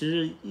们其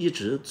实一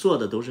直做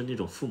的都是那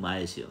种父母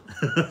爱情，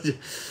就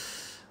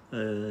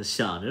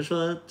想着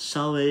说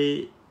稍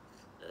微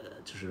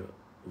就是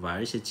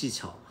玩一些技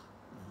巧嘛，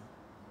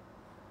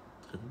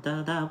可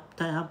能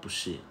大家不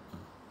适应。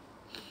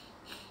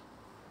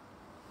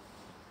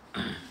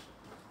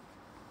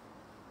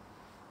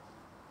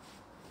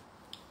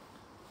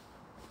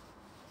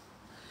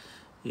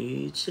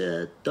一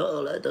切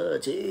都来得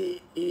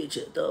及，一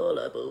切都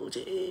来不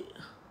及。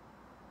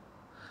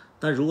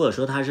那如果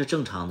说它是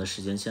正常的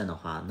时间线的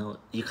话，那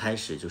一开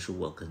始就是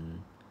我跟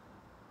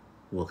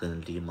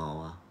狸猫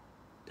啊，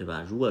对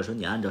吧？如果说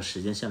你按照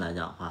时间线来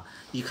讲的话，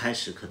一开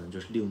始可能就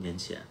是6年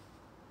前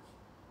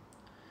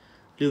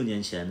，6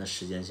年前的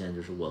时间线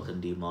就是我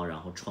跟狸猫，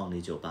然后创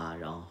立酒吧，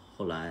然后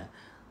后来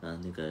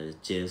那个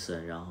杰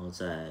森，然后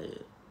在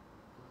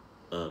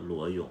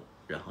罗勇，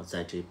然后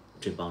在这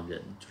帮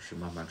人就是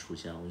慢慢出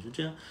现。我觉得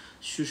这样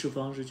叙事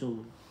方式就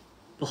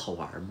不好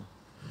玩嘛。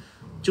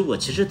就我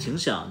其实挺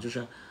想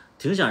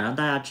让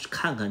大家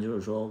看看，就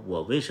是说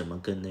我为什么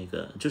跟那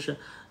个，就是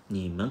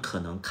你们可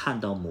能看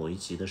到某一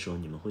集的时候，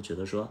你们会觉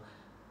得说，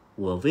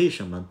我为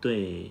什么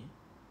对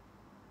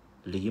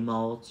狸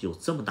猫有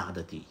这么大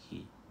的敌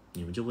意，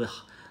你们就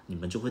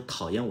会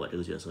讨厌我这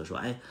个角色，说，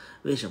哎，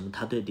为什么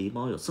他对狸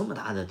猫有这么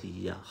大的敌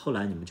意啊？后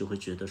来你们就会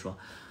觉得说，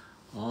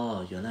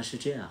哦，原来是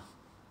这样，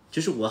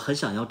就是我很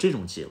想要这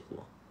种结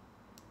果，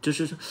就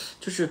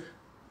是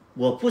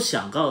我不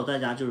想告诉大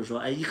家，就是说，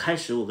哎，一开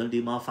始我跟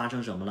狸猫发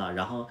生什么了，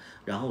然后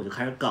我就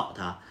开始搞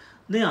它，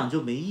那样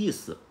就没意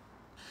思。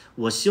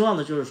我希望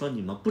的就是说，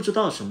你们不知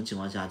道什么情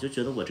况下就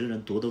觉得我这个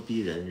人咄咄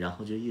逼人，然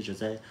后就一直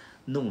在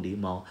弄狸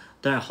猫，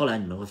但是后来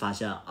你们会发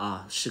现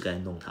啊，是该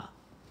弄它，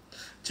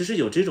就是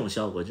有这种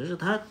效果，就是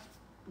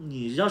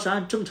你要是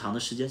按正常的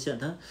时间线，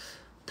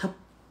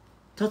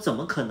它怎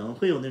么可能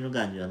会有那种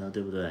感觉呢？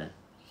对不对？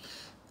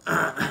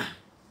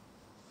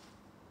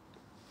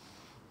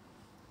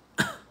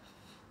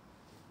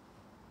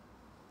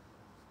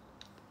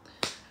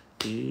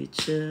一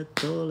切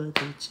都来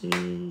得及，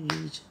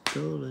一切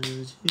都来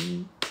得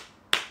及。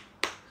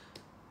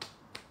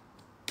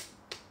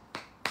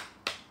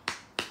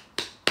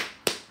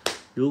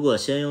如果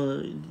先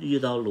遇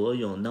到罗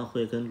勇，那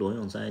会跟罗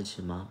勇在一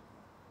起吗？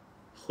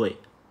会，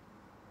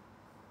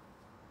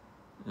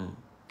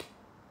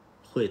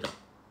会的。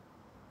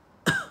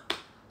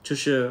就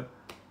是，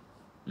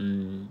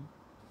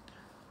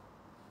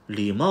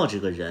礼貌这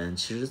个人，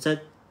其实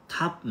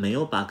他没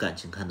有把感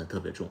情看得特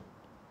别重，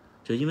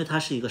就因为他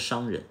是一个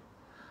商人，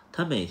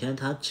他每天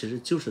他其实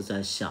就是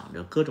在想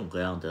着各种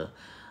各样的，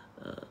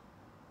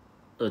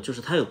就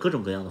是他有各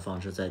种各样的方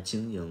式在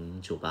经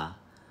营酒吧，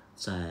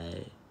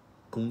在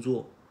工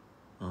作，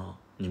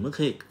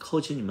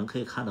后期你们可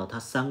以看到他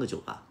3个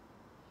酒吧，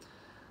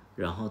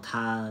然后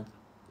他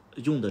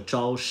用的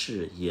招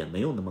式也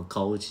没有那么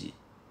高级，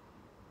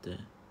对，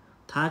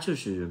他就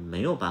是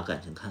没有把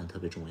感情看得特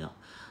别重要，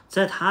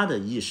在他的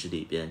意识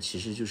里边，其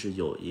实就是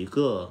有一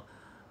个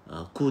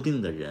固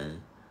定的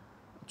人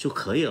就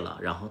可以了，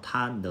然后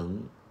他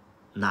能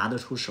拿得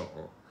出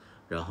手，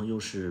然后又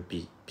是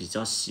比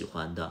较喜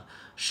欢的，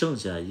剩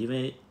下因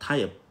为他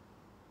也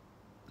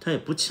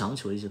不强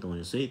求一些东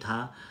西，所以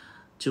他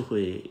就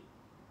会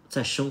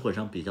在生活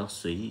上比较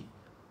随意，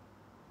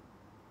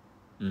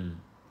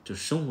就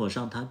生活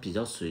上他比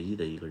较随意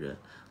的一个人，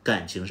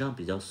感情上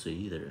比较随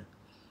意的人。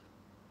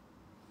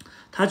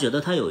他觉得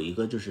他有一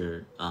个就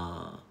是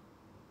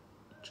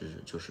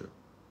就是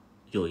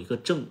有一个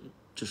就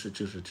是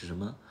指什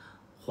么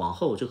皇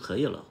后就可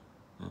以了，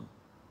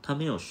他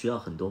没有需要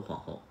很多皇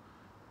后，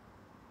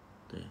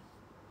对，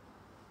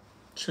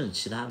剩下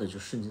其他的就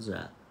顺其自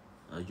然，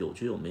有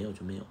就有，没有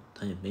就没有，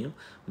他也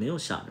没有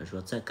想着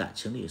说在感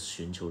情里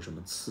寻求什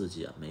么刺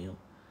激啊，没有，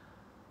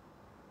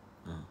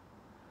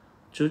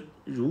就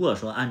如果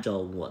说按照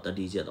我的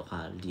理解的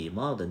话，礼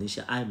貌的那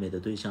些暧昧的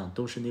对象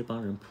都是那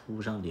帮人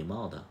扑上礼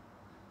貌的。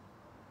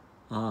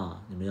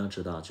你们要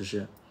知道，就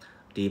是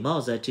礼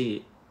貌在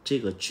这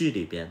个剧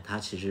里边，他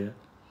其实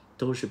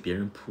都是别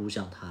人扑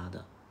向他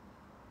的，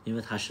因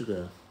为他是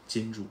个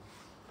金主，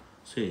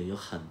所以有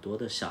很多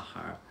的小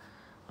孩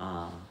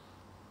儿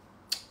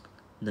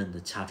嫩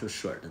的掐出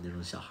水的那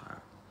种小孩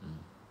儿，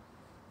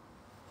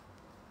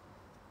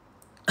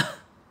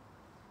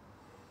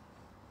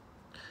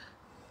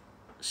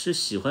是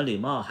喜欢礼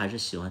貌还是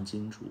喜欢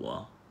金主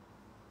啊？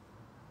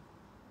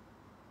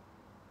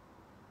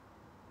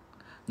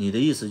你的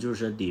意思就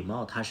是礼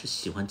貌他是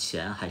喜欢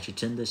钱还是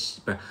真的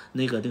不是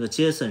那个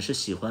Jason 是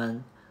喜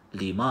欢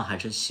礼貌还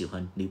是喜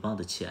欢礼貌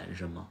的钱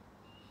是吗？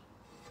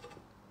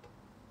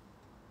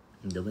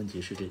你的问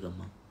题是这个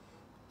吗？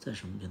在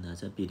什么平台？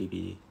在哔哩哔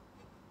哩。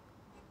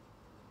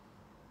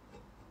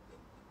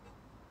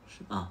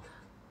是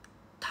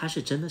他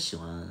是真的喜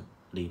欢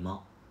礼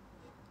貌，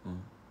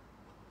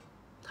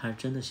他是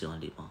真的喜欢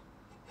礼貌。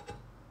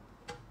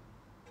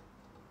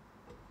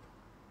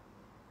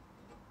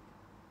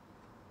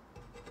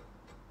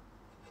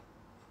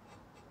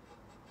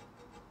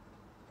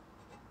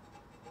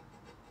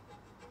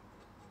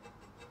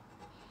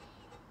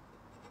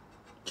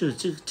就是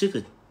这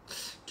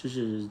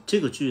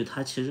个剧，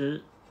它其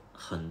实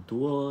很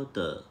多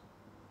的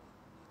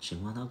情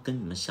况，它跟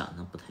你们想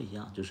的不太一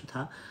样，就是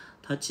它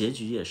结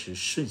局也是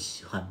瞬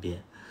息万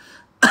变，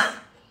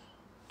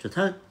就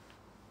它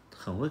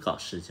很会搞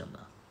事情的，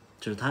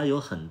就是它有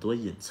很多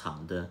隐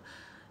藏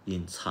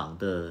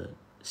的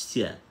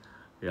线，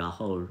然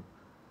后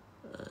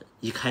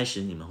一开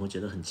始你们会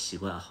觉得很奇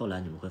怪，后来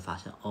你们会发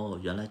现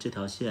原来这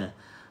条线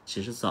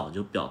其实早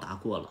就表达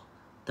过了，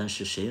但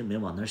是谁也没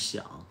往那儿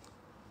想。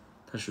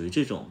它属于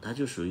这种，它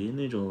就属于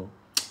那种，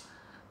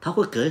它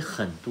会给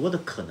很多的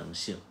可能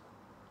性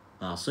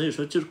所以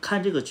说就是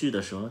看这个剧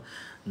的时候，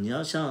你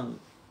要像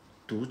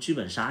读剧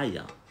本杀一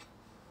样，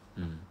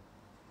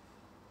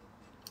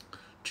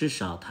至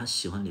少他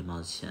喜欢礼貌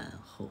的前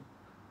后，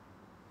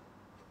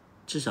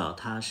至少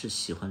他是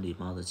喜欢礼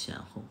貌的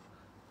前后。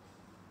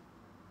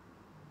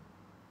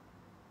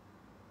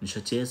你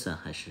说 Jason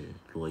还是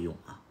罗勇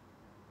啊？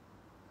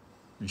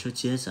你说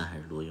Jason 还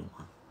是罗勇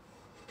啊？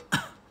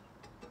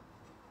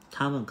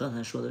他们刚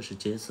才说的是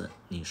Jason，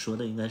 你说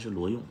的应该是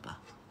罗勇吧？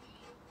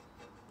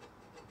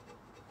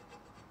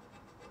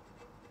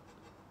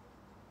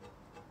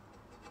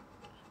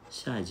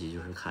下一集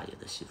就是卡爷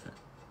的戏份。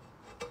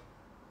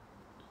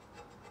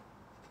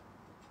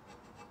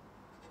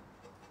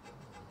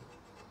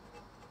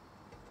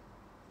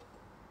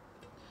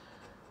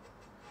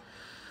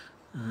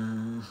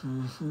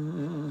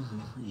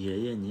爷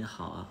爷你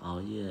好啊，熬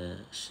夜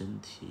身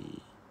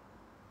体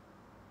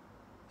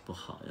不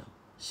好呀，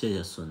谢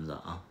谢孙子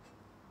啊。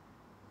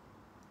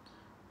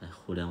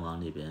互联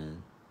网里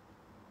边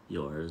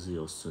有儿子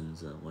有孙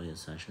子，我也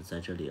算是在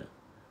这里，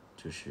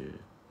就是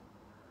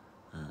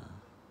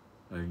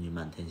儿女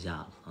满天下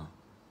了啊。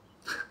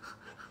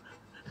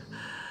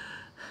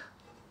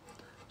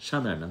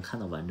上哪能看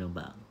到完整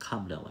版？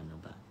看不了完整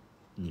版，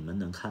你们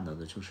能看到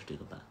的就是这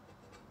个版，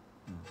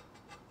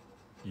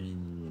因为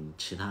你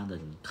其他的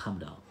你看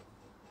不了。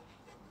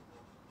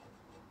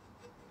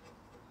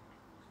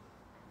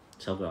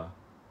小狗，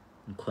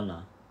你困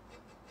了？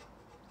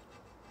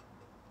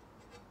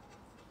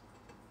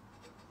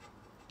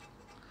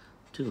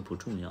这个不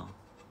重要，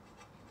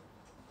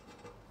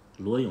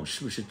罗勇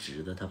是不是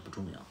直的它不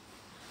重要，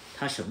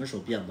他什么时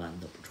候变弯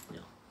的不重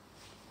要。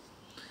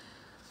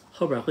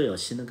后边会有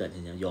新的感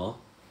情线，有，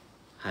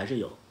还是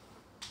有，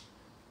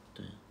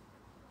对。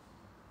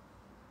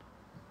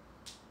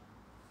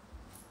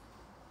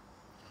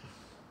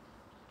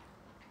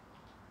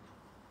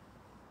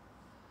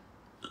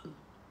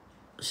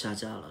下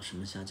架了？什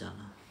么下架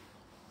了？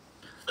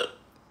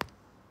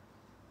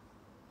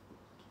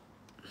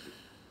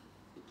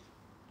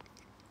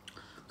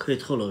可以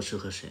透露是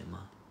和谁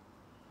吗？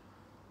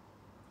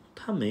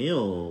他没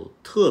有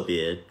特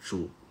别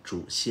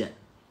主线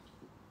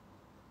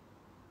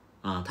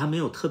啊，他没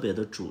有特别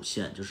的主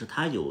线，就是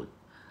他有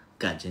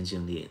感情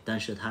经历，但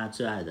是他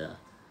最爱的，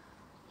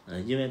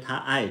因为他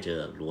爱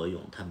着罗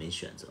勇，他没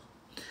选择。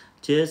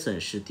Jason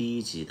是第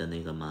1集的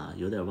那个吗？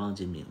有点忘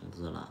记名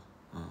字了。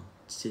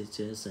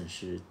Jason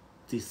是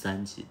第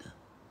3集的，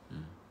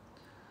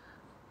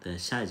对，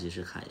下一集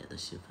是卡爷的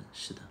戏份，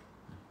是的。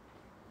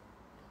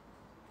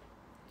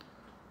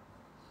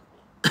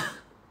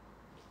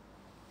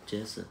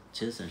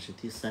Jason 是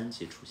第3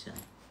集出现的，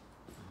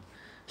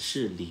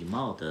是礼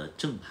貌的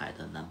正牌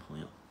的男朋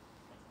友。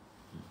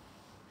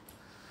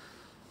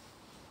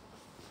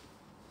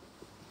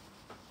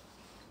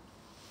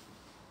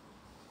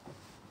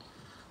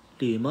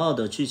礼貌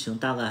的剧情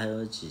大概还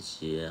有几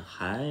集？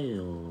还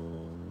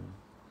有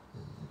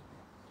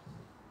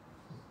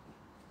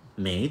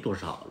没多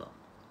少了。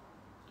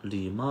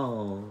礼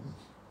貌，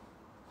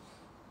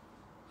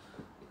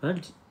反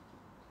正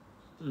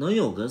能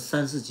有个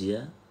3、4集，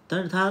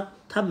但是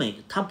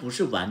它不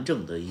是完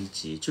整的一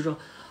集，就是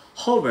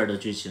后边的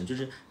剧情，就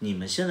是你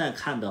们现在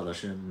看到的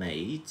是每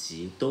一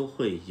集都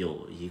会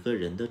有一个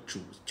人的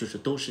就是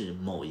都是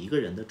某一个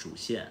人的主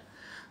线，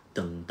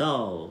等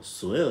到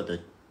所有的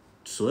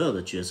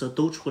角色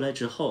都出来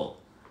之后，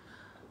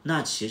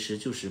那其实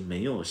就是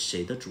没有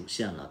谁的主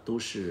线了，都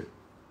是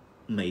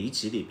每一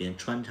集里边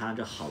穿插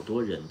着好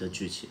多人的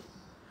剧情，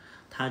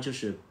他就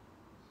是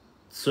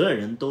所有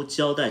人都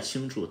交代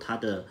清楚他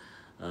的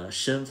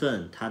身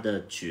份、他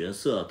的角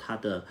色、他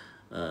的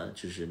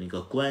就是那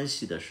个关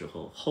系的时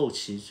候，后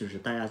期就是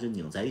大家就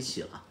拧在一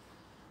起了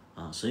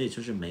啊，所以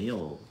就是没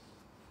有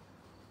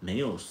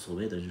所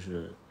谓的就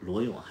是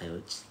罗勇还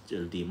有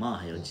李茂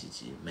还有几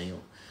集没有，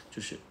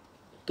就是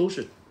都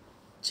是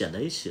剪在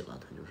一起了，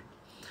他就是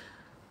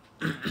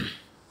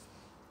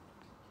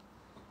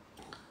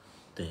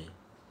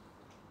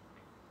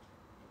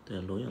对，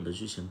罗勇的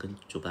剧情跟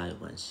酒吧有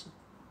关系。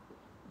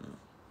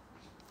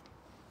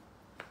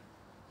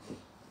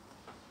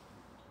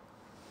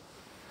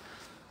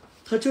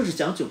他就是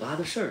讲酒吧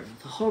的事儿，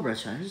他后边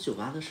全是酒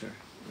吧的事儿。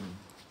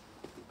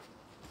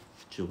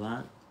酒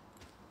吧，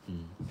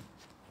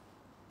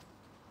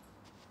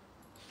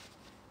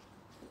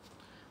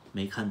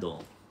没看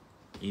懂，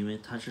因为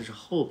他这是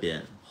后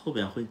边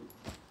会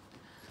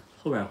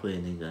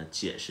那个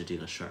解释这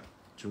个事儿，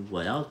就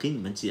我要给你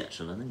们解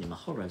释了，那你们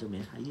后边就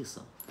没啥意思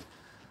了。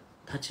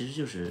他其实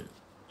就是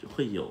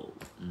会有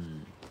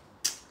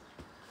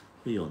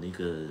会有那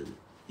个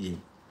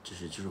就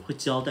是会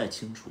交代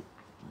清楚，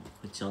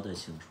会交代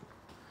清楚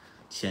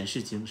前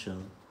世今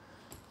生。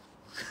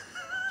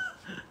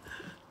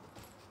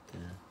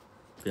对，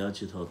不要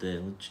剧透。对，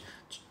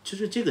就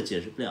是这个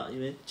解释不了，因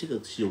为这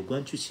个有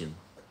关剧情。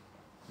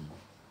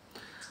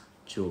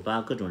酒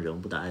吧各种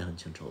人物的爱恨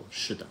情仇，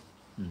是的，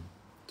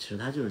其实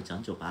他就是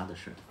讲酒吧的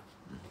事儿。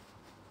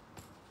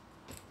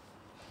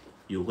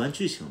有关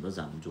剧情的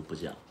咱们就不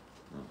讲。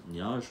你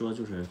要是说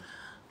就是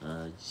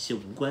一些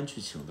无关剧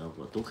情的，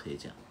我都可以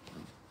讲。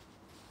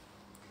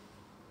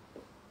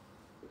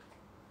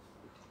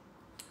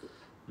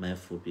埋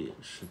伏笔，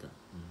是的，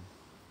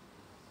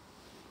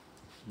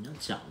你要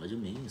讲了就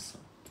没意思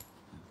了。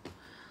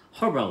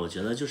后边我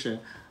觉得就是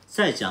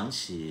再讲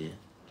起，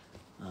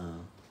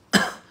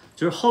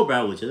就是后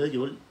边我觉得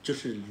就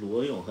是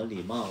罗勇和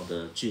李茂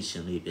的剧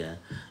情里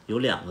边有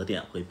2个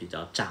点会比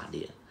较炸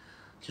裂，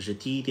就是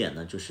第一点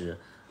呢，就是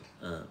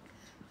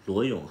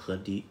罗勇和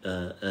李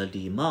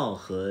茂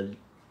和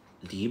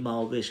狸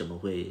猫为什么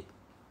会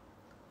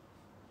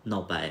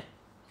闹掰，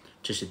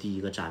这是第一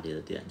个炸裂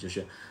的点，就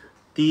是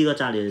第一个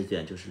炸裂的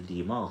点就是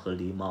李茂和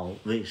狸猫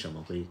为什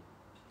么会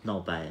闹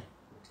掰，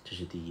这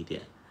是第一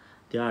点。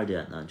第二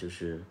点呢，就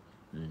是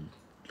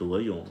罗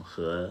勇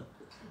和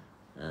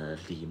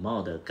李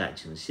茂的感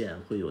情线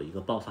会有一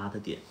个爆发的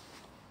点，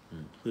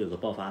会有个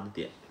爆发的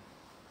点，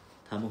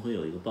他们会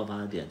有一个爆发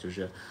的点，就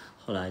是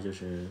后来就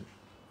是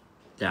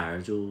俩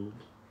人就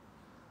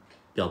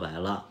表白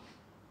了，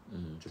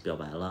就表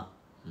白了，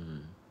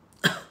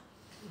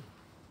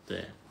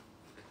对，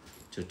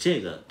就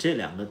这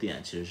2个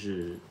点其实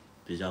是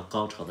比较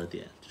高潮的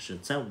点，就是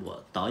在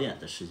我导演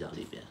的视角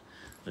里边，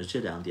我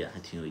觉得这2点还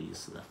挺有意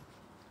思的。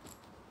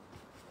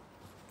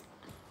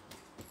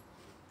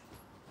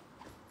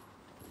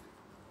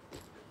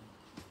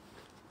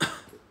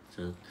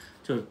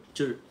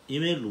就是因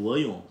为罗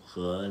勇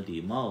和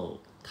李茂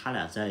他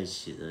俩在一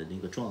起的那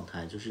个状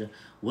态，就是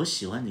我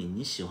喜欢你，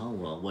你喜欢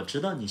我，我知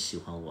道你喜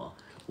欢我，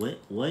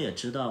我也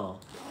知道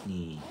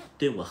你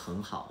对我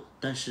很好，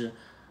但是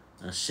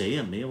谁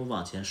也没有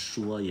往前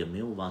说，也没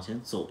有往前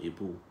走一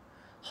步，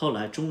后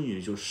来终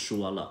于就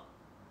说了，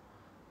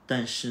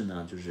但是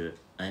呢，就是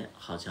哎，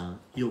好像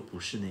又不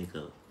是那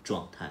个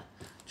状态，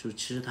就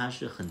其实他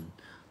是很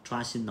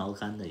抓心挠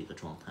肝的一个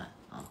状态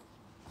啊。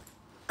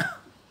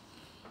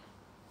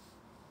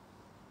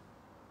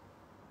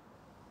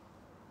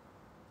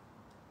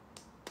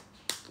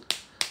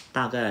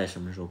大概什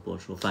么时候播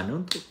出？反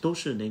正都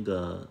是那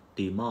个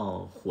李茂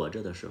活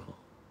着的时候。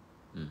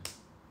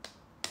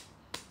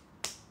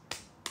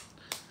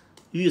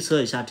预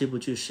测一下这部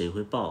剧谁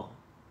会爆？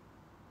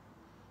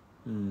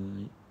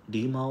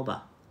狸猫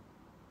吧。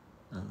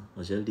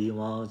我觉得狸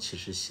猫其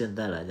实现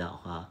在来讲的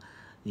话，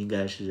应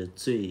该是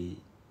最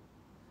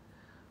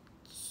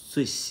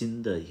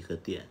新的一个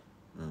点。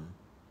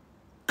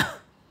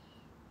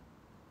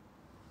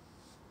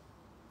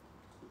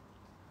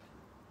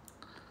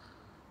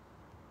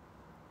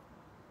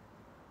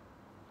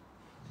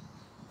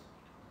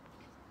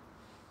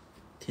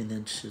天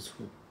天吃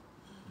醋。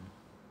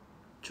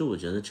就我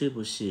觉得这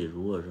部戏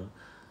如果说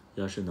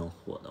要是能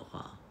火的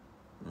话，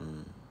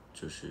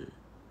就是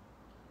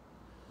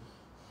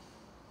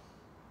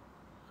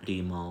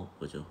狸猫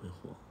我觉得会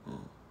火。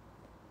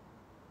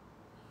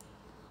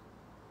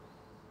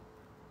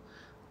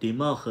狸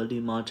猫和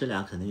狸猫这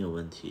俩肯定有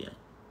问题。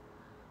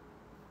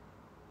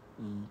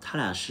他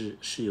俩是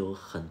有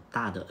很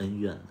大的恩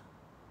怨的。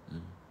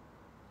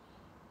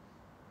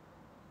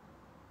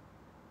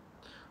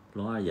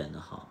龙二演的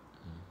好。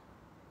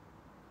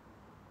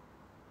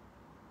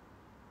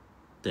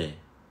对。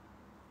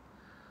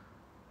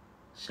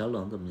小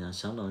冷怎么样？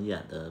小冷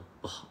演的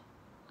不好。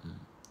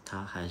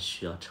他还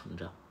需要成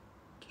长，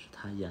就是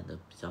他演的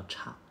比较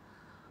差。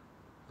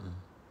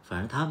反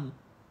正他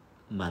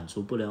满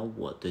足不了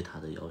我对他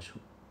的要求。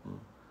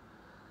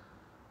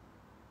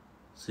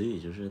所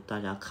以就是大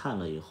家看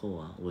了以后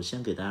啊，我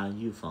先给大家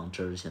预防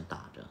针儿先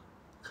打着，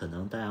可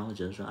能大家会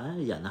觉得说，哎，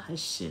演的还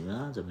行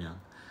啊，怎么样？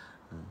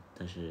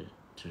但是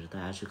就是大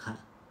家去看，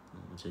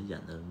我觉得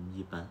演的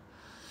一般。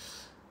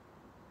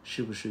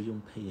是不是用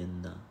配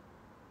音的？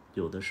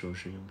有的时候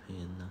是用配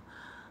音的。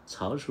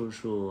曹叔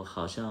叔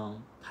好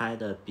像拍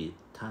的比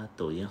他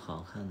抖音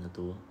好看的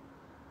多。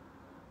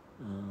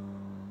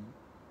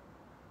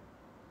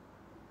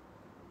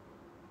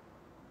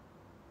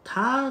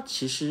他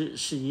其实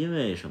是因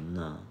为什么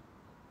呢？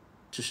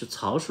就是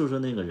曹叔叔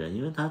那个人，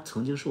因为他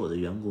曾经是我的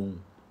员工，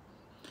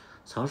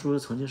曹叔叔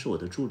曾经是我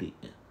的助理，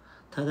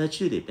他在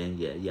剧里边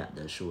也演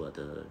的是我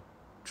的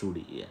助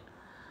理。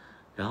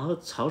然后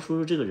曹叔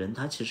叔这个人，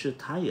他其实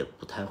他也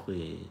不太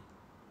会，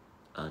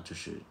就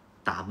是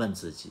打扮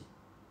自己。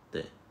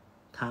对，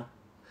他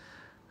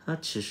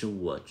其实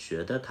我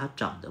觉得他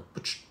长得不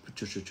吃，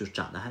就是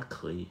长得还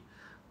可以，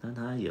但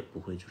他也不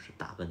会就是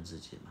打扮自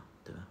己嘛，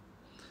对吧？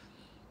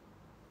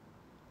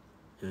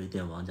有一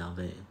点王家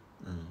卫。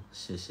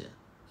谢谢。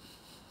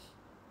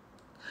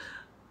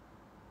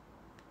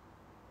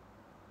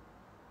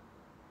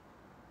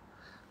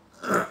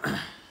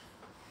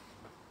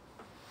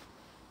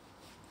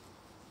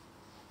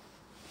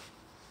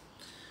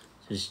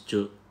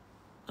就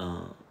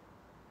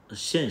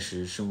现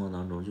实生活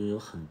当中就有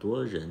很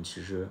多人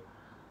其实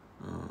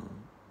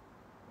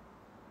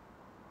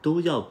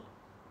都要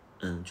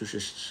就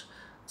是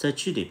在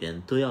剧里边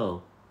都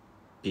要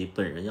比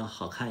本人要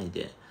好看一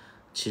点。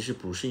其实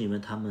不是因为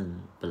他们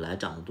本来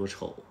长得多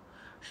丑，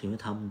是因为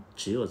他们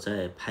只有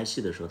在拍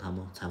戏的时候他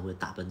们才会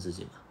打扮自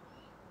己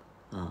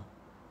嘛。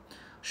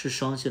是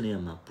双性恋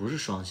吗？不是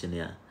双性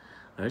恋，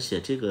而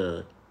且这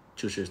个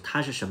就是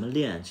他是什么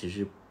恋其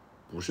实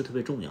不是特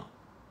别重要。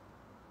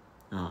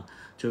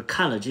就是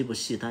看了这部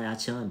戏，大家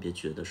千万别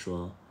觉得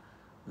说，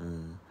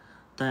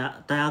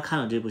大家看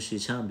了这部戏，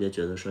千万别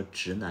觉得说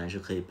直男是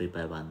可以被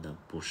掰弯的，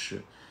不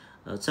是。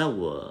在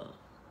我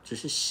就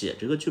是写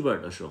这个剧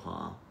本的时候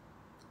啊，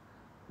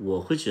我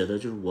会觉得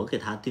就是我给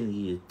他定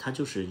义，他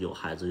就是有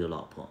孩子有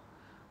老婆，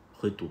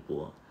会赌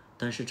博，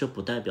但是这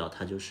不代表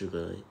他就是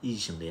个异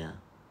性恋。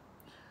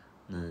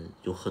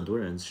有很多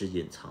人是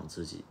隐藏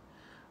自己。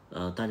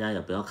大家也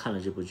不要看了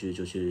这部剧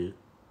就去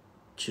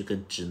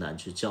跟直男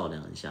去较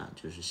量一下，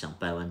就是想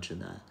掰弯直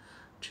男，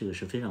这个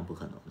是非常不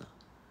可能的。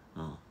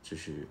就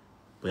是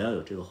不要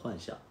有这个幻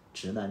想，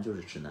直男就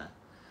是直男。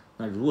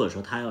那如果说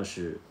他要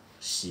是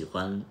喜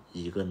欢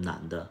一个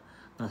男的，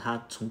那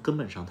他从根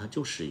本上他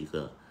就是一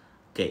个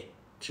gay，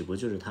 只不过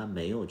就是他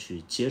没有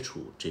去接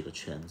触这个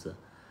圈子，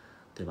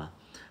对吧？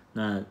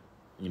那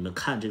你们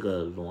看这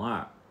个龙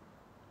二，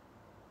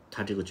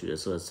他这个角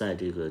色在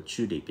这个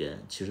剧里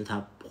边，其实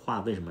他话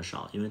为什么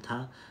少？因为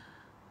他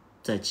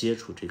在接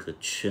触这个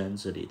圈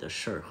子里的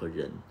事儿和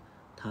人，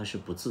他是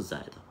不自在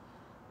的。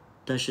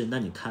但是那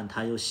你看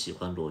他又喜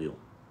欢罗勇，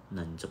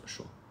那你怎么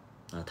说？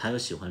他又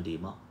喜欢狸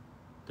猫，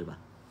对吧？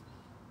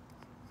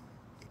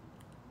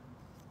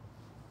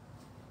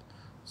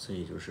所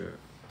以就是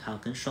他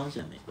跟双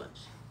线没关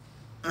系。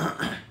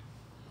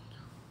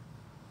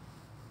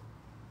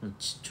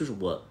就是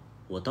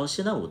我到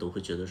现在我都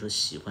会觉得说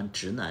喜欢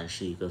直男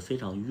是一个非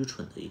常愚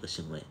蠢的一个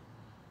行为。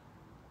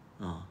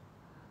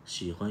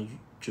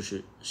就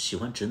是喜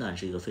欢直男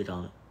是一个非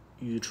常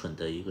愚蠢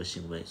的一个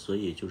行为。所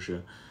以就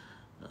是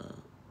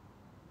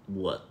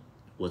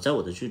我在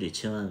我的剧里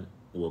千万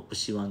我不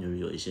希望就是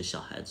有一些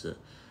小孩子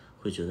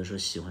会觉得说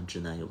喜欢直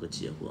男有个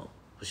结果，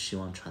不希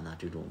望传达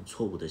这种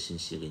错误的信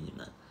息给你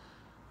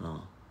们，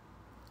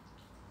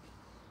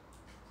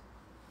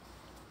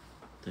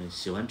对，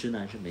喜欢直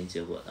男是没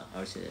结果的，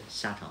而且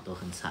下场都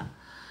很惨。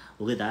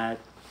我给大家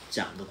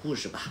讲个故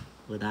事吧，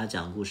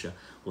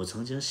我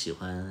曾经喜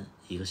欢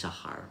一个小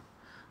孩儿，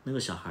那个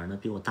小孩儿呢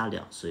比我大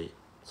2岁，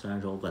虽然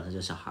说我管他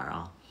叫小孩儿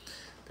啊，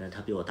但是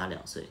他比我大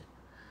2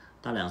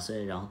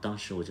岁，然后当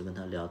时我就跟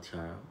他聊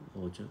天儿，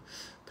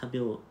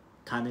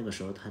他那个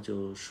时候他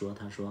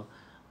说，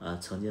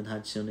曾经他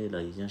经历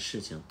了一件事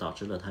情，导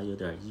致了他有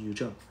点抑郁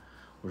症。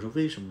我说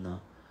为什么呢？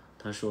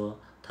他说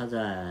他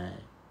在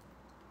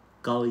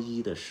高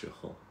1的时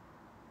候，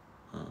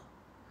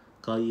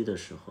高2的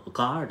时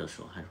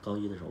候还是高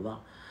1的时候忘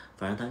了，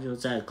反正他就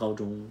在高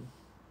中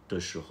的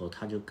时候，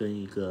他就跟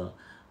一个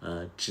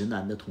直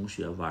男的同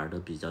学玩的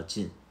比较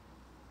近，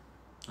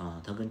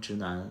他跟直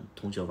男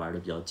同学玩的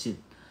比较近，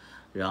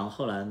然后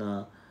后来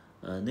呢，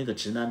那个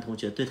直男同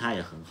学对他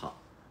也很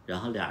好，然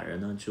后俩人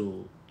呢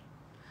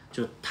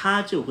就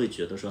他就会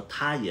觉得说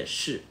他也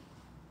是。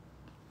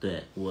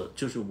对，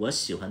我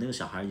喜欢那个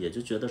小孩，也就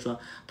觉得说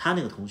他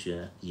那个同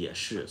学也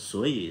是，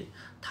所以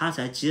他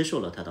才接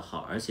受了他的好，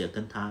而且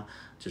跟他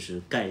就是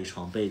盖一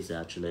床被子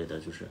啊之类的，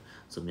就是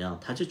怎么样，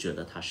他就觉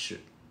得他是。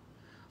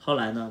后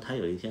来呢，他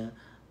有一天，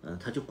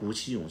他就鼓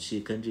起勇气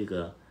跟这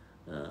个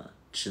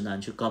直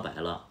男去告白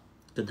了，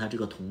跟他这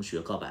个同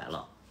学告白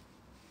了。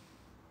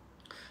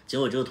结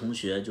果这个同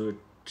学就是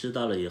知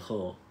道了以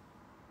后，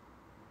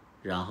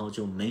然后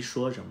就没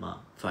说什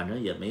么，反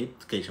正也没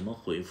给什么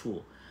回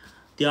复。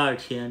第2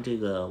天，这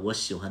个我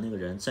喜欢那个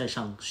人在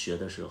上学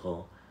的时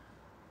候，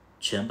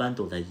全班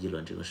都在议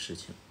论这个事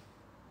情。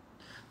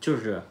就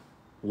是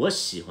我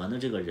喜欢的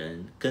这个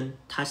人跟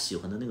他喜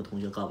欢的那个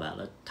同学告白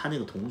了，他那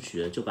个同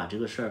学就把这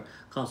个事儿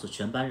告诉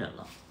全班人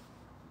了。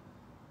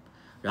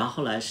然后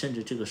后来甚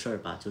至这个事儿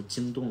吧，就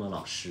惊动了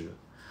老师，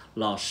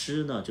老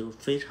师呢就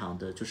非常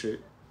的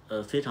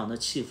非常的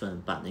气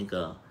愤，把那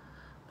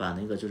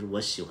个就是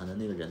我喜欢的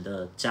那个人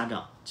的家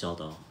长叫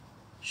到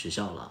学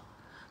校了。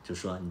就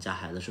说你家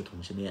孩子是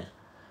同性恋，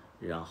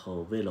然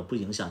后为了不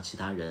影响其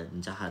他人，你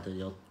家孩子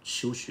要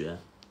休学，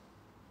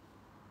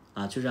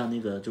就让那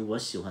个就我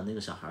喜欢那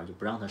个小孩就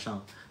不让他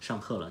上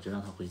课了，就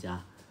让他回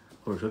家，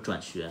或者说转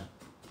学。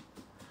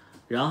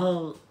然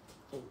后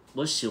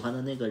我喜欢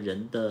的那个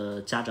人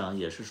的家长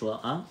也是说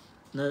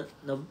那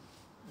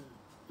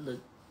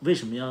为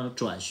什么要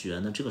转学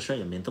呢？这个事儿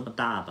也没这么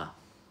大吧，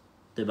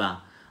对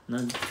吧？那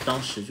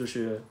当时就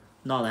是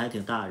闹得还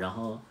挺大，然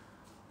后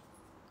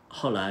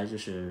后来就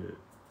是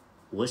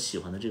我喜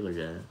欢的这个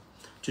人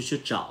就去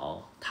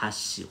找他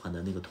喜欢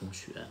的那个同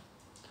学，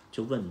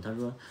就问他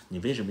说你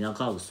为什么要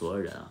告诉所有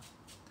人啊？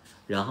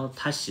然后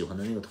他喜欢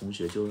的那个同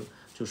学就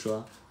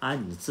说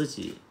你自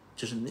己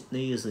就是那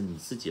意思，你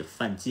自己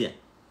犯贱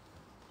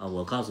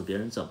我告诉别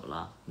人怎么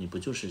了？你不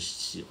就是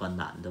喜欢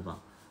男的吗？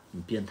你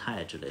变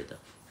态之类的。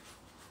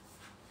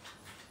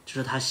就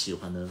是他喜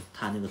欢的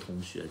他那个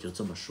同学就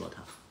这么说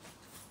他，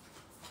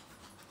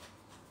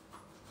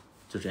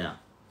就这样，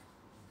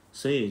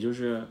所以就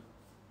是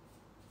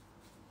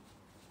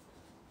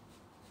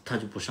他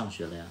就不上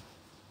学了呀，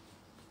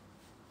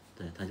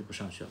对，他就不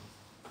上学了。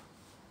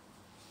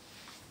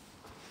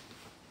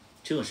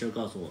这个事儿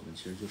告诉我们，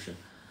其实就是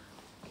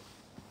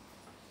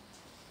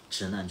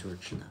直男就是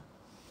直男，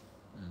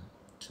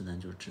直男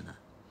就是直男。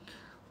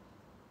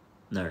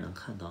哪儿能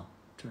看到？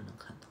这儿能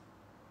看到。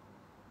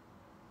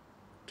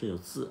这有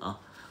字啊，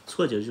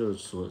错觉就是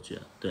错觉，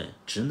对，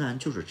直男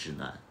就是直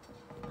男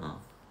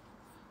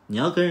你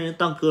要跟人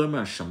当哥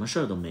们儿，什么事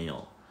儿都没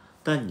有，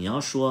但你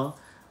要说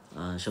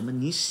什么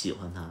你喜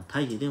欢他，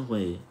他一定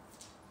会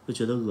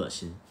觉得恶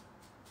心。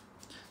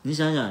你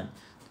想想，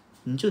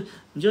你就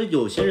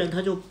有些人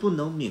他就不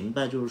能明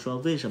白，就是说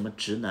为什么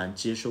直男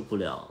接受不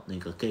了那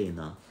个 gay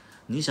呢？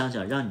你想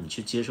想，让你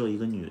去接受一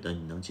个女的，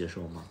你能接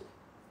受吗？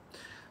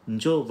你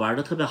就玩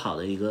的特别好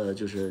的一个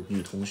就是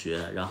女同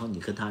学，然后你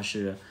跟她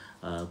是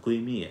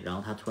闺蜜，然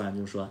后她突然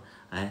就说，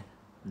哎，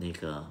那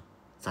个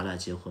咱俩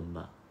结婚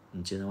吧，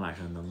你今天晚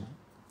上能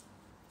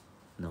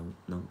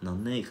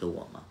那个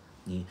我吗？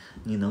你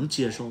能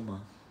接受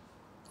吗？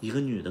一个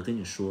女的跟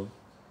你说，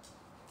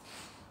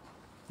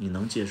你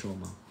能接受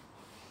吗？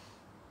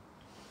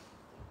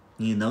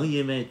你能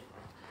因为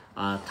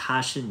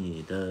她是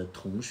你的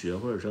同学，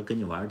或者说跟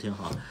你玩的挺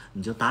好，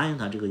你就答应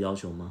她这个要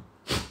求吗？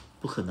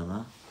不可能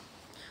啊！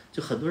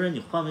就很多人，你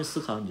换位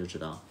思考你就知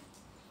道，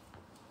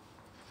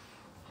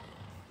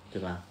对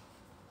吧？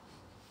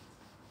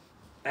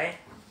哎，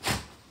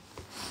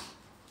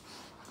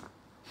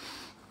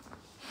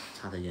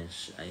擦的眼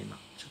屎，哎呀妈，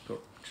这狗，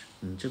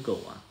你这狗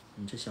啊，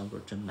你这小狗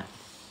真买。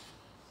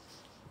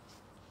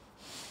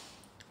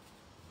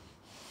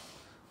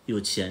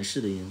有前世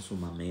的因素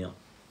吗？没有。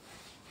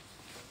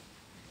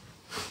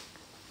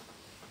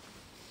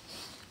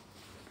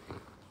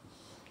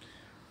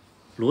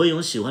罗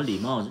勇喜欢李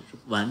茂，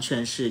完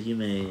全是因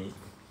为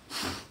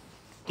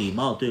李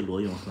茂对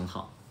罗勇很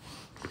好。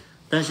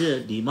但是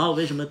礼貌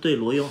为什么对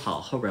罗永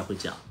好，后边会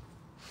讲。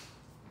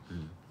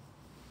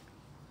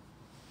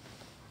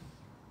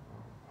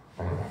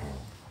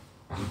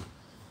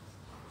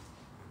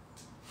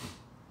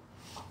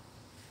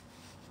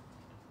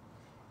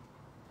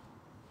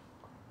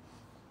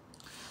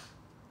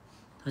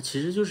他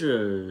其实就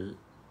是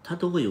他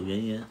都会有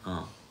原因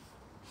啊。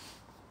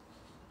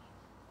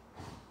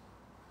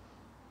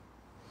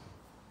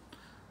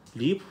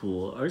离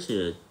谱，而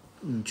且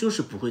你就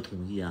是不会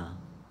同意啊，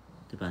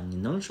对吧？你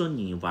能说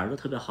你玩的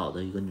特别好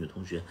的一个女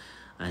同学，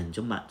哎，你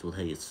就满足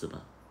她一次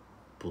吧？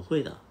不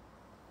会的，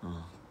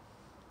啊。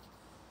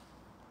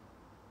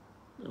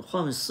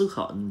换位思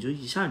考，你就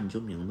一下你就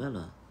明白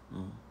了，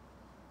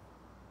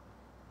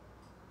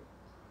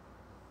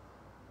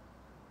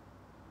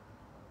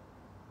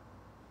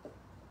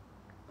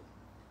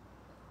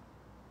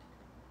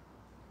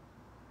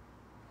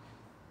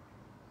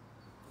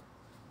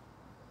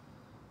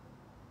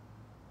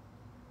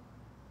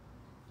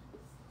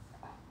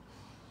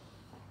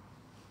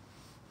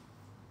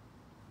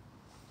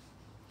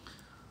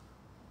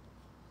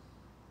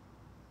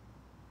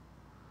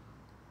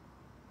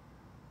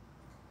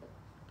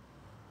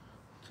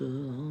这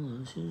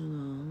我心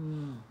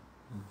啊。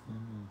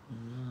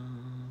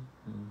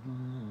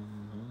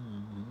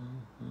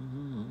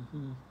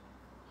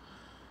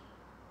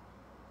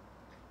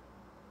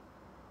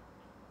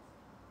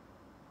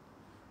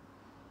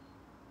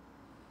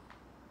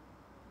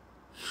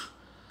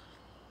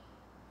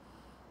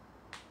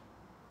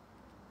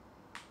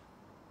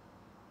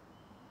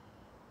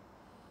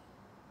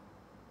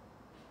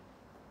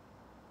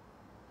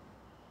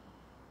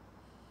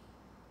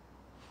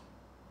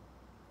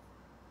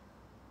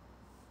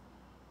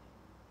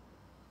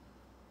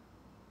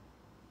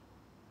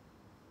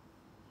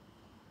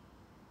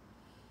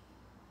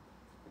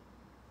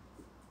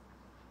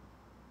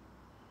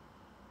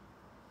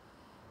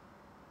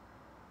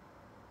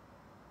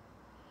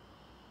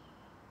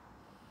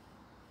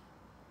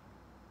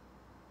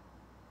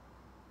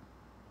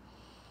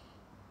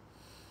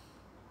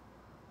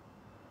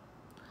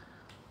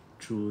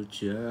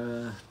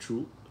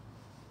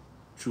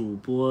主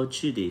播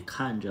剧里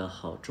看着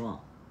好壮，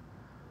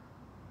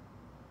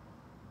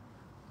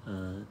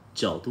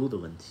角度的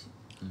问题，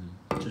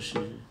就是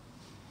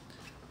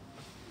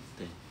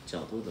对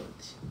角度的问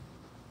题，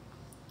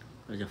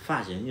而且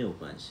发型也有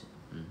关系，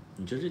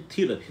你这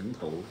剃了平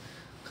头，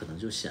可能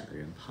就显得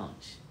人胖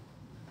一些。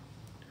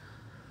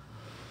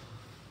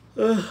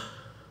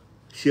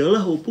行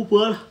了，我不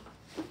播了，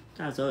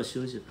大家早点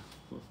休息吧。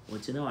我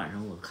今天晚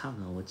上我看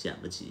看我剪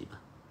个辑吧，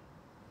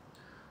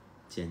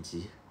剪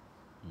辑，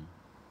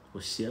我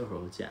歇会儿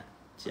我剪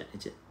一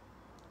剪，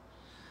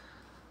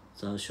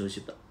早点休息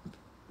吧。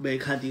没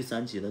看第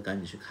3集的赶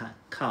紧去看，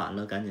看完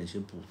了赶紧去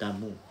补弹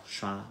幕，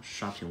刷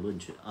评论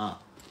去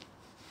啊。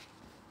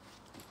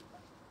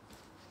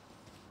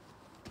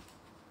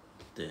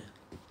对，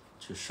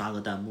去刷个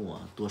弹幕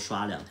啊，多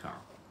刷2条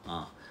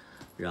啊，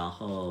然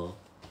后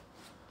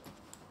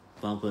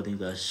包括那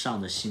个上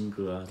的新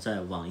歌，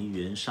在网易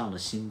云上了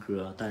新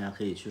歌，大家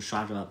可以去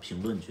刷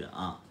评论去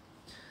啊。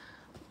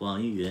网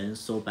易云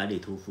搜百里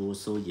屠夫，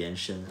搜延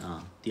伸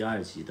啊，第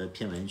2集的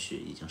片尾曲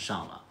已经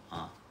上了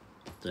啊，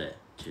对，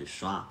去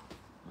刷，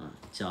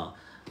叫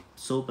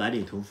搜百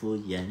里屠夫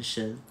延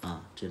伸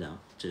啊，这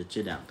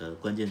两个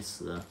关键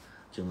词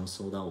就能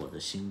搜到我的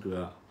新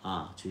歌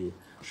啊，去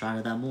刷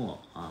弹幕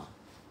啊，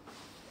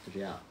就这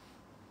样，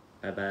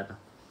拜拜吧，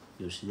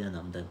有时间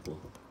咱们再播。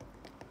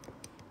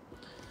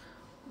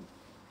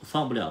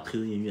放不了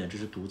QQ 音乐，这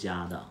是独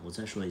家的。我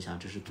再说一下，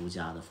这是独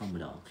家的，放不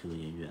了 QQ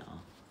音乐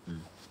啊。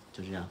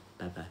就这样，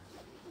拜拜。